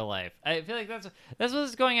see in real life. I feel like that's what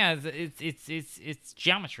it's going at. It's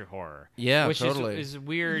geometry horror. Yeah, which totally. is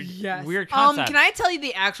weird. Yes. Weird concept. Can I tell you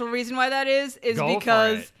the actual reason why that is? Is Go for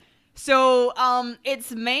because it. so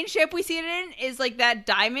its main shape we see it in is like that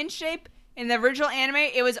diamond shape. In the original anime,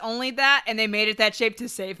 it was only that, and they made it that shape to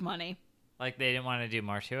save money. Like they didn't want to do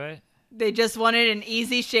more to it. They just wanted an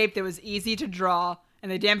easy shape that was easy to draw, and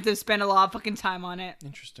they didn't have to spend a lot of fucking time on it.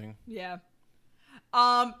 Interesting. Yeah.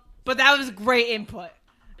 But that was great input.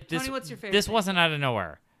 This, Tony, what's your favorite This thing? wasn't out of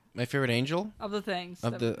nowhere. My favorite angel Of the things.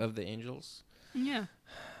 of the angels. Yeah.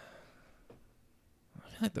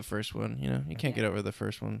 I like the first one. You know, you can't get over the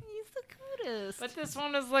first one. He's the cutest. But this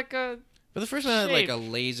one is like a. But the first one had like Shape. a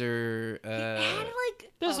laser. It had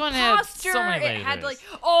like This a one had posture. so many It had lasers.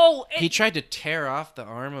 like He tried to tear off the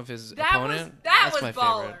arm of his That was- opponent. that That's was my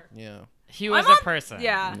baller. favorite. Yeah. He was I'm a on- person.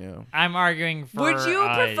 yeah. Yeah. I'm arguing for Would you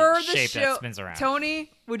a prefer the shape show, that spins around. Tony?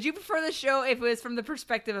 Would you prefer the show if it was from the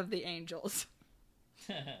perspective of the angels?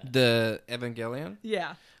 The Evangelion.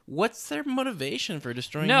 Yeah. What's their motivation for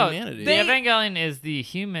destroying No, humanity? the Evangelion is the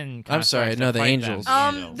human. I'm sorry, construct no, to the fight angels.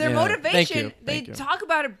 them. Their Yeah, motivation, thank you. talk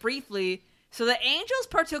about it briefly. So the angels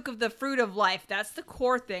partook of the fruit of life. That's the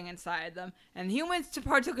core thing inside them. And humans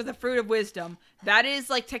partook of the fruit of wisdom. That is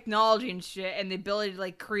like technology and shit and the ability to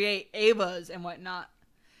like create Avas and whatnot.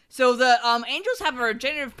 So the angels have a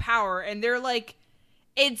regenerative power and they're like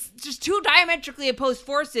it's just two diametrically opposed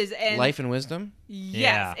forces, and Life and wisdom?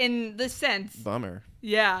 yes, Yeah. in this sense, Bummer.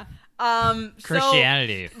 yeah.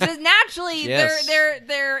 Christianity. So just naturally, Yes.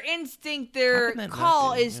 their instinct, How their can that not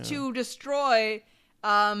call be? is Yeah. to destroy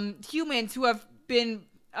humans who have been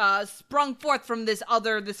sprung forth from this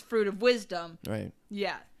fruit of wisdom. Right.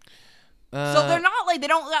 Yeah. So they're Uh, not like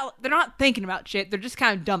they're not thinking about shit. They're just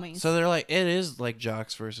kind of dummies. So they're like, it is like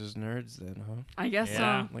jocks versus nerds then, huh? I guess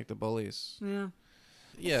Yeah. Like the bullies. so. Yeah.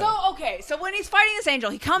 Yeah. So okay, so when he's fighting this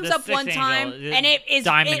angel, he comes The up one sixth time angel, and it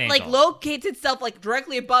Diamond like Angel. locates itself like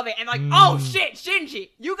directly above it and like, oh shit, Shinji,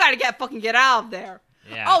 you gotta get out of there.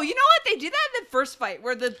 Yeah. Oh, you know what? They did that in the first fight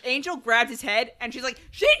where the angel grabbed his head and she's like,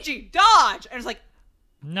 Shinji, dodge! And it's like,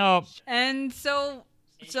 Nope. and so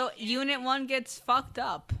Unit 1 gets fucked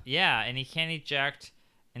up. Yeah, and he can't eject,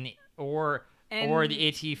 or And- the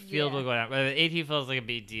AT field yeah. will go down. But the AT field is like a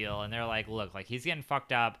big deal, and they're like, look, like he's getting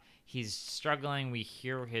fucked up. He's struggling. We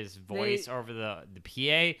hear his voice over the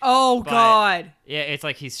PA. Oh But- god. Yeah, it's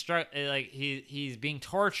like he's being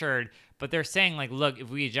tortured. But they're saying like, look, if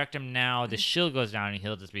we eject him now, the shield goes down and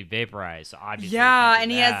he'll just be vaporized. So obviously, we Yeah, can't do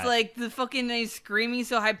and he that. has like the fucking he's screaming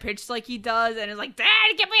so high pitched like he does, and it's like, Dad,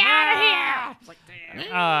 get me out of here! It's like,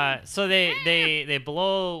 damn. So they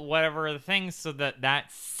blow whatever the things so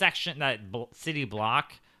that section city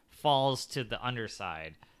block falls to the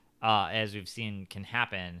underside, as we've seen can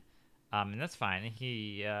happen, and that's fine.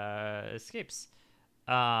 He escapes,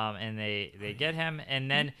 and they get him,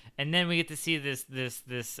 and then we get to see this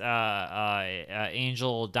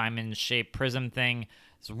angel diamond shaped prism thing.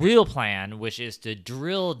 It's real plan, which is to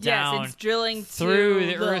drill down Yes, it's drilling through to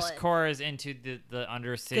the Earth's Lilith. cores into the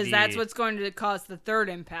undercity. Because that's what's going to cause the third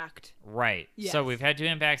impact. Right. Yes. So we've had 2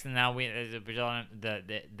 impacts, and now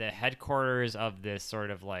the headquarters of this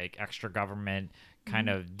sort of like extra government kind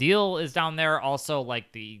of deal is down there. Also,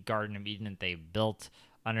 like the Garden of Eden that they built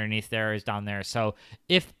underneath there is down there. So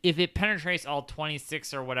if it penetrates all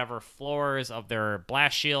 26 or whatever floors of their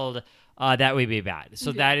blast shield, that would be bad.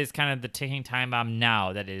 So that is kind of the ticking time bomb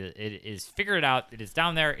now that it is figured out. It is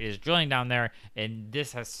down there. It is drilling down there, and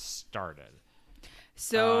this has started.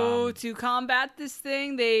 So to combat this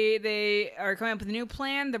thing, they are coming up with a new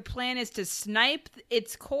plan. The plan is to snipe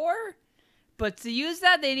its core, but to use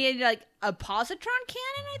that, they need like a positron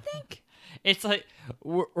cannon, I think. It's like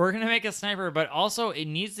we're gonna make a sniper, but also it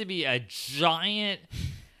needs to be a giant.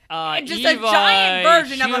 Just Eva, a giant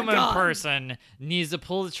version of a human gun. person needs to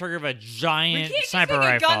pull the trigger of a We giant can't just sniper make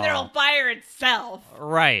a rifle. gun that'll fire itself.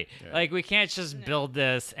 Right. Like, we can't just build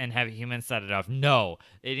this and have humans set it off. No.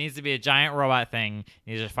 It needs to be a giant robot thing.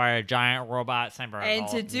 It needs to fire a giant robot sniper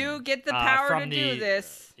rifle. And to get the power to from do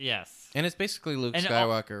this. Yes. And it's basically Luke And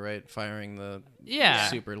Skywalker, right? Firing the Yeah.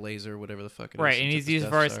 super laser, whatever the fuck it is. Right, and into he's the used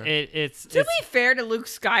Death for Star. it's To be fair to Luke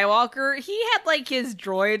Skywalker, he had like his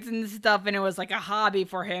droids and stuff, and it was like a hobby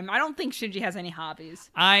for him. I don't think Shinji has any hobbies.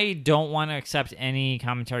 I don't want to accept any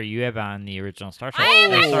commentary you have on the original Star Trek. I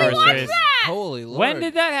have or actually Star Wars watched series. that! Holy Lord. When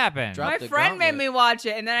did that happen? Drop My the friend made gauntlet. me watch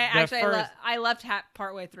it, and then I first- left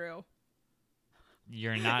partway through.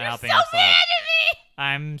 You're not You're helping so yourself. mad at me!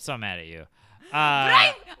 I'm so mad at you. But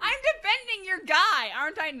I'm defending your guy,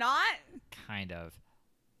 aren't I not? Kind of.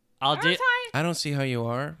 I'll do. Aren't I? I don't see how you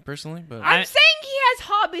are, personally, but I'm saying he has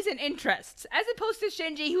hobbies and interests, as opposed to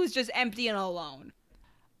Shinji, who's just empty and alone.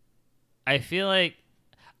 I feel like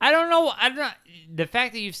I don't know. The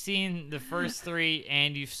fact that you've seen the first 3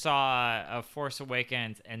 and you saw a Force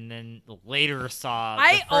Awakens and then later saw the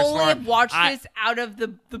I first only one, have watched I- this out of the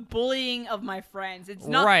bullying of my friends. It's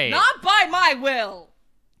not Right. not by my will.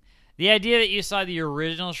 The idea that you saw the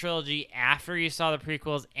original trilogy after you saw the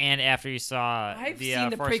prequels and after you saw I've the seen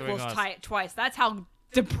the Force prequels Awakens. twice. That's how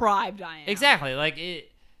deprived I am. Exactly. Like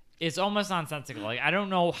it's almost nonsensical. Like, I don't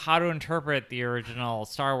know how to interpret the original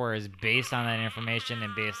Star Wars based on that information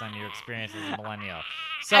and based on your experience as a millennial.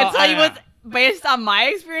 So I'll tell I you don't what, based on my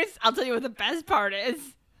experience, I'll tell you what the best part is.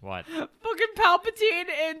 know. What? Fucking Palpatine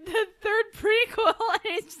in the third prequel, and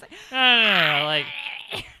he's just like, No. Like,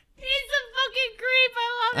 he's a fucking creep.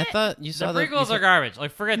 I I love it. thought you the saw prequels are garbage.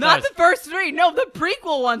 Like, forget Not those. the first 3. No, the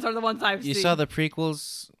prequel ones are the ones I've You seen. saw the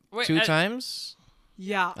prequels Wait, 2 I- times?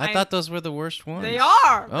 Yeah. I thought those were the worst ones. they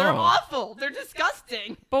are. They're Oh. awful. They're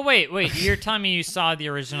disgusting. But wait, you're telling me you saw the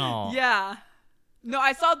original Yeah. No,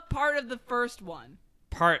 I saw part of the first one.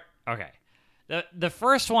 part? Okay. The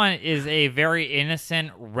first one is a very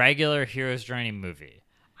innocent, regular hero's journey movie.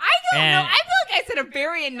 I don't know. And- I feel like I said a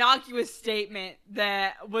very innocuous statement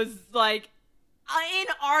that was like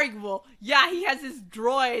inarguable. Yeah, he has his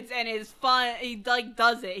droids and his fun. He like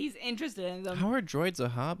does it. He's interested in them. How are droids a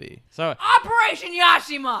hobby? So Operation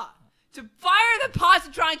Yashima. To fire the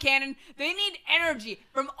positron cannon, they need energy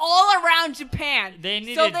from all around Japan. They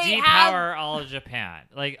need so to they depower all of Japan.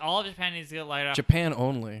 Like, all of Japan needs to get light up. Japan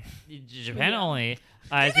only. Japan only.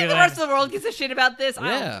 Do you think the rest of the world gives a shit about this?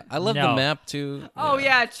 Yeah, I love the No. map too. Oh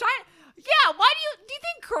yeah, China. Yeah, why do you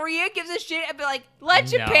think Korea gives a shit and be like, let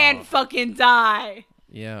Japan No. fucking die?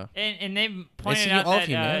 Yeah. And they pointed see out all of that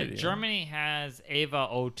humanity, yeah. Germany has Ava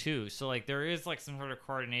 02, so like there is like some sort of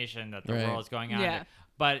coordination that the Right. world is going on. Yeah.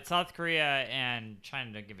 But South Korea and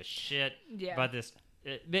China don't give a shit Yeah. about this.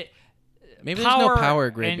 Maybe there's no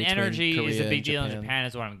power grid and between energy Korea is a big and deal in Japan. Japan,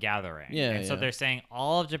 is what I'm gathering. Yeah, and so yeah. they're saying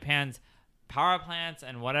all of Japan's power plants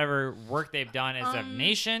and whatever work they've done as a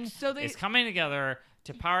nation so they- is coming together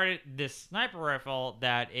to power this sniper rifle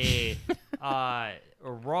that a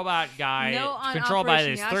robot guy No, on controlled by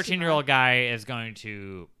Operation this Yashima. 13-year-old guy is going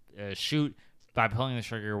to shoot by pulling the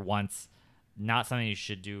trigger once. Not something you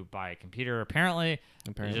should do by a computer, apparently.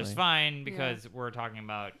 Apparently. Which is fine because we're talking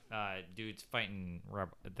about dudes fighting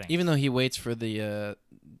things. Even though he waits for the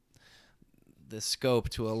scope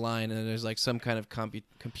to align, and there's like some kind of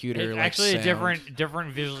computer. It's like actually a sound.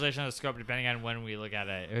 different visualization of the scope depending on when we look at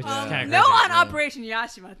it. It's Yeah. kind of No crazy. on Yeah. Operation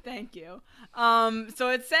Yashima, thank you. So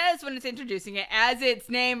it says when it's introducing it, as its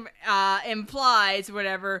name implies,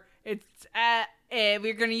 whatever, it's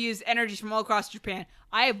we're going to use energies from all across Japan.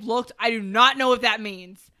 I have looked. I do not know what that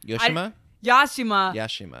means. Yoshima? Yashima.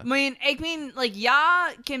 Yashima. I mean, like, Ya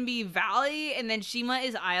can be valley, and then Shima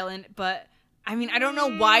is island, but, I mean, I don't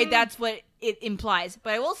know why that's what it implies.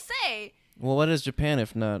 But I will say... Well, what is Japan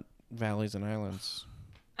if not valleys and islands?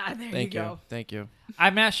 There Thank you you. go. Thank you.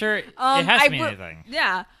 I'm not sure it has to mean anything.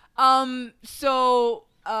 Yeah. So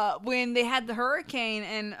when they had the hurricane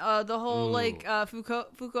and the whole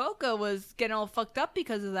Fukuoka was getting all fucked up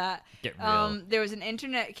because of that. Get real. There was an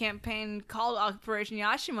internet campaign called Operation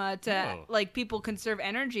Yashima to Whoa. like people conserve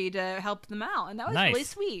energy to help them out, and that was Nice. really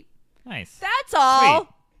sweet. Nice. That's all. Sweet.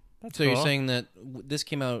 That's So cool. you're saying that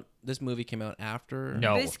this movie came out after?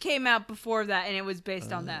 No. This came out before that, and it was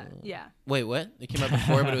based on that. Yeah. Wait, what? It came out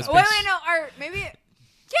before, but it was Wait, based... no, or maybe.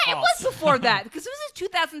 Yeah, it was False. before that because it was in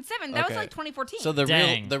 2007. That was Okay. like 2014. So the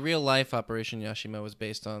Dang. real life Operation Yashima was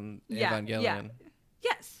based on Yeah, Evangelion. yeah.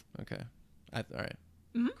 Yes. Okay. All right.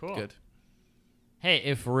 Cool. Good. Hey,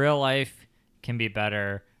 if real life can be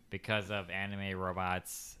better because of anime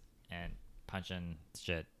robots and punching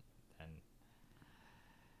shit,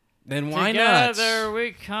 Then why not? together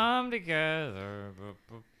we come together.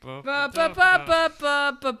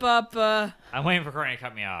 Ba-ba-ba-ba-ba-ba-ba. I'm waiting for Courtney to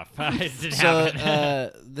cut me off. It didn't So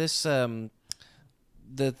happen. this the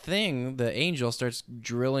angel starts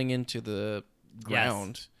drilling into the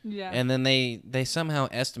ground, Yeah. and then they somehow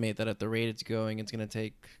estimate that at the rate it's going, it's gonna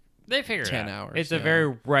take. They figure 10 it out. hours, It's yeah. a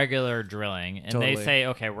very regular drilling, and they Totally. say,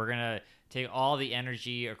 okay, we're gonna take all the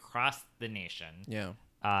energy across the nation, Yeah.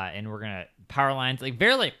 and we're gonna power lines, like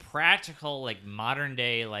very like practical, like modern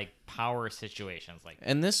day like power situations, like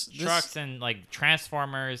And this trucks and like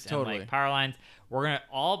transformers and Totally. like power lines. We're gonna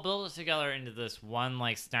all build it together into this one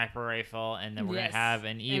like sniper rifle, and then we're Yes. gonna have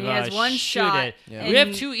an he Eva has one shoot shot, it. Yeah. We have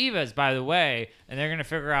and- 2 Evas, by the way, and they're gonna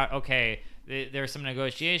figure out, okay, there's some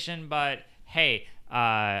negotiation, but hey,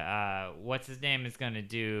 what's his name is gonna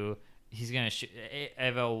do? He's gonna shoot.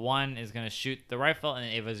 Eva 1 is gonna shoot the rifle,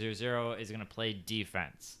 and Eva 00 is gonna play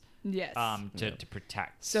defense. Yes. To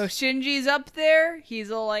protect. So Shinji's up there.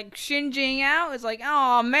 He's all like Shinjing out. It's like,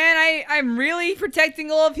 oh man, I'm really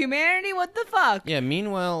protecting all of humanity. What the fuck? Yeah.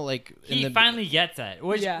 Meanwhile, like He finally gets it,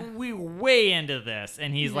 which Yeah. we way into this,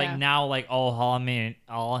 and he's Yeah. like now like all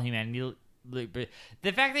humanity. But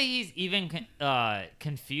the fact that he's even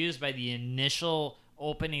confused by the initial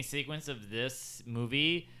opening sequence of this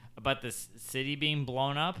movie about this city being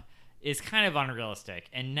blown up is kind of unrealistic.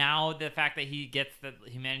 And now the fact that he gets that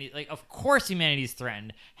humanity, like, of course humanity's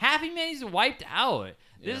threatened. Half humanity's wiped out.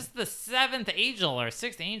 This is the 7th angel or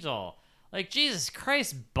 6th angel. Like, Jesus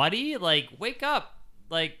Christ, buddy. Like, wake up.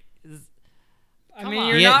 Like, I come mean, on.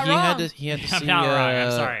 you're he not wrong. had to I'm see. not wrong,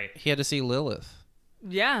 I'm sorry. He had to see Lilith.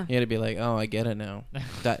 Yeah. He had to be like, oh, I get it now.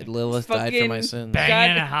 Lilith died for my Fucking sins.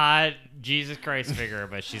 banging God. a hot Jesus Christ figure,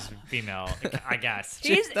 but she's female, I guess.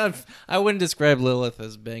 He's- I wouldn't describe Lilith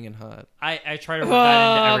as banging hot. I try to work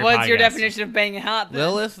that into every what's your podcast. definition of banging hot? Then?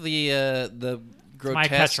 Lilith, the my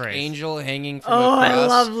grotesque catchphrase. angel hanging from Oh, a I cross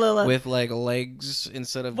love Lilith. with like legs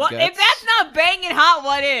instead of What guts. if that's not banging hot?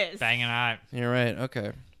 What is? Banging hot. You're right.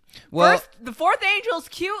 Okay. Well, The 4th angel's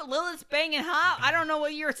cute. Lilith's banging hot. I don't know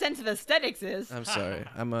what your sense of aesthetics is. I'm sorry.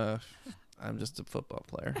 I'm just a football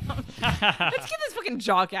player. Let's get this fucking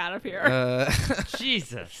jock out of here. Uh,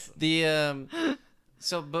 Jesus. the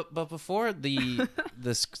So, but before the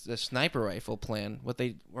sniper rifle plan,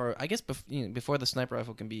 before the sniper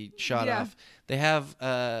rifle can be shot off, they have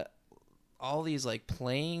all these like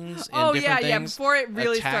planes and different things before it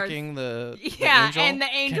really attacking starts. the angel. And the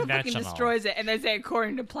angel fucking Conventional. destroys it, and they say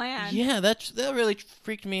according to plan. Yeah, that really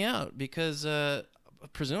freaked me out because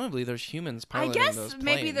presumably there's humans I piloting guess those planes.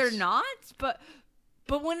 maybe they're not, but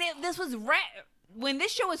when when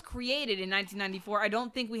this show was created in 1994, I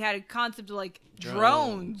don't think we had a concept of like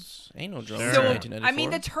drones. Ain't no drones Sure. in So 1994. I mean,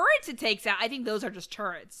 the turrets it takes out, I think those are just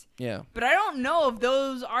turrets. yeah, But I don't know if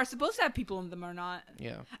those are supposed to have people in them or not.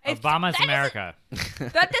 yeah. Obama's that America.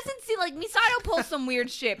 That doesn't seem like Misato pulls some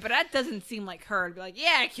weird shit, but that doesn't seem like her to be like,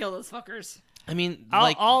 yeah, kill those fuckers. I mean,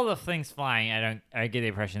 All the things flying, I get the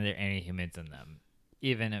impression there are any humans in them.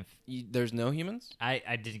 Even if there's no humans. I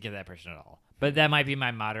didn't get that impression at all. But that might be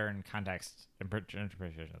my modern context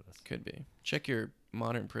interpretation of this. Could be. Check your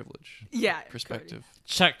modern privilege Yeah. perspective.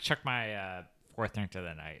 Check my fourth drink of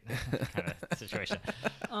the night kind of situation.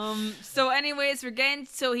 So anyways,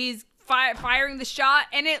 so he's firing the shot,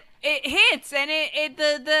 and it hits, and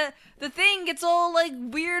the thing gets all like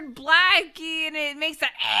weird blacky, and it makes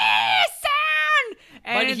that sound.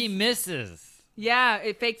 And But he misses. Yeah,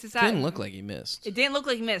 it fakes us out. Didn't look like he missed. It didn't look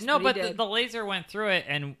like he missed. No, but but he did. the laser went through it,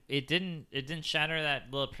 and it didn't shatter that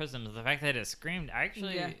little prism. The fact that it screamed,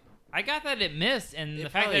 I got that it missed, and It the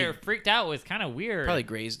fact that probably- it freaked out was kind of weird. Probably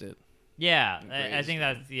grazed it. Yeah, I grazed. think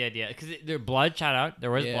that's the idea. Because their blood shot out.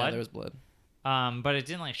 There was blood. There was blood. But it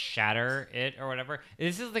didn't like shatter it or whatever.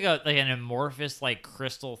 This is like an amorphous like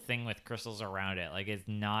crystal thing with crystals around it. Like it's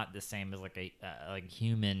not the same as like a like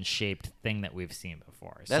human shaped thing that we've seen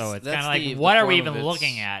before. So it's kind that's of like the what are we form of even its-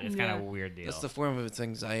 looking at? It's kind of a weird deal. That's the form of its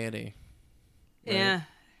anxiety. right?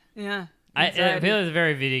 Yeah. I Anxiety. feel it's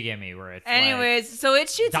very video gamey where it's Anyways, so it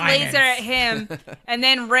shoots diamonds. laser at him, and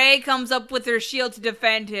then Rey comes up with her shield to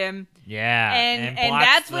defend him, like, yeah, and blocks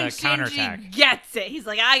that's the when counterattack. Shinji gets it. He's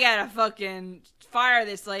like, I gotta fucking fire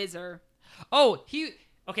this laser. Oh,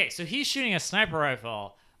 so he's shooting a sniper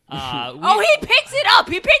rifle. He picks it up.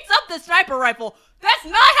 He picks up the sniper rifle. That's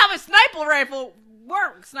not how a sniper rifle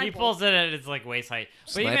works. He pulls it at its like waist height.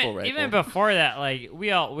 But Sniper even rifle. before that, like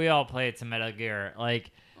we all played some Metal Gear. Like,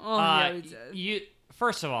 we did. you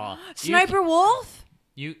first of all, Sniper Wolf?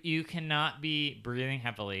 you cannot be breathing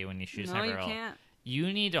heavily when you shoot a No, sniper you rifle. can't.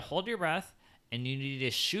 You need to hold your breath and you need to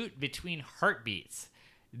shoot between heartbeats.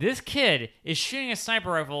 This kid is shooting a sniper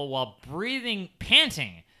rifle while breathing,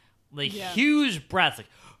 panting, like huge breaths, like.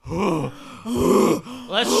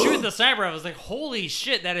 Let's shoot the sniper rifle. It's like, holy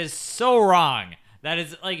shit, that is so wrong. That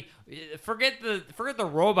is like, forget the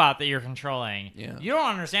robot that you're controlling. Yeah. You don't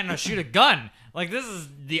understand how to shoot a gun. Like this is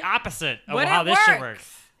the opposite of But how it this shit works.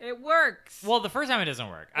 works. It works. Well, the first time it doesn't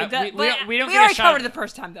work. We don't we get already a shot. covered the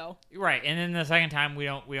first time though. Right, and then the second time we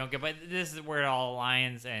don't get. But this is where it all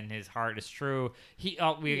aligns, and his heart is true. We get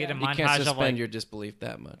a You montage can't of suspend like your disbelief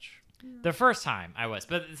that much. the first time I was,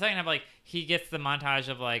 but the second time like he gets the montage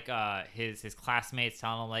of like his classmates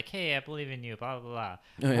telling him like, "Hey, I believe in you," blah blah blah.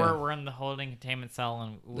 Oh, yeah. We're in the holding containment cell,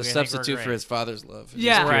 and The substitute for his father's love. his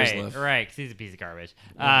Yeah. peers' right, love. right, because he's a piece of garbage.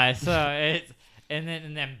 So it's. And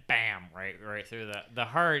then bam, right through the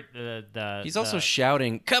heart. He's also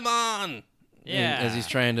shouting, "Come on!" Yeah. as he's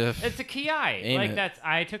trying to. It's a ki. Aim Like it.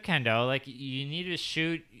 I took kendo. Like you need to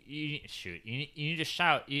shoot. You need to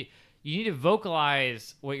shout. You need to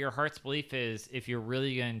vocalize what your heart's belief is if you're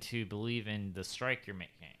really going to believe in the strike you're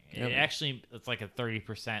making. Yep. It's like a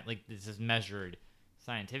 30%. Like this is measured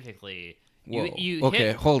scientifically. Whoa. You okay,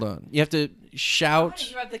 hit, hold on. You have to shout.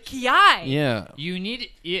 You have the ki. Yeah. You need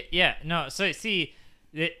yeah no. So see,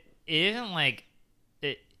 it isn't like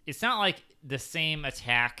it's not like the same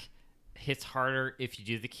attack hits harder if you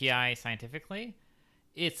do the ki scientifically.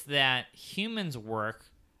 It's that humans work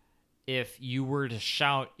if you were to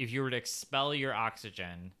shout, if you were to expel your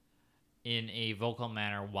oxygen in a vocal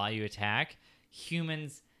manner while you attack,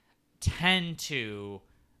 humans tend to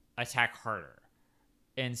attack harder.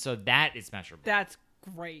 And so that is measurable. That's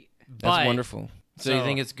great. That's But- wonderful. So you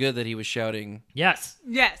think it's good that he was shouting Yes.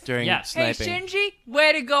 Yes. during Yes. Hey, sniping? Shinji,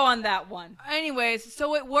 way to go on that one. Anyways,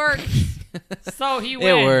 so it works. So he It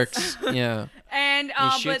wins. works. Yeah. And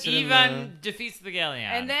shoots but it in Even defeats the Galleon.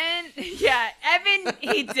 and then Evan,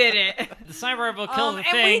 he did it. the sniper rifle kills the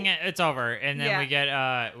and thing. It's over, and then Yeah. we get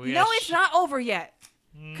No, it's not over yet.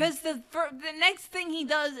 Hmm. Because the next thing he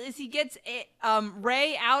does is he gets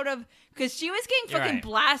Rey out of, because she was getting You're fucking right.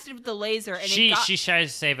 blasted with the laser, and She it got, she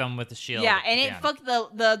tries to save him with the shield. yeah, and it Yeah. fucked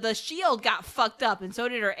the shield got fucked up, and so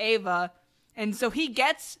did her Ava, and so he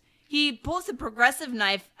pulls the progressive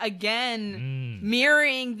knife again,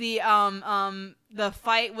 mirroring the the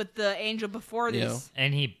fight with the angel before this.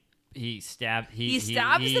 And he stabs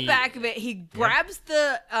the back of it. He grabs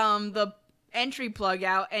the entry plug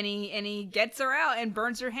out and he gets her out and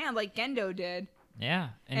burns her hand like Gendo did. Yeah,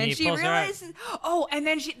 and she realizes. Oh, and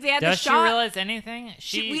then they had Does the shot. She realize anything?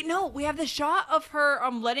 We have the shot of her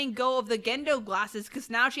letting go of the Gendo glasses because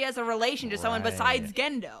now she has a relation to someone besides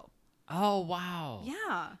Gendo. Oh wow!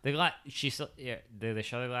 Yeah, they show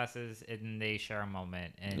the glasses and they share a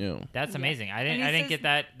moment, and that's amazing. Yeah. I didn't get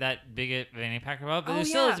that big of an impact about, but it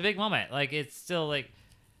still is a big moment. Like it's still like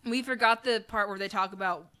we forgot the part where they talk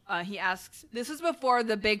about. He asks. This was before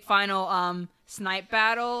the big final snipe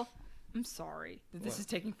battle. I'm sorry that this is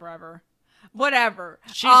taking forever. Whatever.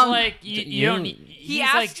 She's like you don't. He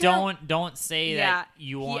asked like her, don't say that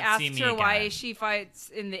you won't see me again. He asked her why she fights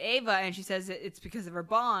in the Ava, and she says it's because of her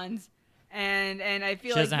bonds. And I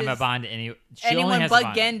feel she like doesn't have a bond to anyone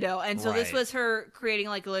but Gendo, and so this was her creating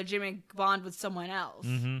like a legitimate bond with someone else.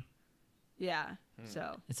 Mm-hmm. Yeah.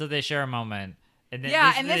 So they share a moment, and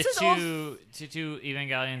then this is two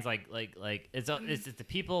Evangelions like it's the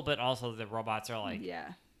people, but also the robots are like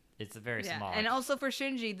it's very small. And also for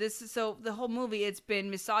Shinji, this is the whole movie. It's been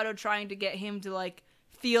Misato trying to get him to like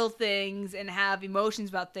feel things and have emotions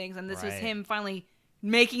about things, and this was him finally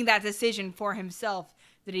making that decision for himself.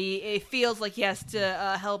 That he feels like he has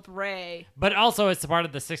to help Rei. But also, it's part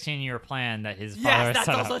of the 16-year plan that his father set up. Yes,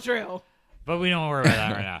 that's also true. But we don't worry about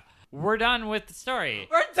that right now. We're done with the story.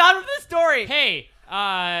 We're done with the story. Hey,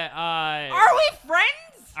 are we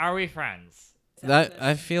friends? Are we friends? That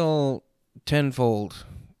I feel tenfold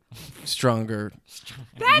stronger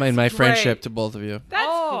in my friendship to both of you. That's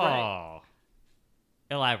great.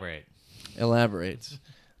 Elaborate.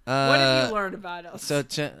 What have you learned about us? So,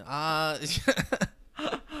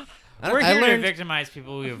 we're here to victimize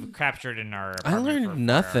people we have captured in our apartment. I learned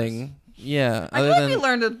nothing. Yeah. I feel like we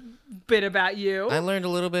learned a bit about you. I learned a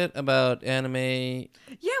little bit about anime. Yeah,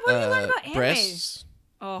 what did you learn about anime? Breasts.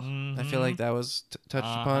 Oh. Mm-hmm. I feel like that was touched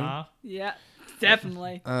upon. Yeah,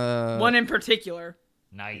 definitely. One in particular.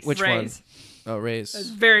 Nice. Which Rei's. one? Oh, Rei's. That's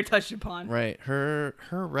very touched upon. Right. Her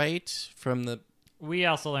right from the... We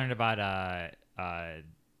also learned about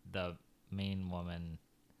the main woman.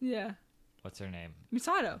 Yeah. What's her name?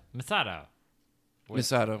 Misato.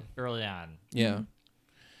 Early on. Yeah.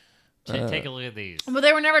 Take a look at these. But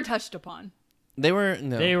they were never touched upon. They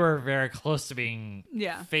were very close to being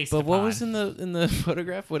faced upon. But what was in the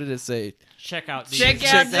photograph? What did it say? Check out these. Check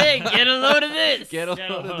out this. Get a load of this. Get a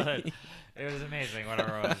load of this. It was amazing,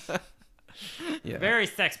 whatever it was. Yeah. Very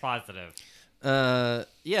sex positive.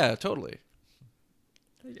 Yeah, totally.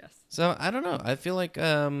 Yes. So I don't know. I feel like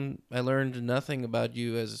I learned nothing about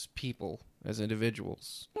you as people, as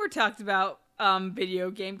individuals. We're talked about video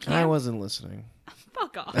game camp. I wasn't listening.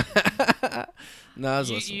 Fuck off. No, I was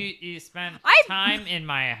listening. You spent time in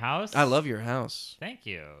my house. I love your house. Thank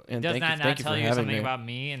you. And does thank that you, not tell you something me. about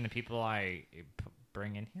me and the people I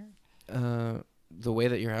bring in here? The way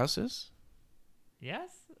that your house is? Yes.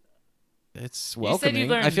 It's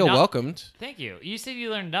welcoming. I feel welcomed. welcomed. Thank you. You said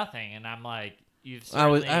you learned nothing, and I'm like,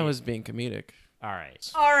 I was being comedic. All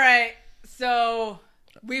right. All right. So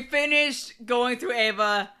we finished going through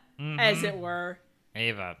Ava, as it were.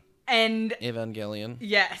 Ava. And Evangelion.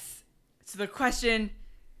 Yes. So the question: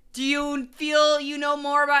 do you feel you know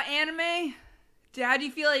more about anime? How do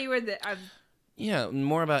you feel like you were Yeah,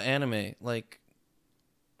 more about anime. Like,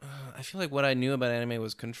 I feel like what I knew about anime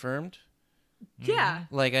was confirmed. Yeah.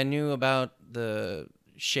 Like, I knew about the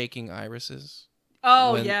shaking irises.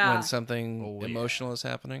 Oh, when something emotional is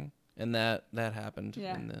happening. And that happened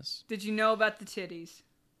in this. Did you know about the titties?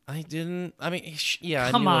 I didn't. I mean,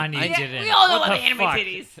 yeah. Come on, you didn't. We all know about the anime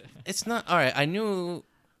titties. It's not... All right, I knew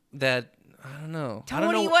that... I don't know.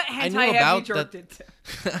 Tony, what hentai have you jerked into?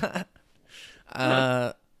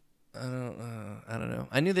 I don't know.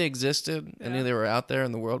 I knew they existed. Yeah. I knew they were out there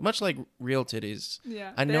in the world, much like real titties.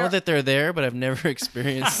 Yeah. I know that they're there, but I've never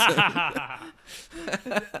experienced them. Tony,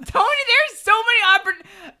 there's so many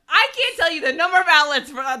I can't tell you the number of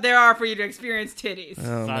outlets there are for you to experience titties.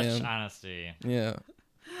 Oh, Such honesty. Yeah.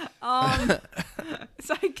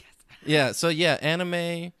 So I guess. Yeah. So yeah,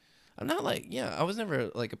 anime. I'm not like I was never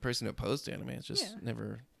like a person opposed to anime. It's just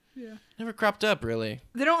never cropped up really.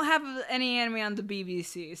 They don't have any anime on the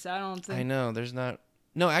BBC, so I don't think. I know there's not.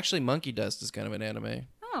 No, actually, Monkey Dust is kind of an anime.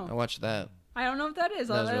 Oh. I watched that. I don't know what that is.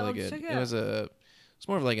 That was really good. Check It was it's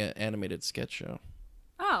more of like an animated sketch show.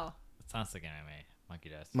 Oh. It sounds like anime. Monkey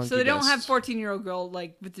Dust. So they don't have 14-year-old girl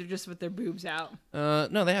like with their boobs out.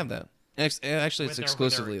 No, they have that. Actually, it's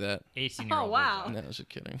exclusively that. 18-year-old. Oh wow. No, I was just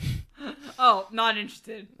kidding. Oh, not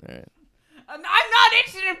interested. All right. I'm not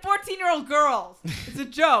interested in 14-year-old girls. It's a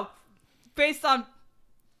joke. based on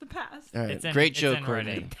the past. All right, It's in- great it's joke, in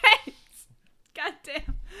Courtney. writing. Thanks. God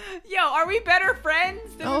damn. Yo, are we better friends?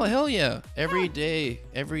 Oh hell yeah! Every day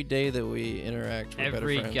that we interact, we're better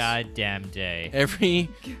Every friends. goddamn day.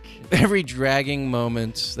 Every dragging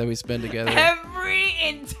moment that we spend together. Every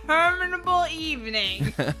interminable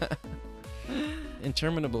evening.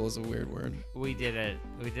 Interminable is a weird word. We did it.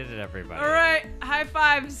 We did it, everybody. All right, high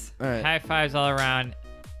fives. All right. High fives all around.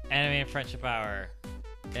 Anime and Friendship Hour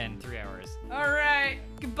in 3 hours. All right,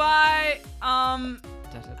 goodbye.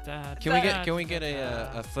 Can we get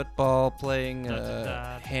a football playing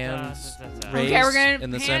hands raised Okay, we're gonna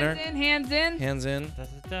in the hands center? in, hands in. Hands in.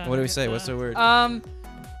 What do we say? What's the word?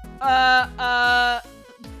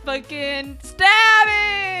 Fucking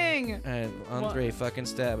stabbing. All right, Andre, fucking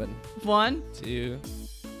stabbing. 1, 2,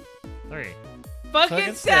 3.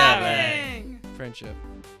 fucking stabbing. friendship.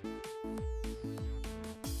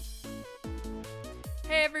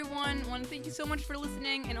 Hey everyone, want to thank you so much for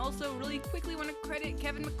listening, and also really quickly want to credit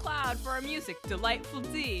Kevin MacLeod for our music, Delightful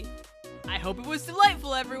D. I hope it was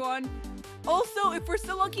delightful, everyone. Also, if we're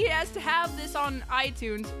so lucky as to have this on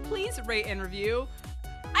iTunes, please rate and review.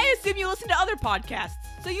 I assume you listen to other podcasts,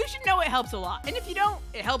 so you should know it helps a lot. And if you don't,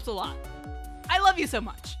 it helps a lot. I love you so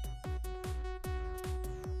much.